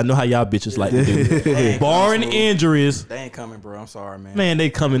injuries, cause I know how y'all bitches like to do. Barring injuries, They ain't coming, bro. I'm sorry, man. man,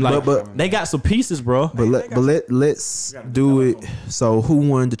 they coming like But- they got some pieces, bro. But let's do it. So who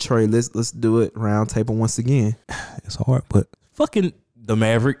won the trade? Let's do it round table once again. It's hard, but fucking the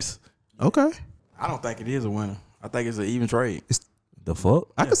Mavericks. Okay, I don't think it is a winner. I think it's an even trade. The fuck?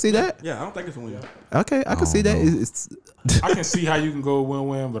 I can see that. Yeah, I don't think it's a winner. Okay, I can see that. It's I can see how you can go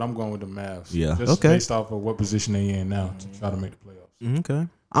win-win, but I'm going with the Mavs. Yeah. Just Okay. based off of what position they in now to try to make the playoffs. okay.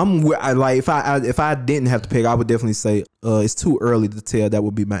 If I didn't have to pick, I would definitely say it's too early to tell. That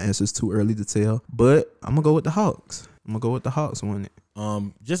would be my answer. It's too early to tell. But I'm gonna go with the Hawks. Winning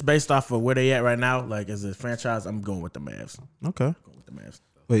it. Just based off of where they at right now, like as a franchise, I'm going with the Mavs. Okay. Going with the Mavs.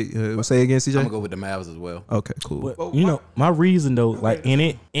 Wait, say again, CJ. I'm gonna go with the Mavs as well. Okay, cool. But you know, my reason though, like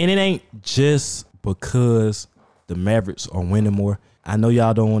it ain't just because the Mavericks are winning more. I know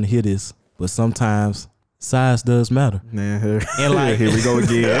y'all don't want to hear this, but sometimes size does matter. Man, And like, here we go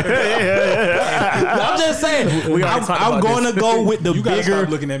again. I'm just saying, I'm going to go with the You gotta bigger. stop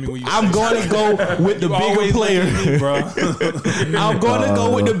looking at me when you. I'm say going to go with the You bigger always look player. at me, bro. I'm going to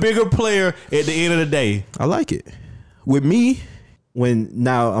go with the bigger player at the end of the day. I like it. With me,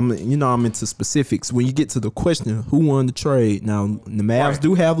 I'm into specifics. When you get to the question, who won the trade? Now the Mavs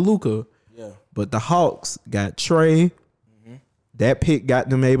do have Luka, but the Hawks got Trae. That pick got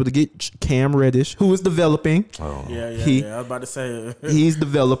them able to get Cam Reddish, who is developing. Yeah. I was about to say. He's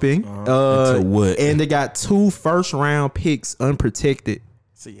developing. Into what? And they got 2 first-round picks unprotected.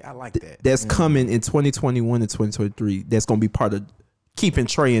 See, I like that. That's coming in 2021 and 2023. That's going to be part of keeping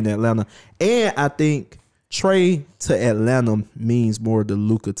Trae in Atlanta. And I think Trae to Atlanta means more than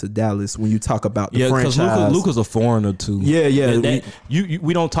Luka to Dallas when you talk about the Because franchise. Luka's a foreigner too. Yeah.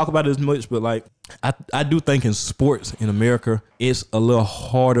 We don't talk about it as much, but like I do think in sports in America, it's a little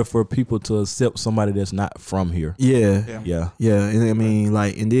harder for people to accept somebody that's not from here. Yeah. And I mean,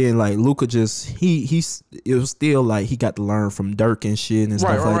 like, and then like Luka just it was still like he got to learn from Dirk and shit and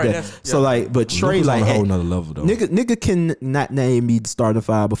stuff like that. So like, but Trae Luka's like on a whole nother level though. nigga can not name me the starting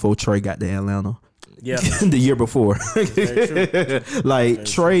 5 before Trae got to Atlanta. Yeah. The year before. Like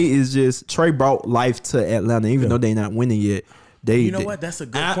Trae brought life to Atlanta, even though they not winning yet. You know what? That's a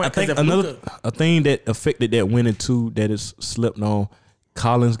good point. I think 'cause if a thing that affected that winning too that is slipped on.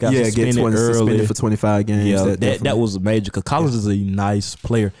 Collins got get suspended early. suspended for 25 games. Yeah, that that was major because Collins is a nice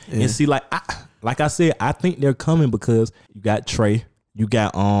player. Yeah. And see, like I said, I think they're coming because you got Trae, you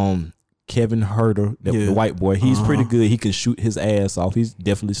got Kevin Huerter, the white boy. He's pretty good. He can shoot his ass off. He's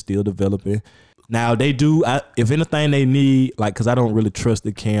definitely still developing. Now they do. If anything, they need like because I don't really trust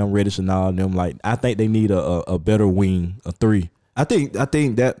the Cam Reddish and all of them. Like I think they need a better wing, a 3. I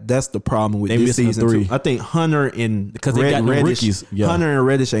think that's the problem with They this missing a season three. too. I think Hunter and Because they got no Reddish, rookies. Yeah. Hunter and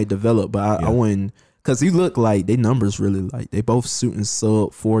Reddish ain't developed, but Yeah. I wouldn't because he look like they numbers really like they both shooting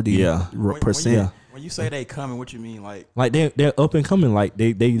sub 40%. Yeah. When you say they coming, what you mean? Like they're up and coming. Like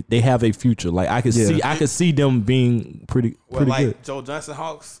they have a future. Like I could see them being pretty good. Joe Johnson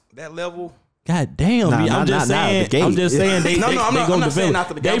Hawks, that level. God damn, Nah, I'm not just out saying. the gate. I'm just saying they I'm gonna not saying develop.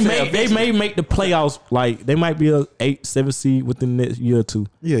 out the gate. I'm saying They may make the playoffs. Like they might be a 8-7 seed within the next year or two.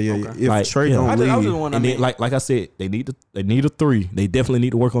 Yeah. If Like, Trey yeah. don't I just leave, want And then, like I said, they need a 3. They definitely need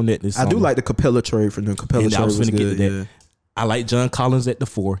to work on that this I do summer. like the Capella trade for them. Capella And I trade was was finna get good. to that. I like John Collins at the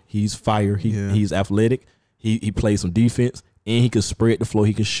 4. He's fire. He's athletic. He plays some defense and he can spread the floor.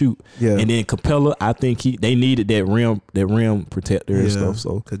 He can shoot. Yeah. And then Capella, I think they needed that rim protector and stuff.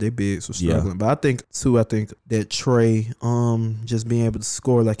 So because they bigs were struggling. But I think that Trey just being able to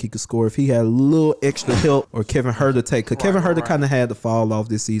score like he could score if he had a little extra help or Kevin Huerter take because Kevin Huerter kind of had to fall off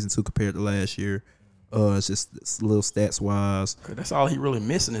this season too compared to last year. It's just it's little stats wise. That's all he really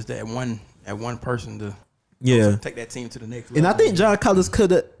missing is that one person to take that team to the next level. And I think John Collins could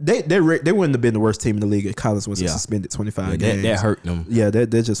have they wouldn't have been the worst team in the league if Collins wasn't suspended 25 games. that hurt them. Yeah,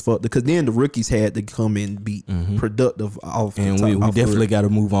 that just fucked because then the rookies had to come and be productive off. And the top, we off definitely the got to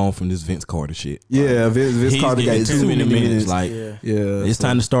move on from this Vince Carter shit. Yeah, Vince He's Carter got getting too many minutes. Like, yeah, it's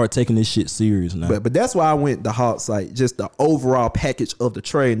time to start taking this shit serious now. But that's why I went the Hawks, like just the overall package of the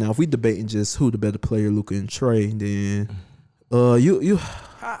trade. Now, if we debating just who the better player, Luka and Trey, then you.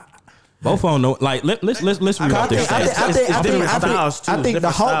 Both of them know. Like let's read off their stats. I think the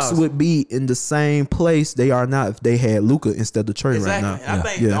Hawks would be in the same place they are now if they had Luka instead of Trey right now. And I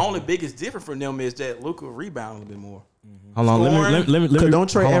think the only biggest difference from them is that Luka rebounds a little bit more. Hold on, let me. Don't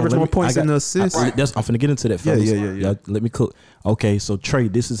Trey average more points than the assists? I'm finna get into that. Fellas. Yeah. Let me cook. Okay, so Trey,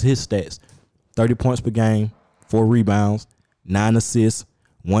 this is his stats: 30 points per game, 4 rebounds, 9 assists,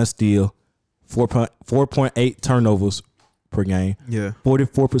 1 steal, 4.8 turnovers per game. Yeah.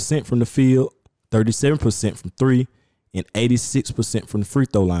 44% from the field, 37% from 3, and 86% from the free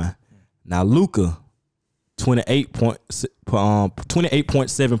throw line. Now Luka,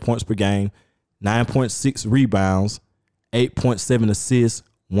 28.7 points per game, 9.6 rebounds, 8.7 assists,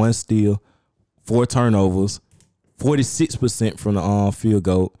 1 steal, 4 turnovers, 46% from the field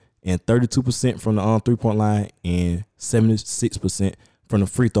goal, and 32% from the 3-point line, and 76% from the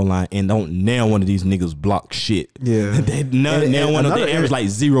free throw line. And don't now one of these niggas block shit. Yeah. They average like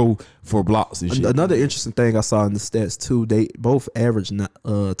 0 for blocks and shit. Another interesting thing I saw in the stats too, they both averaged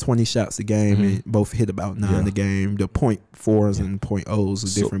 20 shots a game and both hit about 9 a game. The .4s and .0s are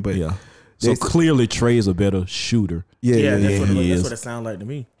different, but so clearly Trey's a better shooter. That's what it sounds like to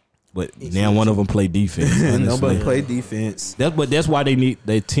me. But now one of them play defense. Nobody play defense. That's why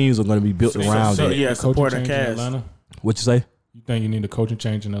their teams are going to be built around it. Supporting cast. What you say? You think you need a coaching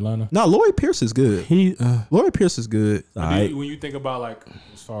change in Atlanta? No, Lloyd Pierce is good. Lloyd Pierce is good. When you think about like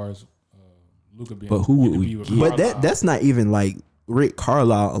as far as Luka being, but who would we get? But that's not even like Rick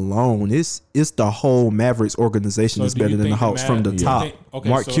Carlisle alone. It's the whole Mavericks organization is better than the Hawks from the top.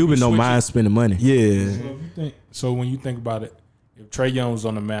 Mark Cuban don't mind spending money. Yeah. So when you think about it, if Trey Young was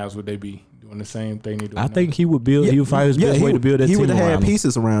on the Mavs, would they be doing the same thing they do? I think he would build. He would find his best way to build that team. He would have had around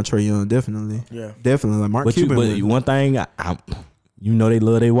pieces around Trey Young, definitely. Yeah, definitely. Like Mark Cuban. But one thing, you know they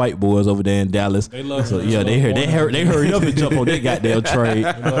love their white boys over there in Dallas. They love. So they hurried up and jump on that goddamn trade.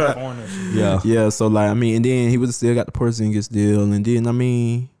 Yeah. So like and then he would have still got the Porzingis deal, and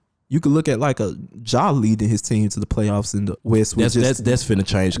then you could look at like a Ja leading his team to the playoffs in the West. That's finna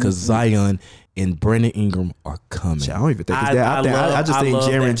change because Zion and Brandon Ingram are coming. I don't even think it's that. I just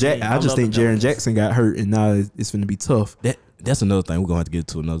think Jaren Jackson got hurt, and now it's finna be tough. That's another thing we're gonna have to get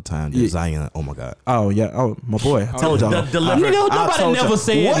to another time. Zion, oh my god. Oh yeah. Oh my boy. I told y'all. Nobody never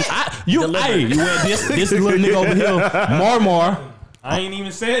said. You had this little nigga over here, Marmar. I ain't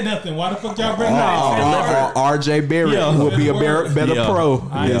even said nothing. Why the fuck y'all bring that? RJ Barrett will be a better pro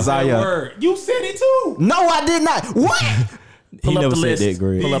than Zion. You said it too. No, I did not. What? He never said that,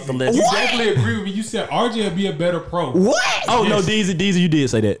 Greg. Pull up the list. You definitely agree with me. You said RJ would be a better pro. What? Oh no, Deezy, you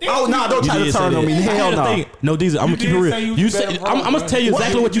did say that. Oh no, don't try to turn on me. Hell no. No, Deezy, I'm gonna keep it real. You said I'm gonna tell you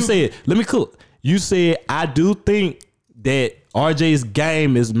exactly what you said. Let me cook. You said I do think that RJ's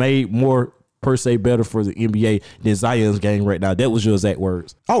game is made more per se better for the NBA than Zion's game right now. That was your exact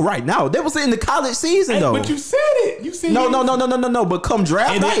words. Oh, right now. That was in the college season though. But you said it. You said no. But come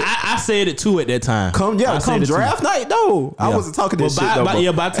draft night, I said it too at that time. Come draft night though. I wasn't talking this shit though.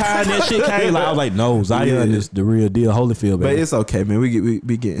 By the time that shit came, I was like, no, Zion is the real deal. Holyfield, baby. But it's okay, man.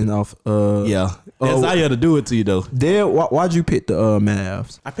 We getting off. That's Zion to do it to you though. Why'd you pick the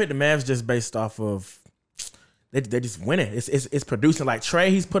Mavs? I picked the Mavs just based off of they're just winning. It's producing. Like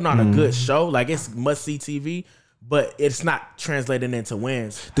Trey, he's putting on a good show. Like it's must see TV. But it's not translating into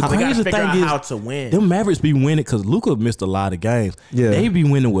wins. The they gotta crazy figure thing out is, how to win. them Mavericks be winning because Luka missed a lot of games. Yeah. They be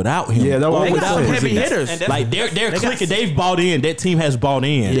winning without him. Yeah, that's what They we got some say. heavy hitters. Like they're got- clicking. They've bought in. That team has bought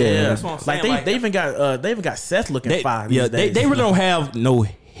in. Yeah, That's what I'm saying. like they even got Seth looking fine. Yeah, these days. they really don't have no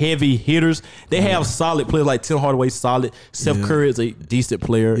heavy hitters. They have solid players like Tim Hardaway, solid. Seth Curry is a decent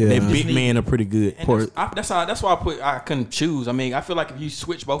player. Yeah. Their big men are pretty good. And that's why I couldn't choose. I mean, I feel like if you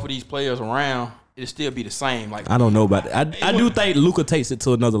switch both of these players around, it'd still be the same. Like I don't know about that. I do think Luka takes it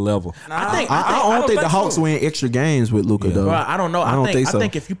to another level. I don't think the Hawks so. win extra games with Luka though. Bro, I don't know. I don't think so. I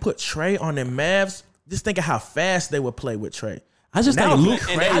think if you put Trey on them Mavs, just think of how fast they would play with Trey. I just Now think Luka-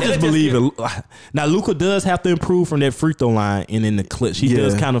 Luka. and I they just just believe it. Now Luka does have to improve from that free throw line and in the clutch. He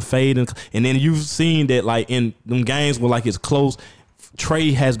does kind of fade, and then you've seen that like in them games where like it's close.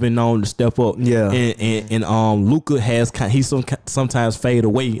 Trey has been known to step up, and Luka has sometimes fade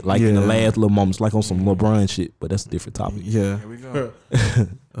away like in the last little moments, like on some LeBron shit. But that's a different topic. Yeah. Here we go.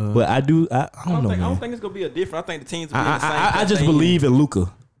 But I don't know, I man. don't think it's gonna be a different. I think the teams will be the same. I just believe in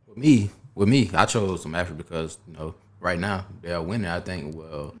Luka. With me, I chose some Maverick because right now they are winning. I think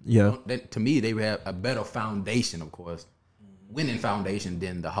to me they have a better foundation, of course, winning foundation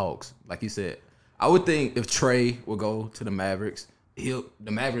than the Hawks. Like you said, I would think if Trey would go to the Mavericks, the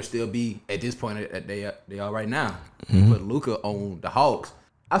Mavericks still be at this point that they are right now. Put Luka on the Hawks,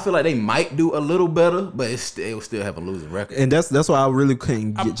 I feel like they might do a little better, but they will still have a losing record. And that's why I really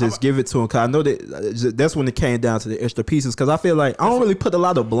couldn't give it to him, because I know that that's when it came down to the extra pieces. Because I feel like I don't really put a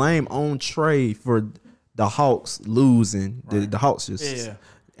lot of blame on Trey for the Hawks losing. The Hawks just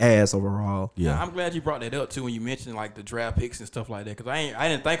ass overall. Yeah, I'm glad you brought that up too when you mentioned like the draft picks and stuff like that, because I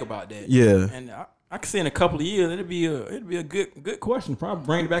didn't think about that. Yeah, and I can see in a couple of years it'd be a good question. Probably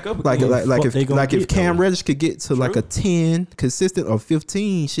bring it back up like again. if Cam Reddish could get to like a 10 consistent or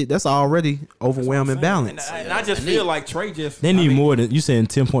 15, shit, that's already overwhelming balance. And I just feel like Trey they need more than you saying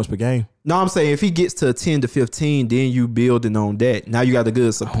 10 points per game. No, I'm saying if he gets to 10 to 15, then you building on that. Now you got the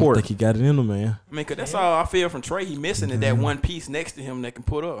good support. I don't think he got it in him, man. I mean, cause that's all I feel from Trey. He missing that one piece next to him that can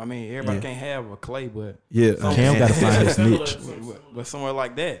put up. I mean, everybody can't have a Clay, but Cam got to find his niche. But somewhere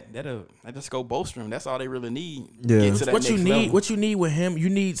like that just go bolster him. That's all they really need. Yeah. Get to that What next you need, level. what you need with him, you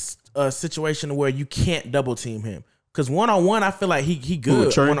need a situation where you can't double team him. Because 1-on-1, I feel like he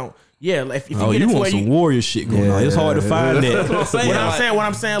good. Trey? Yeah, like if you Oh, get you it to want where some warrior shit going on. It's hard to find that. What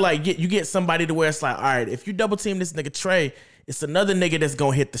I'm saying, like you get somebody to where it's like, all right, if you double team this nigga Trey, it's another nigga that's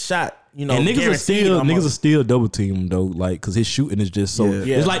gonna hit the shot. You know, And niggas guaranteed are almost. still double team him though, like because his shooting is just so.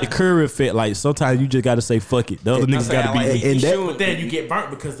 Yeah. It's like the Curry effect. Like sometimes you just got to say fuck it. The other niggas got to be. and that- But then you get burnt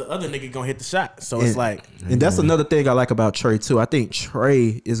because the other nigga gonna hit the shot. So it's like, and that's another thing I like about Trey too. I think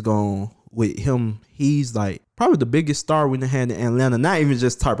Trey is going with him. He's like probably the biggest star we had in Atlanta. Not even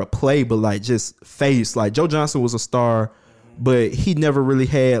just type of play, but like just face. Like Joe Johnson was a star, but he never really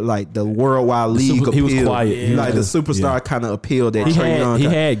had like the worldwide league appeal. He was quiet. He Like was the just- superstar kind of appeal that He Trey Young he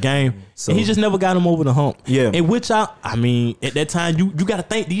got. had game. So- And he just never got him over the hump. Yeah. And which I mean, at that time, you got to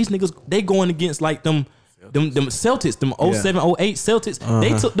think these niggas, they going against like them Celtics, them 07, 08 Celtics.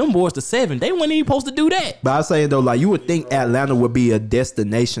 They took them boys to 7. They weren't even supposed to do that. But I was saying though, like you would think Atlanta would be a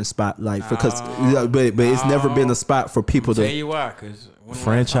destination spot, like because but it's never been a spot for people Tell to. you why, because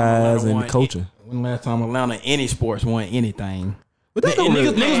Franchise and coaching. When last time Atlanta any sports won anything? But that don't And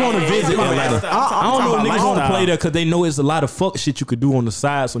really- niggas want to visit Atlanta. I don't know if niggas want to play there because they know it's a lot of fuck shit you could do on the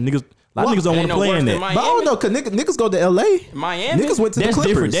side. So niggas, a lot of niggas don't want to play in that. But I don't know, cause niggas go to LA. Miami? Niggas went to That's the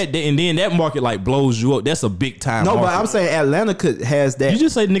Clippers. different. And then that market like blows you up. That's a big time. No, but market. I'm saying Atlanta has that. You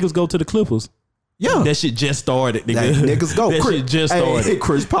just say niggas go to the Clippers. Yeah. That shit just started, nigga. Niggas go. That Chris, shit just hey, started.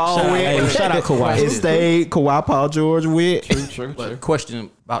 Chris Paul went. Shout out Kawhi. It stayed. Kawhi, Paul George went. True. But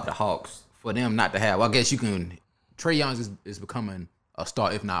question about the Hawks for them not to have. Well, I guess you can. Trey Young is becoming a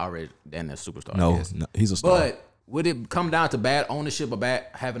star, if not already, then a superstar. I guess. No, he's a star. But would it come down to bad ownership or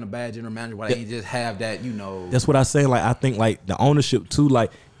having a bad general manager? Why they just have that? That's what I say. Like I think like the ownership too.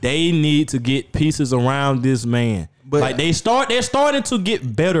 Like they need to get pieces around this man. But- like they're starting to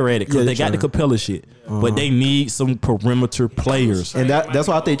get better at it because Yeah, they got the Capella shit. But they need some perimeter players. And that's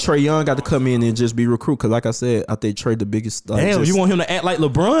why I think Trey Young got to come in and just be recruit. Because like I said, I think Trey the biggest. Like, Damn, you want him to act like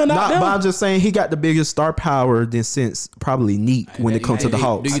LeBron out there? But I'm just saying he got the biggest star power than since probably Neek when it comes to the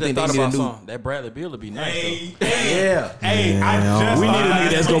Hawks. Do you think they thought need a about new? something. That Bradley Beal would be nice. Yeah. Hey, I just We need a thought nigga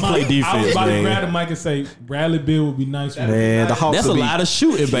that. that's gonna play I was defense, about to man. grab the mic and say Bradley Beal would be nice. Man, the Hawks That's will a be, lot of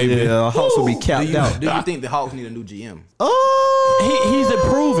shooting, baby. Yeah, the Hawks will be capped out. Do you think the Hawks need a new GM? BM. He's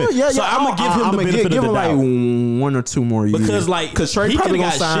improving. So I'm gonna give him the benefit of the doubt. Like 1 or 2 more years Because Trey he probably coulda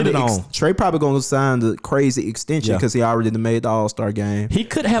gonna got sign shitted Trey probably gonna sign the crazy extension because he already made the All-Star game. He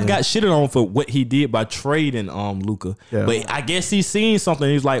could have got shitted on for what he did by trading Luka. Yeah. But I guess he's seen something.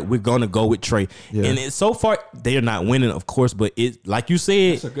 He's like, we're gonna go with Trey. Yeah. And so far they're not winning, of course. But it, like you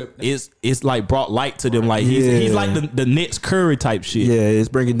said, it's like brought light to them. Like he's like the Nets Curry type shit. Yeah, it's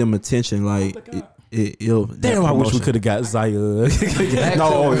bringing them attention. Like Damn, I wish we could have got Zion.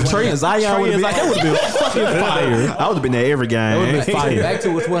 Trey and Zion would have been fucking fire. I would have been there every game. Back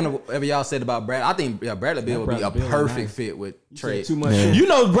to which one whatever y'all said about Brad. I think Bradley Beal would be a perfect fit with Trey. Too much. You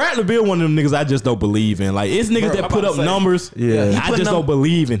know, Bradley Beal one of them niggas I just don't believe in. Like it's niggas that put up numbers. Yeah. I just don't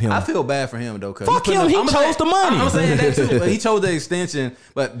believe in him. I feel bad for him though. Fuck him. He chose the money. I'm saying that too. But he chose the extension.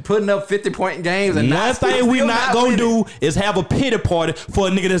 But putting up 50-point games and one thing we not gonna do is have a pity party for a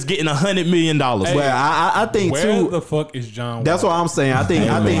nigga that's getting $100 million. Well, I think Where too. the fuck is John Wall? That's what I'm saying. I think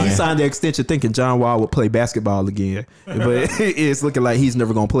he signed the extension thinking John Wall would play basketball again, but it's looking like he's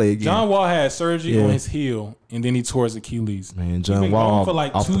never gonna play again. John Wall had surgery on his heel and then he tore his Achilles. Man, John John Wall for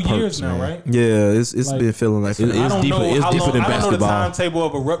like off 2 the perks, years now, man. right? Yeah, it's Like, been feeling like it's that. I don't deeper. know It's how deeper long, than I don't know the basketball. timetable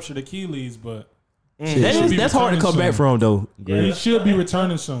of a ruptured Achilles, but That's hard to come back from though. he should be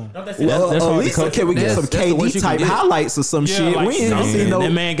returning soon. Well, That's at hard least to come. can we get some That's the worst KD you type can get. highlights or some Yeah, shit? like We ain't something. seen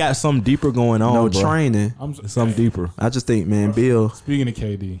That man got something deeper going on. no bro. training. Something deeper. I just think, man, Bill Speaking of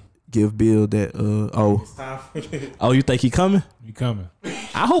KD, give Bill that. Oh, you think he coming? he coming.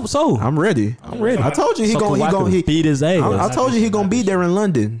 I hope so. I'm ready. I told you he So gonna Kawhi can beat his ass. I told you he gonna be there in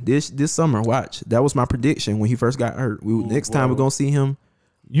London this summer. Watch, that was my prediction when he first got hurt. Next time we're gonna see him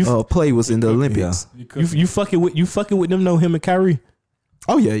play was in the Olympics. You fucking with them though, him and Kyrie.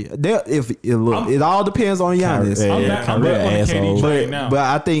 Oh yeah. It all depends on Giannis. Kyrie- I'm back on Kyrie the KD asshole. train now. But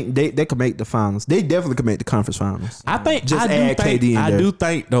I think they could make the finals. They definitely could make the conference finals. I think Just I add do think, KD in I there. do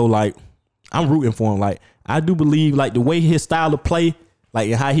think though, like I'm rooting for him. Like I do believe, like the way his style of play, like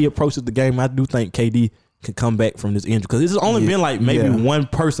and how he approaches the game, I do think KD can come back from this injury because it's only been like maybe one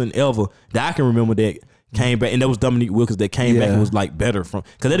person ever that I can remember that came back, and that was Dominique Wilkins that came back and was like better from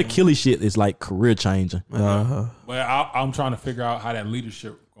because that Achilles shit is like career changing. Well, I'm trying to figure out how that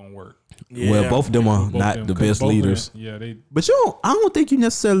leadership gonna work. Well, both of them are Both not them, the 'cause best both of them- leaders. Yeah, they. But I don't think you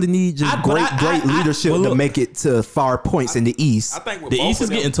necessarily need just great leadership to make it to far points in the East. I think with The both East of is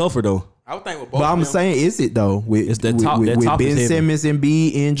them, getting tougher though. I would think with both But of I'm them, saying, is it though? With It's that top- that top Ben is heavy. Simmons and B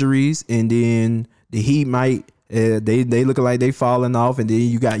injuries, and then the Heat might they looking like they falling off, and then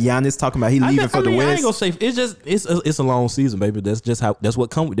you got Giannis talking about he leaving for the I ain't West. gonna say it's just it's a long season, baby. That's just how what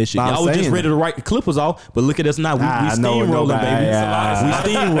come with this shit. But I'm Y'all was just saying- ready to write the Clippers off, but look at us now. We steamrolling, baby.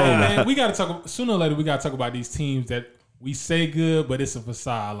 We steamrolling. Man, we gotta talk. Sooner or later, we gotta talk about these teams that we say good, but it's a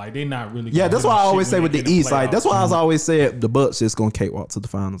facade. Like they're not really. Yeah, that's why I always say with the East, like that's why I was. always said the Bucks just gonna cakewalk to the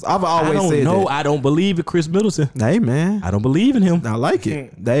finals. I've always said that. I don't believe in Chris Middleton. Hey man, I don't believe in him. I like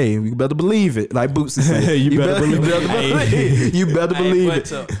it. Hey, you better believe it. Like Bootsy said, You better believe it. You better believe it.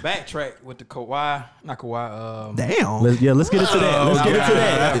 to backtrack with the Kawhi, not Kawhi. Damn. Let's get into that. Let's get into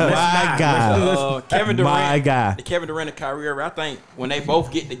that. My guy. Kevin Durant, My guy. the Kevin Durant and Kyrie Irving. I think when they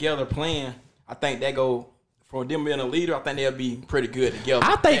both get together playing, I think that go for them being a leader. I think they'll be pretty good together.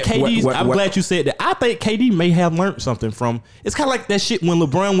 I think KD's. I'm glad you said that. I think KD may have learned something from. It's kind of like that shit when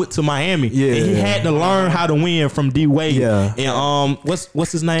LeBron went to Miami. Yeah. And he had to learn how to win from D Wade. Yeah. And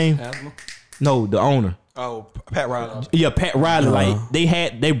what's his name? No, the owner. Oh, Pat Riley. Yeah, Pat Riley. Like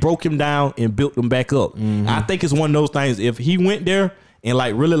they broke him down and built him back up. I think it's one of those things. If he went there and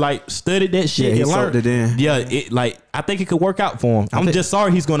like really like studied that shit he and learned soaked it in. yeah, it like I think it could work out for him. I'm just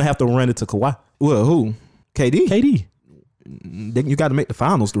sorry he's gonna have to run into Kawhi. Well, who? KD. KD. You got to make the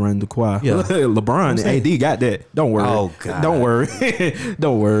finals to run the Kawhi. Yeah. LeBron and AD got that. Don't worry. Oh, God. Don't worry.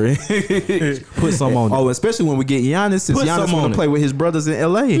 Don't worry. Put some on it. Oh, especially when we get Giannis, since Put Giannis some on want it. to play with his brothers in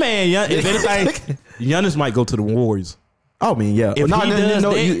LA. Man, if anything, Giannis might go to the Warriors. Oh, I mean, yeah. If he does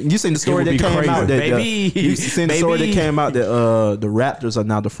that, you seen the story it would that be came out crazy. that Baby. you seen the story that Baby. came out that the Raptors are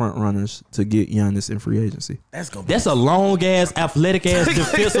now the front runners to get Giannis in free agency. That's a long ass, athletic ass,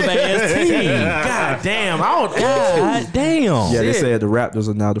 defensive ass team. God damn. God damn. Yeah, they said the Raptors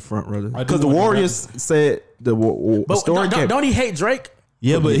are now the front runners because the want the Warriors said the story came. Don't he hate Drake?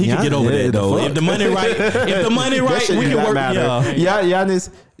 Yeah, but he can get over Yeah, that though. the If the money right, That shit we do can not work. matter. Yeah.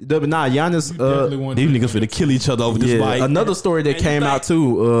 Giannis. Giannis. Definitely want These to- niggas finna kill each other over this Yeah, fight. another story that came out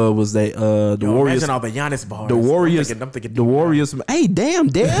too was that the Warriors. Imagine all the Giannis bars. The Warriors. I'm thinking the Warriors. Hey, damn,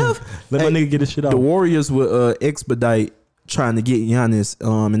 Dev. Let my Hey, nigga get his shit The out. Warriors would expedite trying to get Giannis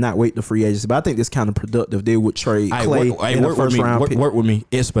and not wait the free agency. But I think it's kind of productive. They would trade Clay in the first round pick. Work with me.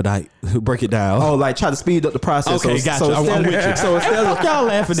 Expedite. Break it down. Oh, like try to speed up the process. Okay, gotcha. I'm with you. So instead of y'all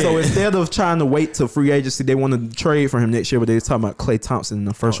laughing at. So instead of trying to wait till free agency, they want to trade for him next year. But they were talking about Klay Thompson in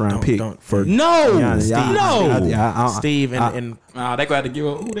the first round pick for Giannis. Steve and they gonna have to give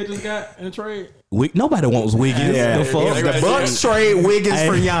up who they just got in the trade. Nobody wants Wiggins. The Bucks trade Wiggins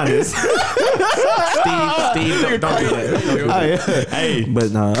for Giannis. Steve, don't do that. Hey,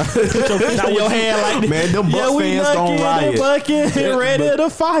 but nah. Put your fist in your hand like this. Man, them Bucks fans gonna riot. Fucking ready to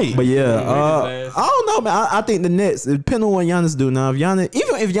fight. But yeah, I don't know, man. I think the Nets, depending on what Giannis do now, even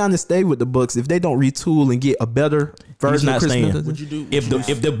if Giannis stay with the Bucks, if they don't retool and get a better version of Chris Middleton, Would you do?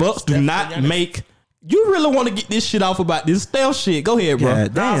 If the Bucks do not make. You really want to get this shit off about this stealth shit? Go ahead, bro. Yeah,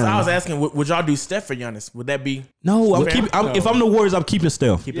 damn. I was asking, would y'all do Steph for Giannis? Would that be? No, I'm fair? keeping. If I'm the Warriors, I'm keeping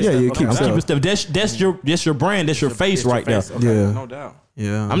Steph. Keep Yeah, you keep I'm Steph. keeping Steph. That's your brand. That's your face right there. Okay, Yeah. No doubt.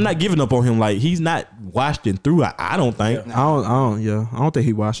 Yeah, I'm not giving up on him. Like he's not washed and through. I don't think. I don't think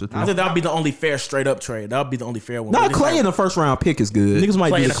he washed it. I think that would be the only fair straight up trade. That would be the only fair one. Nah, Clay in the first round pick is good. Niggas might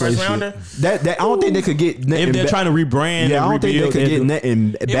Clay do in the the Clay first shit. rounder. That I don't think they could get. If they're trying to rebrand, yeah, I don't and think they rebuild, could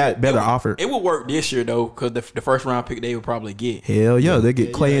get they'll do- better offer. It would work this year though, because the first round pick they would probably get. Hell yeah, they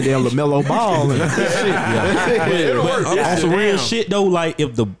get Clay and then LaMelo Ball and that shit. But on some real shit though, like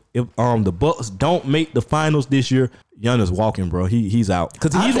if the Bucks don't make the finals this year, Giannis walking, bro. He's out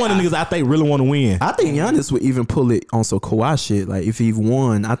because he's one of the niggas I think really want to win. I think Giannis would even pull it on some Kawhi shit. Like if he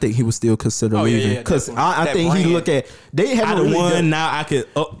won, I think he would still consider leaving because I think he look at they haven't I really won done. now. I could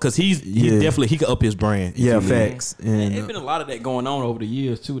up because he definitely he could up his brand. Yeah, facts. And It's been a lot of that going on over the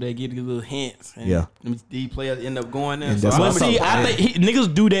years too. They get these little hints. And these players end up going there. And So that's But what see, I think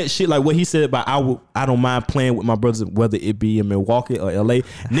niggas do that shit like what he said about I don't mind playing with my brothers whether it be in Milwaukee or LA.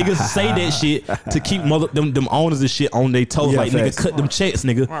 Niggas say that shit to keep them owners and shit on their toes. Yeah, Like facts. nigga, cut them checks,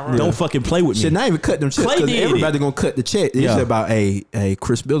 nigga. Don't fucking play with me. Shit, not even cut them checks Clay because did everybody it. gonna cut the check. It's Yeah. just about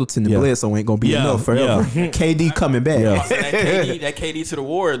Chris Middleton and Yeah. Bledsoe ain't gonna be Yeah, enough forever. yeah. KD coming back. Yeah. that KD to the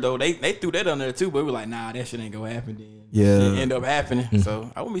Warriors though, they threw that under there too, but we were like, nah, that shit ain't gonna happen. Then Yeah. shit end up happening.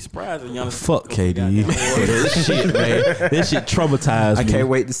 So I wouldn't be surprised if Giannis Fuck goes to the KD. goddamn Warriors. That shit, man. That shit traumatized I me. can't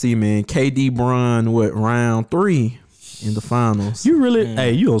wait to see, man. KD Bron, round 3 in the finals. You really,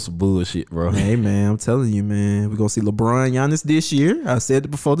 hey, you on some bullshit, bro. Hey man, I'm telling you, man, we're gonna see LeBron Giannis this year. I said it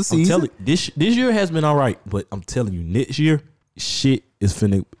before the I'm season. telling you, this year has been all right, but I'm telling you, next year shit is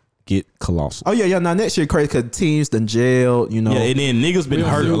finna get colossal. Oh yeah. Now next year crazy because teams done jailed, you know. Yeah, and then niggas been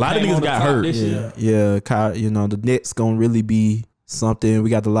hurt. A lot of niggas got hurt. Yeah, you know, the Nets gonna really be something. We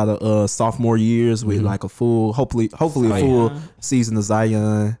got a lot of sophomore years with like a full, hopefully a full season of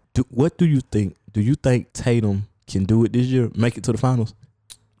Zion. What do you think? Do you think Tatum can do it this year? Make it to the finals?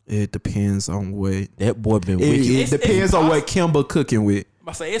 It depends on what. That boy been wicked. It depends on what Kimba cooking with.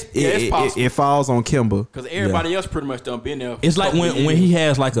 I say it's possible It falls on Kimba. because everybody else pretty much done been there. It's like when he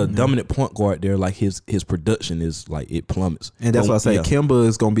has like a dominant point guard there, like his production is like it plummets. And that's why I say Yeah. Kimba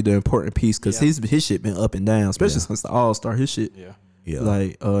is gonna be the important piece because his shit been up and down, especially since the All-Star. His shit, Yeah.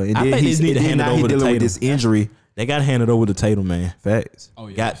 like, and I then think he's they need to hand it now over he to dealing with Tatum. this injury. They got to hand it over to Tatum, man. Facts. Oh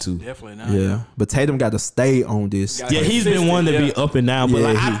yeah, Got to. definitely not. Yeah, but Tatum got to stay on this. Got- Yeah, he's been one to be up and down, but Yeah,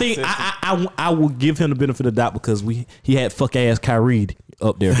 like, I he- think I will give him the benefit of the doubt because he had fuck ass Kyrie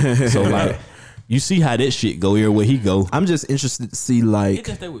up there, so like you see how that shit go everywhere he go. I'm just interested to see It's like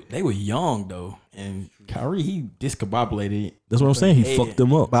just they were young though, and Kyrie he discombobulated. That's what I'm saying. He Yeah. fucked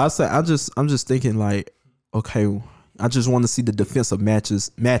them up. But I'm just thinking like, okay, I just want to see the defensive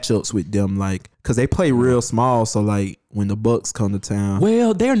matchups with them, like, cause they play real small. So like when the Bucks come to town,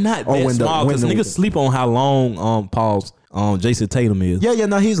 Well, they're not Or that when the- small when because the- niggas sleep on how long Jason Tatum is. yeah,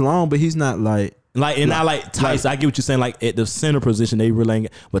 no, he's long, but he's not like. Like and I like Tice. I get what you're saying. Like at the center position, they really ain't.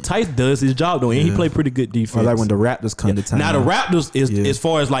 But Tice does his job though, and he play pretty good defense. Or like when the Raptors come to town. Now the Raptors is Yeah. as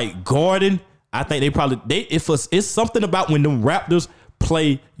far as like guarding, I think it's something about when them Raptors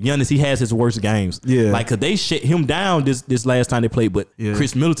play Giannis, he has his worst games. Yeah. Like cause they shut him down this last time they played, but Yeah.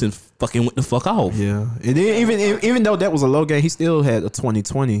 Chris Middleton fucking went the fuck off. Yeah, and then even though that was a low game, he still had a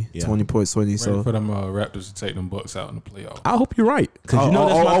 20-20, Yeah. 20 points, 20. Ready So for them Raptors to take them Bucks out in the playoffs. I hope you're right. Cause you know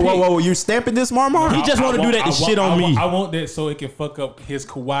that's my pick. whoa, you stamping this, Marmar? He just want to do that to shit on me. I want that so it can fuck up his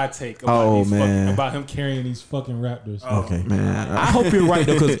Kawhi take Oh, man. about him carrying these fucking Raptors. Okay. Man, I hope you're right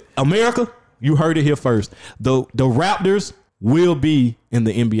though, because America, you heard it here first. The Raptors will be in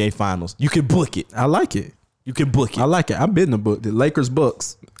the NBA Finals. You can book it. I like it. You can book it. I like it. I've been to book the Lakers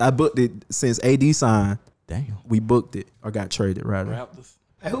Bucks. I booked it since AD signed. Damn. We booked it or got traded rather. Raptors.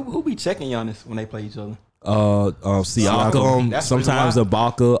 Hey, who be checking Giannis when they play each other? Siakam, sometimes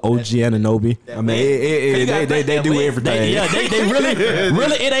Ibaka, OG Anunoby. I mean, they do everything. They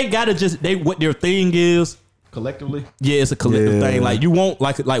really, it ain't gotta just what their thing is. Collectively, Yeah, it's a collective thing. Like you won't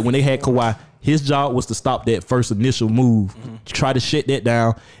like when they had Kawhi. His job was to stop that first initial move, try to shut that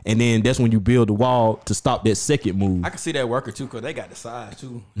down, and then that's when you build the wall to stop that second move. I can see that worker too, because they got the size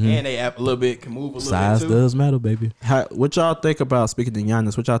too, and they a little bit can move a little Size bit too. does matter, baby. What y'all think about, speaking to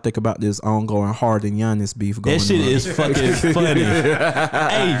Giannis, what y'all think about this ongoing Harden Giannis beef going on? That shit is fucking funny.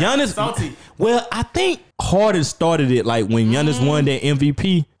 Hey, Giannis. Salty. Well, I think Harden started it like when Giannis won that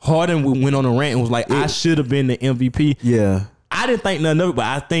MVP. Harden went on a rant and was like, "I should have been the MVP." Yeah. I didn't think nothing of it, but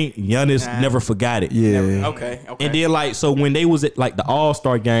I think Giannis never forgot it. Yeah. Okay. And then like, so when they was at like the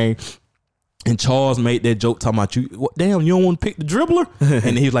All-Star game and Charles made that joke talking about damn, you don't want to pick the dribbler?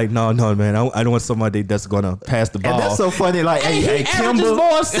 And he was like, no, man, I don't want somebody that's going to pass the ball. And that's so funny. Like, hey, averages Kimba.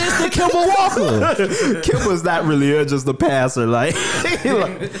 more assists than Kimba Walker. Kimba's not really just a passer. Like,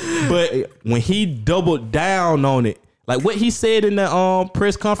 But when he doubled down on it, like what he said in the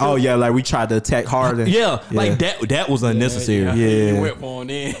press conference. oh yeah, like we tried to attack Harden. Yeah, like that was unnecessary. Yeah. He went for him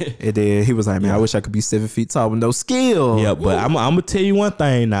then. And then he was like, man, I wish I could be 7 feet tall with no skill. Yeah, but I'm gonna tell you one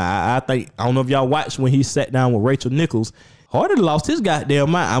thing. Now, I think I don't know if y'all watched when he sat down with Rachel Nichols. Harden lost his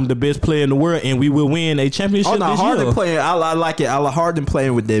goddamn mind. I'm the best player in the world, and we will win a championship. Oh no, this Harden year. playing. I like it. I like Harden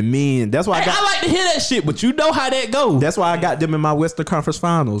playing with that mean. That's why I like to hear that shit, but you know how that goes. That's why I got them in my Western Conference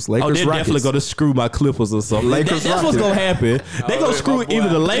Finals. Lakers, Oh, they're Rockets. definitely going to screw my Clippers or something. Lakers, That's what's Rockets. going to happen. They're going to screw either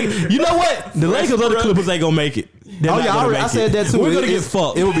the Lakers. You know what? The Lakers or the Clippers ain't going to make it. They're Oh not yeah, gonna I make said it. that too. We're going to get It's-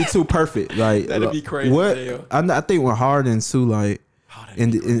 fucked. It would be too perfect. Like That'd be crazy What as hell. I think with Harden too, like,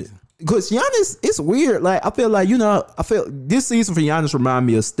 and because Giannis, it's weird. Like I feel like I feel this season for Giannis remind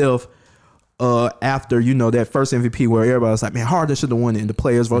me of Steph. After that first MVP where everybody was like, man, Harden should have won it, and the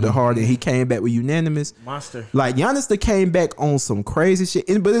players voted Harden, and he came back with unanimous Monster. Like Giannis, that came back on some crazy shit,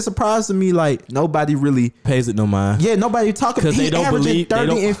 but it surprised to me like nobody really, pays it no mind. yeah, nobody talking Because he they don't averaging believe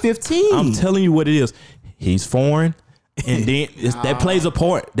 30 and 15. I'm telling you what it is. He's foreign. And then that plays a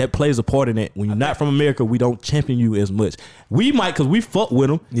part. That plays a part in it. When you're not from America, we don't champion you as much. We might, because we fuck with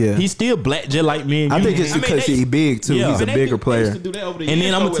him. Yeah. He's still black, just like me and you. I think it's because he's big too. Yeah. He's a bigger player. Do that over the And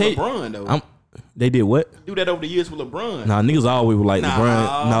years then I'm though gonna with tell you, LeBron though. they did what? Do that over the years with LeBron. Nah, niggas always were like Nah.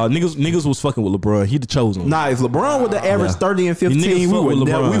 LeBron. Nah, niggas was fucking with LeBron. He the chosen one. Nah, if LeBron would have averaged 30 and 15, Niggas we fuck would, with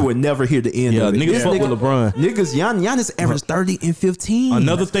LeBron. we would never hear the end Yeah, of it. niggas This fuck nigga- with LeBron. Niggas, Giannis averaged 30 and 15.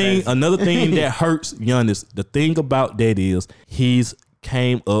 Another thing that hurts Giannis. The thing about that is he's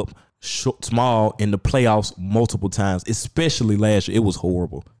came up small in the playoffs multiple times, especially last year. It was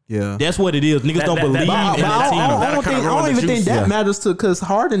horrible. Yeah. That's what it is. Niggas don't believe in But that team. I don't even think that matters to, because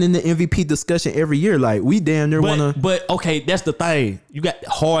Harden in the MVP discussion every year. Like we damn near want to. But okay, that's the thing. You got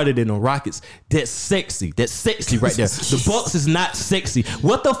Harden in the Rockets. That's sexy. That's sexy right there. The Bucks is not sexy.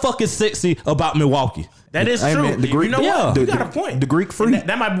 What the fuck is sexy about Milwaukee? That is Hey, true. man, the Greek- you know yeah. what? You The- got a point. the Greek freak. And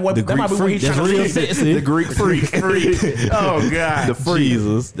that might be what The that might be Greek what he's freak. trying That's to real say. sexy. The Greek freak. Oh God. The freak.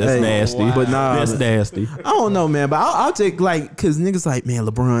 Jesus, that's Hey, nasty. But nah, That's nasty. I don't know, man. But I'll take like, cause niggas like, man,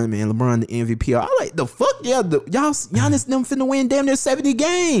 LeBron the MVP. I like the fuck yeah. Y'all Giannis them finna win damn near 70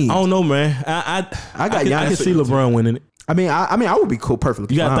 games. I don't know, man. I got can Giannis see LeBron winning it. I mean, I would be cool,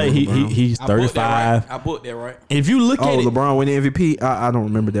 perfectly. You gotta fine think with LeBron. he's I booked that 35. right. I booked that right. If you look at it, LeBron winning MVP. I don't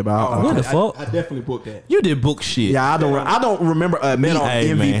remember that, but what the fuck? I definitely booked that. You did book shit. yeah, I don't remember me Hey,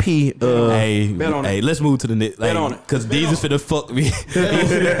 MVP. Hey, Bet on it. let's move to the next. Bet on it. Because Bet these on is finna fuck me.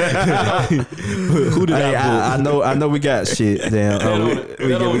 Who did Hey, I book? I know we got shit. Damn, we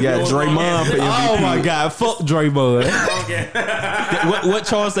got Draymond for MVP. Oh my God! Fuck Draymond. what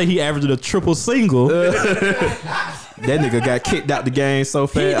Charles say? He averaged a triple single. That nigga got kicked out the game so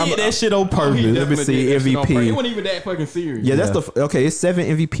He fast. did that shit on purpose. Let me see MVP. It wasn't even that fucking serious. Yeah, that's okay. It's 7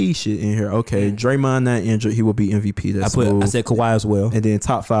 MVP shit in here. Okay, Draymond not injured. He will be MVP. That's I smooth. said Kawhi as well. And then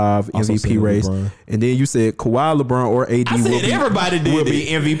top 5 Also said MVP race. LeBron. And then you said Kawhi, LeBron, or AD I said everybody did will be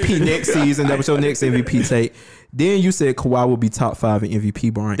it. MVP next season. That was your next MVP take. Then you said Kawhi will be top 5 in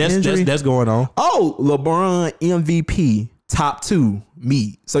MVP barring injury. That's going on. Oh, LeBron MVP top 2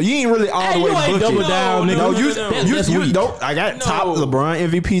 me. So you ain't really all Hey, the way you ain't booking. double down, nigga. No, you That's you weak. don't. I got top LeBron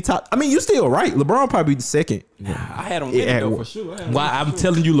MVP top. I mean, you still right. LeBron probably the second. I had him Yeah, winning though for sure. Why I'm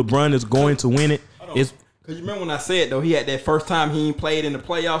telling you, LeBron is going to win it. It's Cause you remember when I said though, he had that first time he ain't played in the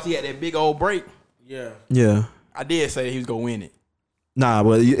playoffs. He had that big old break. Yeah. I did say he was gonna win it. Nah,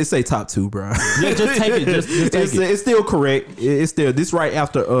 well, it say top 2, bro. yeah, just take it. Just take it. It's still correct. It's still this right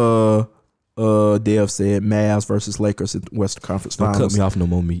after Dev said Mavs versus Lakers in Western Conference Don't Finals. cut me off no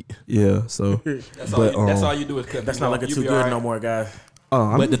more meat. Yeah, so That's but all you do is cut. That's me not off. looking You too be good all right. no more, guys.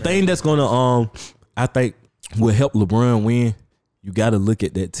 I But mean, the thing that's gonna I think will help LeBron win. You got to look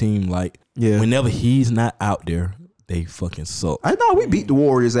at that team like whenever he's not out there, they fucking suck. I know we beat the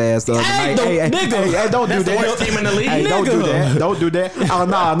Warriors ass the other night. Hey, don't do that. The worst team in the league. Hey, don't do that. Don't do that. Oh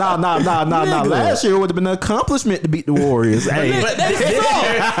no. Last year would have been an accomplishment to beat the Warriors. Hey, But this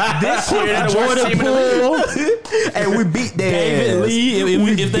year, the worst team in the league. and we beat their David ass.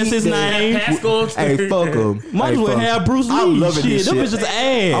 Lee, if that's his name. Pascal. Hey, fuck them. Might as well have Bruce Lee. I'm loving this Them shit. bitches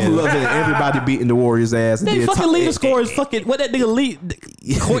ass. I'm loving everybody beating the Warriors ass. They fucking leading scorers. Fucking what that nigga Lee,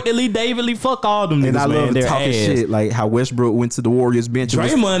 Courtney Lee, David Lee. Fuck all them niggas, And I man. love They're talking ass. shit like how Westbrook went to the Warriors bench. and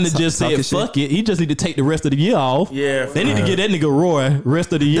was Draymond just talking said, "Fuck it." He just need to take the rest of the year off. Yeah. They need to get that nigga Roy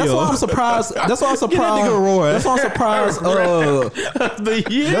rest of the year. That's why I'm surprised. That's why I'm surprised. nigga Roy. That's why I'm surprised. the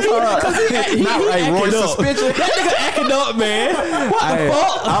year. That's why he Roy suspension. That nigga acting up, man. What the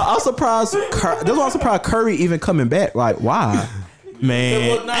fuck? I'm surprised. That's why I'm surprised Curry even coming back. Like, why?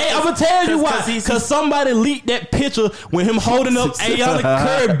 Man, hey, I'm gonna tell you why. Cause somebody leaked that picture with him holding up Aiyana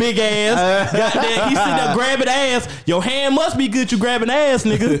Curry big ass. Goddamn, he sitting there grabbing ass. Your hand must be good. You grabbing ass,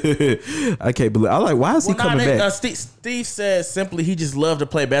 nigga. I can't believe. I'm like, why is he coming back? Steve said simply he just loved to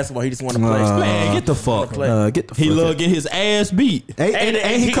play basketball. He just wanted to play. Man, get the fuck. Get the fuck. He love getting his ass beat. And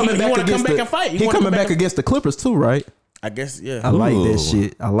he coming back against back and fight. He coming back against the Clippers too, right? I guess, yeah. I like that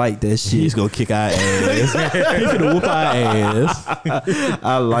shit. I like that shit. He's gonna kick our ass. He's gonna whoop our ass.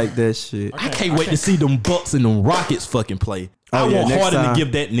 I like that shit. I can't wait to see them Bucks and them Rockets fucking play. I want next Harden time. to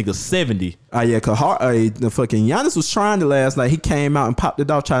give that nigga 70. Yeah, cause the fucking Giannis was trying to last night. He came out and popped it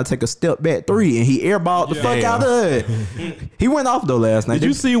off, trying to take a step back three, and he airballed the fuck out of it. He went off though last night. Did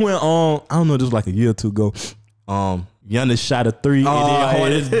you see when I don't know, this was like a year or two ago. Giannis shot a three and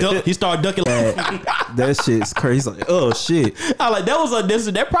then Harden he started ducking. That shit's crazy. He's like, oh shit. I like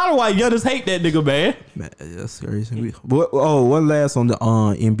that probably why Giannis hate that nigga, man. That's crazy. One last on the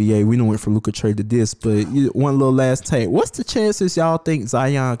NBA. We done went from Luka trade to this, but one little last take. What's the chances y'all think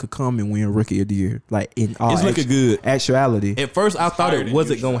Zion could come and win Rookie of the Year? Like in all It's looking good. Actuality. At first, I thought it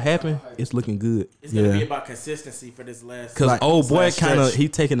wasn't gonna happen. It's looking good. It's going to be about consistency for this last. Cause old boy last kind of stretch. he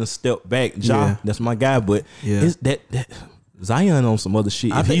taking a step back. Yeah. That's my guy, but it's that Zion on some other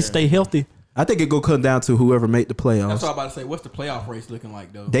shit. If he stay healthy, I think it go come down to whoever make the playoffs. That's what I'm about to say. What's the playoff race looking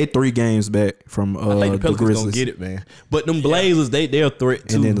like though? They 3 games back from I think the the Pelicans Grizzlies. gonna get it, man. But them Blazers, they're a threat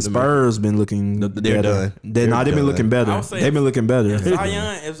too. And then the Spurs been looking They're better. done. They've been I looking better. would say They've been looking better.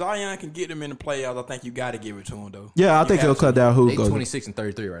 If Zion can get them in the playoffs, I think you got to give it to him though. Yeah, I think it'll cut down who They goes. 26 and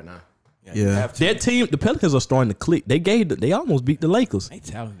 33 right now. You Yeah. have to. That team, the Pelicans are starting to click. They almost beat the Lakers. They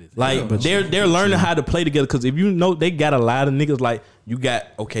talented. Like they're learning how to play together. Because if you know, they got a lot of niggas. Like you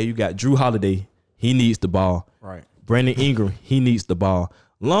got Drew Holiday. He needs the ball. Right. Brandon Ingram. He needs the ball.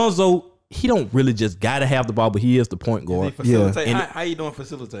 Lonzo. He don't really just gotta have the ball, but he is the point guard. Facilitate. And How you doing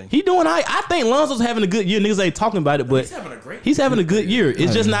facilitating? He doing. I think Lonzo's having a good year. Niggas ain't talking about it, but he's having a good year.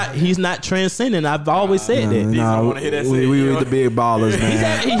 It's just not. He's not transcending. I've always said that. Nah, wanna hear that we shit. the big ballers,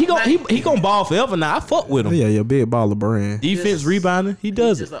 man. He gonna ball forever now. I fuck with him. Yeah, big baller brand. Defense, rebounding, he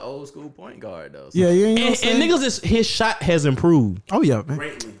does Just it. an old school point guard though. So Yeah, you know what I'm And saying? niggas, his shot has improved. Oh yeah,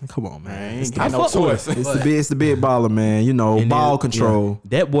 man. Come on, man. I ain't I got no fuck with choice. It's the big baller, man. You know, And ball then, control.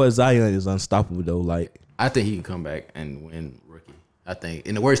 yeah, that boy Zion is unstoppable though. Like I think he can come back and win Rookie. I think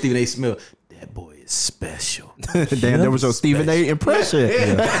in the words Stephen A. Smith, that boy is special. Damn, that was your Stephen A. impression.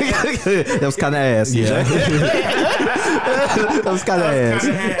 That was kind of ass. Yeah. That was kind of ass.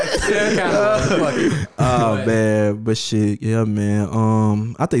 Oh man, but shit, yeah,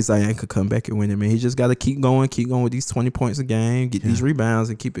 man. I think Zion could come back and win it, man. He just got to keep going with these 20 points a game, get these rebounds,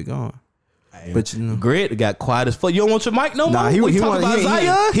 and keep it going. But you know, Greg got quiet as fuck. You don't want your mic no more? nah, he We want talking about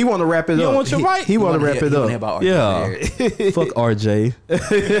Zion? he want to wrap it You up. don't want your mic? He want to wrap it up. Yeah. Fuck RJ.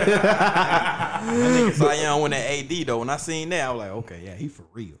 Zion won that AD though. When I seen that, I was like, okay, yeah, he for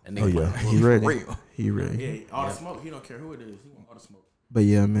real. Oh yeah, he ready. real. He ready. Yeah, all the smoke. He don't care who it is. He want all the smoke. But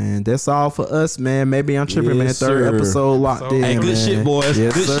yeah, man, that's all for us, man. Maybe I'm tripping, man. Yes, Third sir. episode locked in. Hey, good man. shit, boys.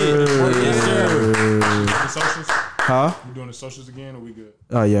 Yes, Good sir. shit. Yes, sir. The socials? Huh? We doing the socials again, or we good?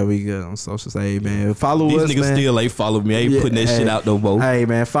 Oh yeah, we good on socials. Hey man, follow These us, niggas man. still ain't follow me. I ain't Yeah, putting that hey, shit out no more. Hey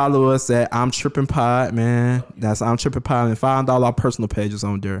man, follow us at I'm Tripping Pod, man. That's I'm Tripping Pod, and find all our personal pages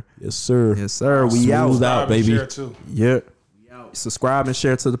on there. Yes, sir. Yes, sir. We Smooth out. out, baby. Share too. Yep. Subscribe and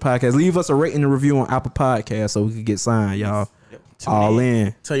share to the podcast. Leave us a rating and review on Apple Podcast so we can get signed, y'all. All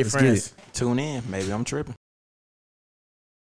in. Tell your Let's get friends. it. Tune in. Maybe I'm tripping.